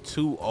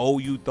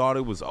 2-0, you thought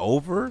it was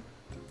over?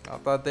 I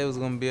thought they was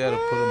gonna be able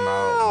to put them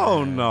out.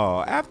 Oh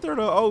no! After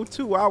the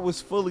 0-2, I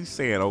was fully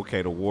saying,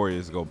 okay, the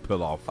Warriors gonna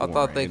pull off. I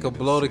thought they could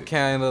blow the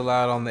candle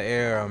out on the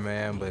era,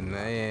 man, but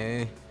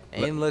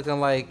ain't looking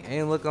like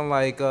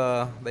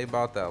they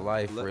bought that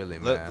life, really,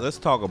 man. Let's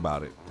talk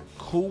about it.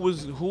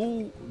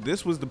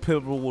 This was the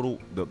pivotal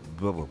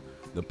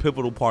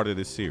part of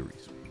this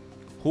series.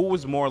 Who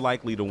was more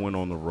likely to win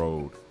on the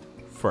road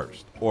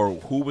first, or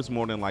who was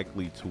more than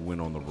likely to win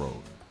on the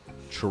road?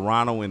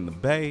 Toronto in the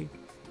Bay,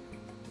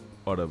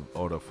 or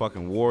the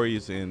fucking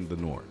Warriors in the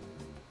North?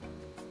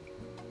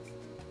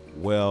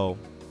 Well,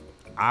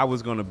 I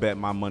was gonna bet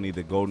my money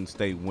that Golden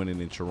State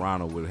winning in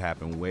Toronto would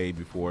happen way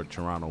before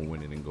Toronto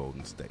winning in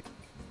Golden State.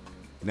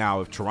 Now,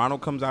 if Toronto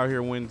comes out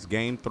here and wins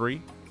Game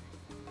 3,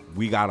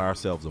 we got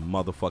ourselves a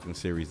motherfucking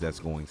series that's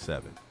going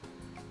 7.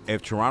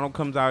 If Toronto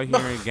comes out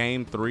here in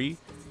Game 3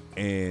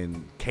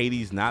 and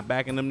KD's not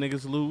backing them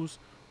niggas lose,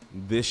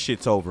 this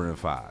shit's over in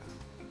 5.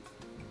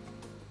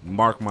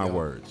 Mark my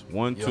words.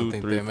 1, 2,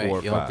 3, 4,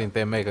 5. You don't think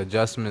they make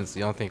adjustments?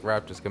 You don't think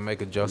Raptors can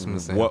make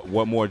adjustments?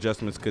 What more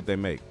adjustments could they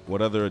make?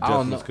 What other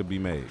adjustments could be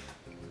made?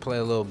 Play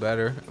a little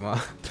better.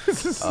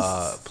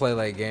 Play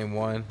like Game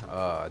 1.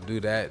 Do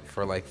that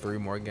for like 3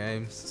 more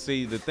games.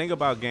 See, the thing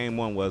about Game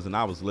 1 was, and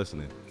I was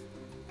listening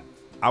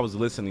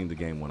to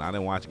Game 1. I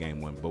didn't watch Game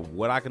 1. But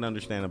what I can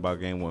understand about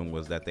Game 1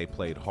 was that they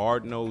played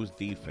hard-nosed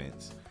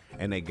defense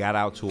and they got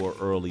out to an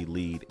early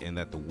lead and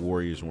that the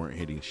Warriors weren't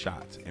hitting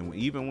shots. And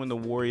even when the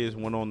Warriors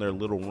went on their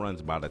little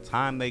runs, by the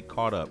time they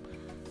caught up,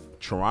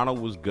 Toronto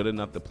was good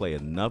enough to play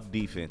enough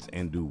defense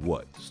and do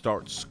what?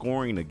 Start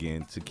scoring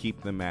again to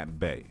keep them at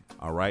bay.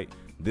 All right?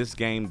 This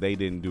game, they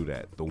didn't do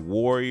that. The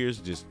Warriors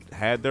just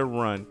had their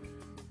run,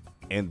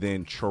 and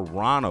then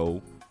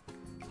Toronto,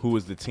 who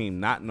is the team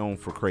not known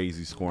for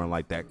crazy scoring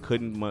like that,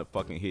 couldn't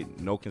fucking hit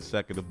no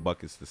consecutive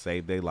buckets to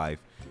save their life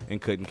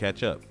and couldn't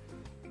catch up.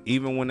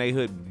 Even when they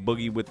hit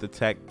Boogie with the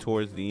tech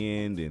towards the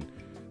end and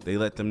they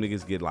let them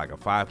niggas get like a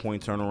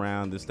 5-point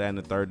turnaround, this, that, and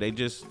the third, they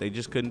just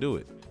couldn't do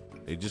it.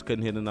 They just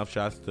couldn't hit enough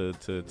shots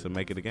to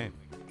make it a game.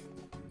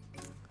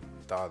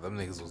 Thought them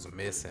niggas was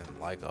missing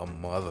like a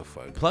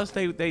motherfucker. Plus,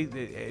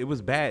 it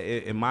was bad.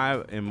 In my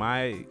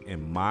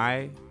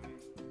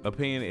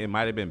opinion, it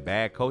might have been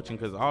bad coaching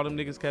because all them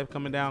niggas kept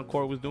coming down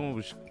court was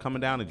coming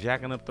down and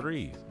jacking up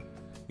threes.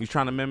 He's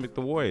trying to mimic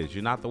the Warriors.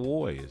 You're not the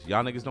Warriors.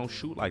 Y'all niggas don't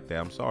shoot like that.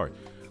 I'm sorry.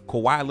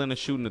 Kawhi Leonard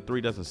shooting the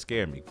 3 doesn't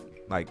scare me.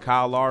 Like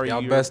Kyle Lowry,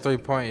 y'all best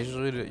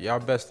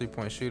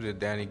 3-point shooter,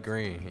 Danny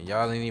Green. And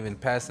y'all ain't even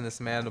passing this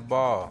man the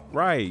ball.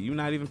 Right, you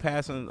not even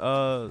passing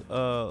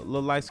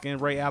little light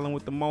skinned Ray Allen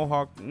with the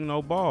mohawk,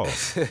 ball.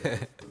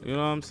 You know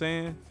what I'm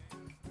saying?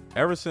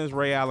 Ever since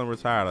Ray Allen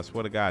retired, I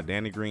swear to God,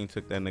 Danny Green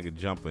took that nigga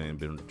jumper and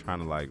been trying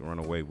to like run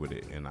away with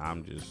it. And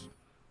I'm just,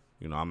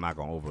 I'm not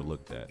gonna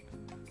overlook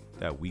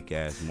that weak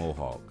ass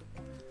mohawk.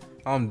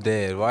 I'm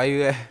dead.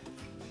 Why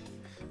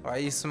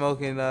you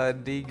smoking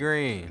D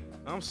Green?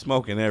 I'm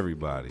smoking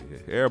everybody.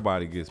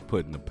 Everybody gets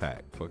put in the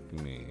pack. Fuck you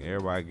mean?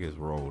 Everybody gets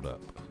rolled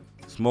up.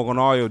 Smoking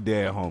all your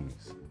dead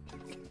homies.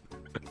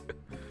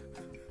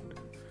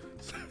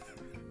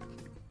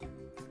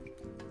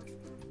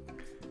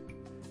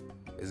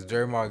 Is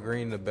Draymond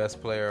Green the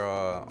best player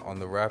on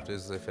the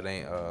Raptors? If it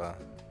ain't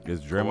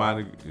is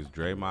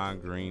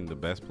Draymond Green the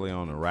best player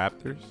on the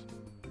Raptors?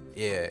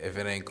 Yeah, if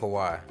it ain't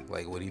Kawhi,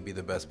 like would he be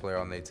the best player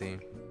on their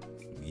team?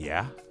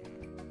 Yeah.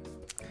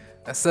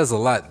 That says a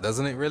lot,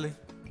 doesn't it? Really?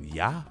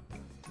 Yeah.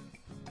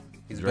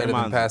 He's better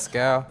than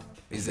Pascal.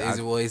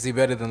 Is he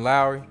better than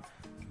Lowry?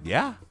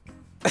 Yeah.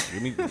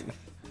 Nigga,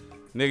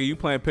 you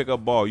playing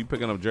pickup ball. You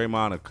picking up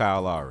Draymond or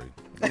Kyle Lowry.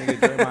 Nigga,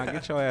 Draymond,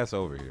 get your ass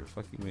over here.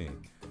 Fuck you mean?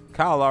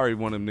 Kyle Lowry,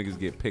 one of them niggas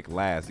get picked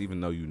last, even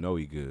though you know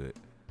he good.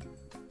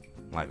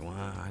 Like, well,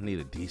 I need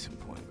a decent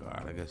point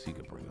guard. I guess he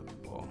could bring up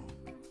the ball.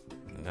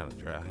 I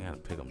gotta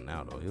pick him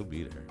now, though. He'll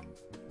be there.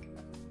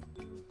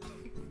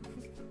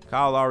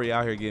 Kyle Lowry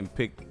out here getting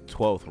picked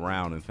 12th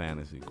round in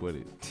fantasy. Quit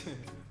it.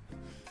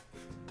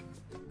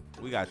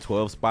 We got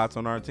 12 spots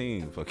on our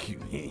team. Fuck you,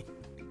 me.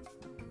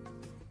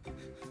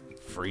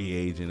 Free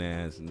agent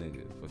ass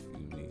nigga. Fuck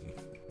you, me.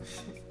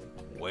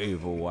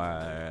 Waiver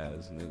wire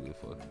ass nigga.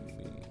 Fuck you,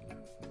 me.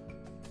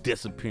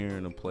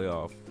 Disappearing the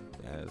playoff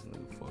ass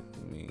nigga. Fuck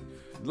you, me.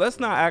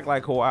 Let's not act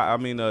like the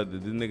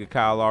nigga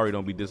Kyle Lowry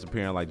don't be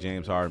disappearing like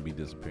James Harden be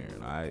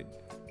disappearing. All right.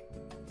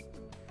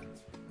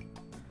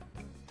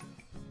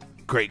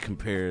 Great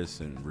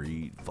comparison,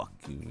 Reed. Fuck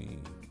you, me.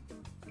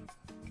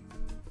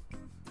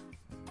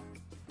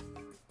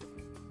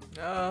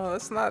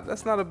 That's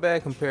not a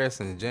bad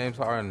comparison. James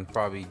Harden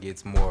probably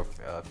gets more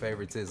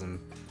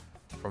favoritism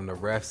from the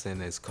refs and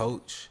his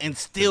coach, and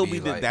still be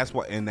like, that's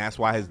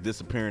why his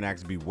disappearing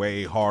acts be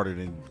way harder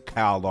than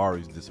Kyle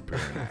Lowry's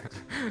disappearing acts.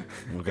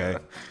 Okay,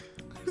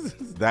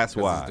 that's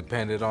why it's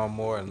depended on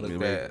more and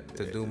looked at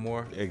to do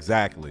more.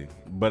 Exactly,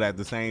 but at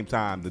the same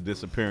time, the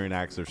disappearing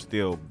acts are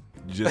still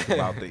just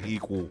about to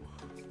equal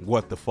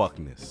what the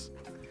fuckness.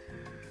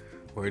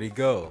 Where'd he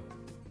go?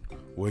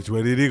 Which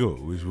way did he go?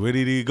 Which way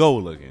did he go?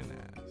 Looking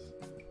at.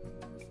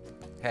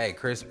 Hey,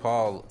 Chris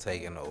Paul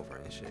taking over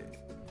and shit.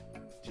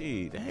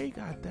 Gee, they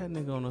got that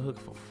nigga on the hook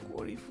for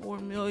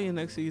 $44 million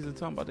next season.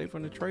 Talking about they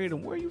finna trade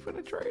him. Where you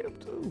finna trade him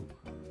to?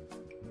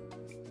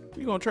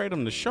 You gonna trade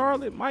him to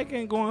Charlotte? Mike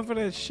ain't going for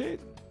that shit.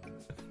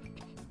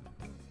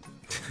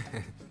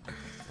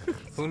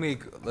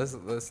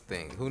 Let's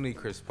think. Who need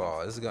Chris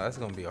Paul? That's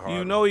gonna be a hard.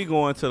 You know he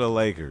going to the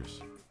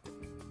Lakers.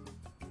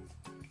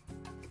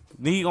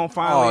 He gonna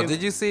finally. Oh,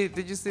 did you see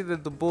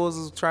that the Bulls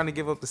was trying to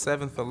give up the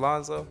 7th for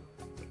Lonzo?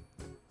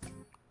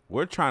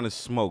 We're trying to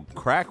smoke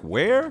crack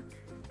where?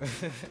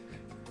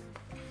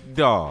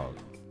 Dog,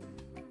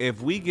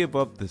 if we give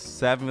up the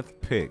 7th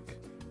pick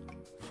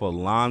for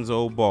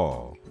Lonzo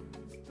Ball,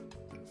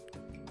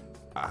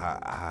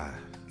 how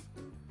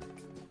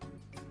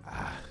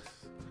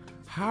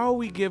are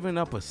we giving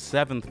up a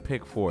 7th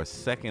pick for a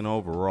 2nd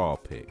overall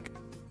pick?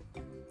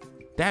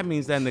 That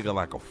means that nigga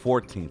like a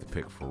 14th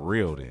pick for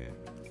real then.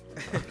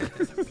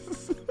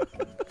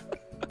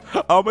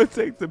 I'm going to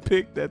take the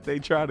pick that they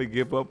try to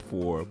give up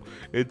for him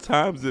and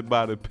times it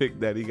by the pick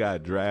that he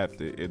got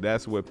drafted, and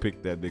that's what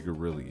pick that nigga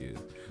really is.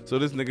 So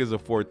this nigga's a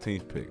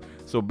 14th pick.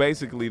 So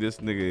basically this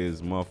nigga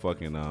is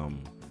motherfucking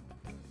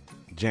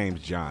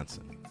James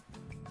Johnson.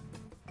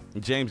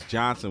 James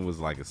Johnson was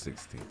like a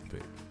 16th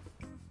pick.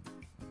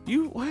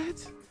 You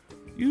what?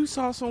 You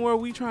saw somewhere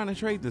we trying to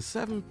trade the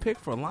 7th pick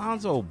for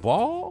Lonzo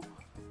Ball?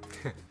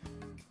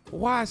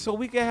 Why? So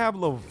we can have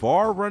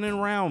LeVar running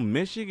around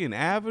Michigan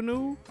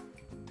Avenue?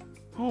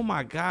 Oh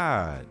my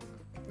God!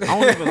 I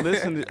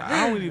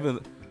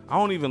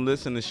don't even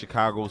listen to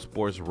Chicago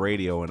sports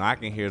radio, and I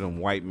can hear them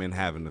white men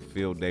having a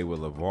field day with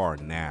LeVar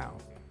now.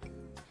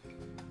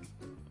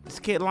 This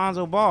kid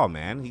Lonzo Ball,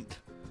 man.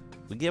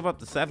 We give up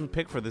the 7th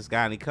pick for this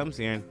guy, and he comes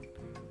here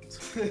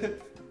and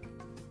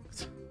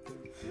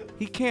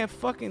he can't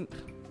fucking.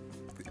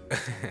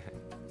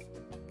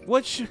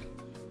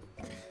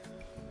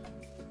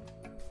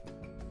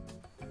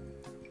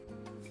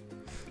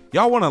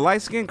 Y'all want a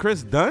light-skinned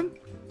Chris Dunn?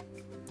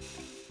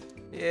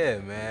 Yeah,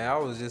 man. I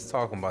was just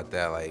talking about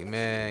that. Like,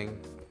 man,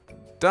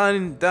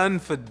 done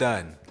for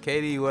done.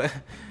 Katie, what?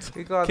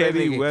 We call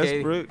Katie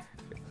Westbrook.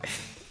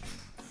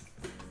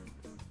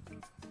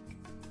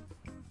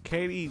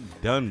 Katie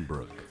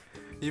Dunbrook.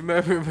 You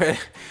remember, man?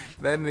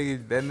 That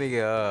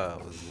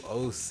nigga was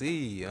OC.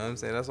 You know what I'm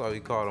saying? That's why we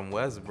called him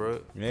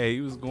Westbrook. Yeah,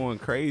 he was going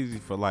crazy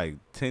for like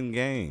 10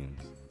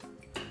 games.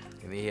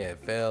 And he had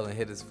fell and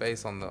hit his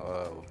face on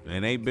the.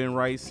 And ain't been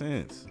right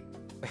since.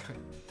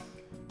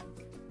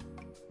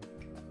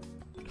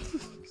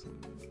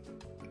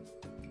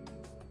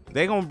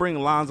 They gonna bring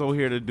Lonzo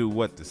here to do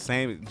what? The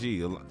same.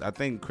 Gee, I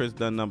think Chris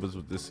Dunn numbers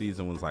with this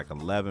season was like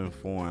 11,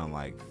 4, and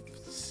like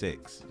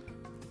 6.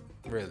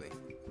 Really?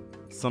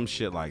 Some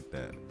shit like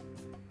that.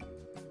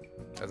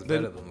 That's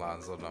better than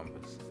Lonzo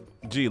numbers.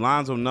 Gee,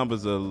 Lonzo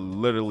numbers are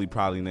literally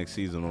probably next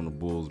season on the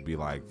Bulls be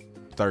like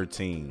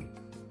 13,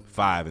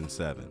 5, and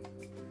 7.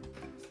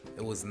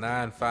 It was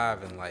 9,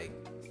 5, and like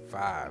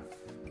 5.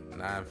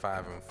 9,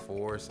 5, and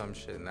 4, some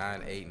shit.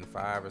 9, 8, and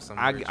 5 or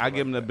something. I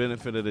give him the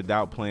benefit of the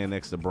doubt playing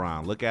next to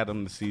Bron. Look at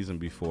him the season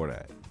before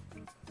that.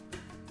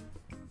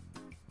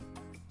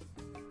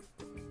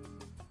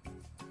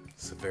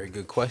 It's a very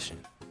good question.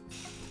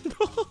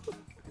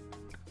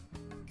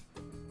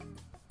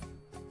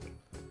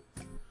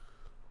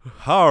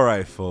 All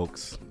right,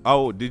 folks.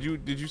 Oh, did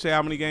you say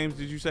how many games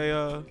did you say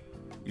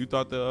you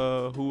thought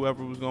the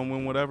whoever was gonna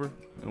win whatever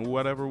and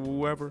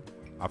whoever?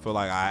 I feel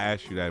like I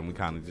asked you that and we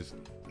kind of just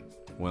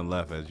went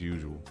left as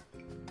usual.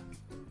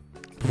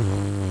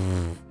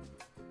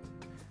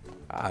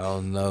 I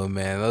don't know,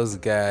 man. Those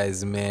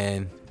guys,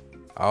 man.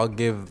 I'll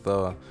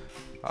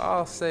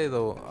say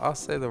the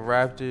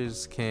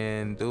Raptors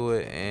can do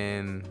it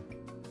in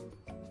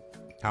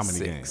how many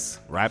 6 games?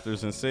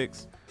 Raptors in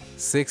 6?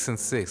 6 and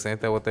 6.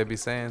 Ain't that what they be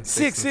saying?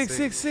 6.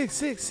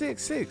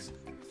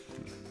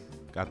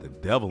 Got the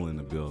devil in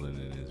the building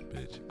in this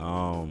bitch.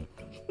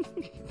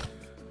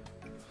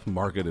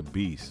 Mark of the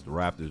Beast. The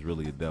Raptors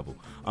really a devil.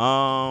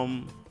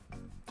 I'm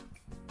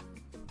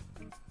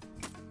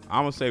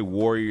gonna say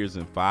Warriors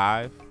in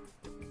 5.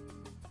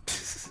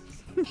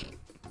 I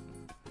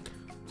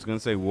was gonna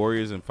say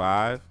Warriors in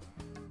 5,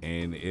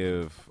 and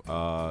if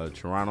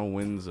Toronto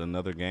wins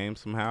another game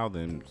somehow,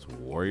 then it's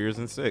Warriors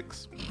in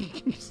 6.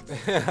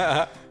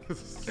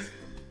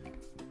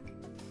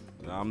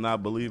 I'm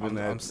not believing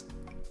that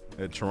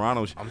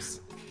Toronto. I'm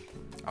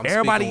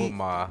everybody speaking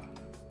with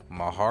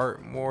my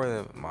heart more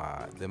than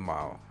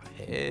my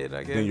head,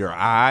 I guess. Than your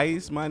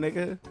eyes, my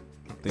nigga.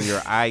 Than your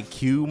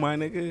IQ, my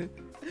nigga.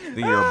 Than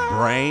your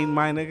brain,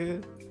 my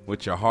nigga.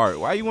 With your heart.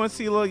 Why you want to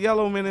see little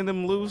yellow men in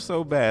them lose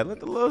so bad? Let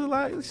the little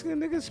light skin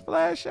niggas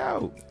splash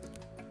out.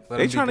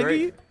 They trying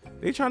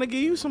to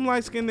give you some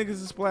light skinned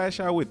niggas to splash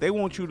out with. They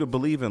want you to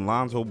believe in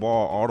Lonzo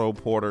Ball, Otto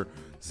Porter,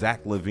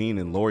 Zach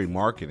LaVine, and Lauri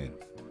Markkanen.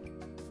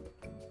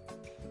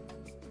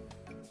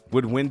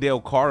 With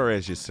Wendell Carter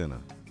as your center.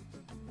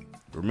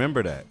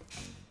 Remember that.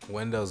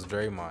 Wendell's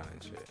Draymond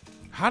and shit.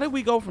 How did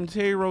we go from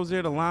Terry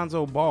Rozier to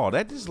Lonzo Ball?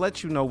 That just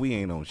lets you know we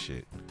ain't on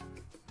shit.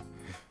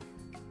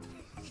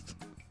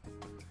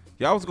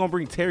 Y'all was going to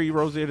bring Terry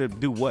Rozier to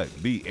do what?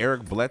 Be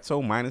Eric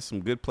Bledsoe minus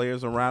some good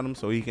players around him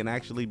so he can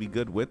actually be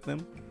good with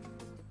them?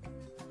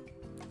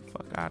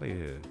 Fuck out of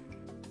here.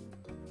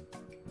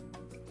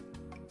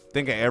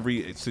 Think of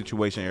every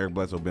situation Eric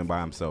Bledsoe been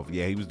by himself.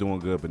 Yeah, he was doing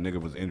good, but nigga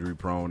was injury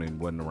prone and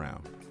wasn't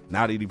around.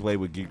 Now that he played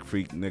with Geek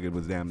Freak, nigga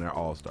was damn near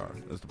all-star.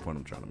 That's the point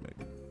I'm trying to make.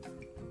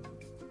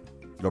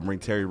 Gonna bring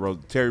Terry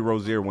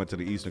Rozier went to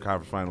the Eastern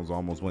Conference Finals,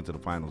 almost went to the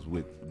finals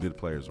with good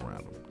players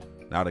around him.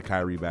 Now that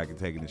Kyrie back and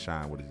taking the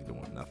shine, what is he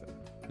doing? Nothing.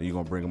 Then you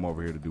gonna bring him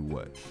over here to do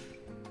what?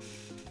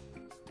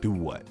 Do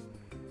what?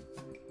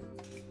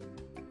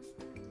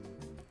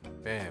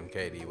 Bam,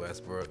 KD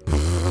Westbrook.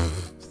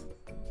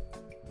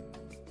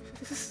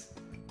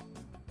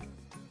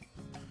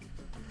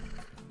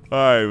 All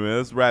right, man.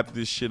 Let's wrap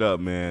this shit up,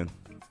 man.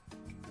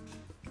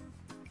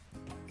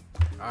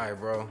 All right,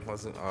 bro.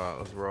 Let's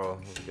roll.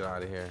 Let's get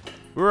out of here.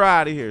 We're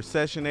out of here.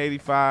 Session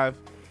 85.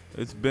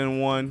 It's been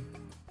one.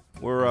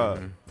 We're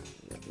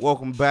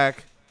welcome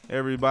back,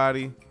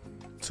 everybody.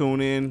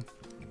 Tune in,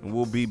 and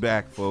we'll be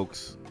back,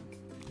 folks.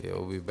 Yeah,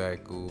 we'll be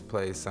back. Google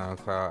Play,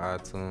 SoundCloud,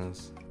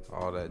 iTunes,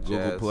 all that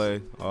jazz. Google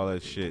Play, all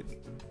that shit.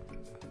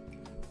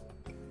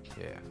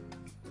 Yeah.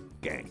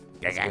 Gang.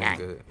 It's been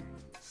good.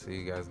 See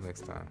you guys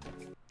next time.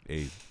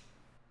 Hey.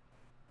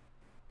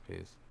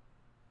 Peace.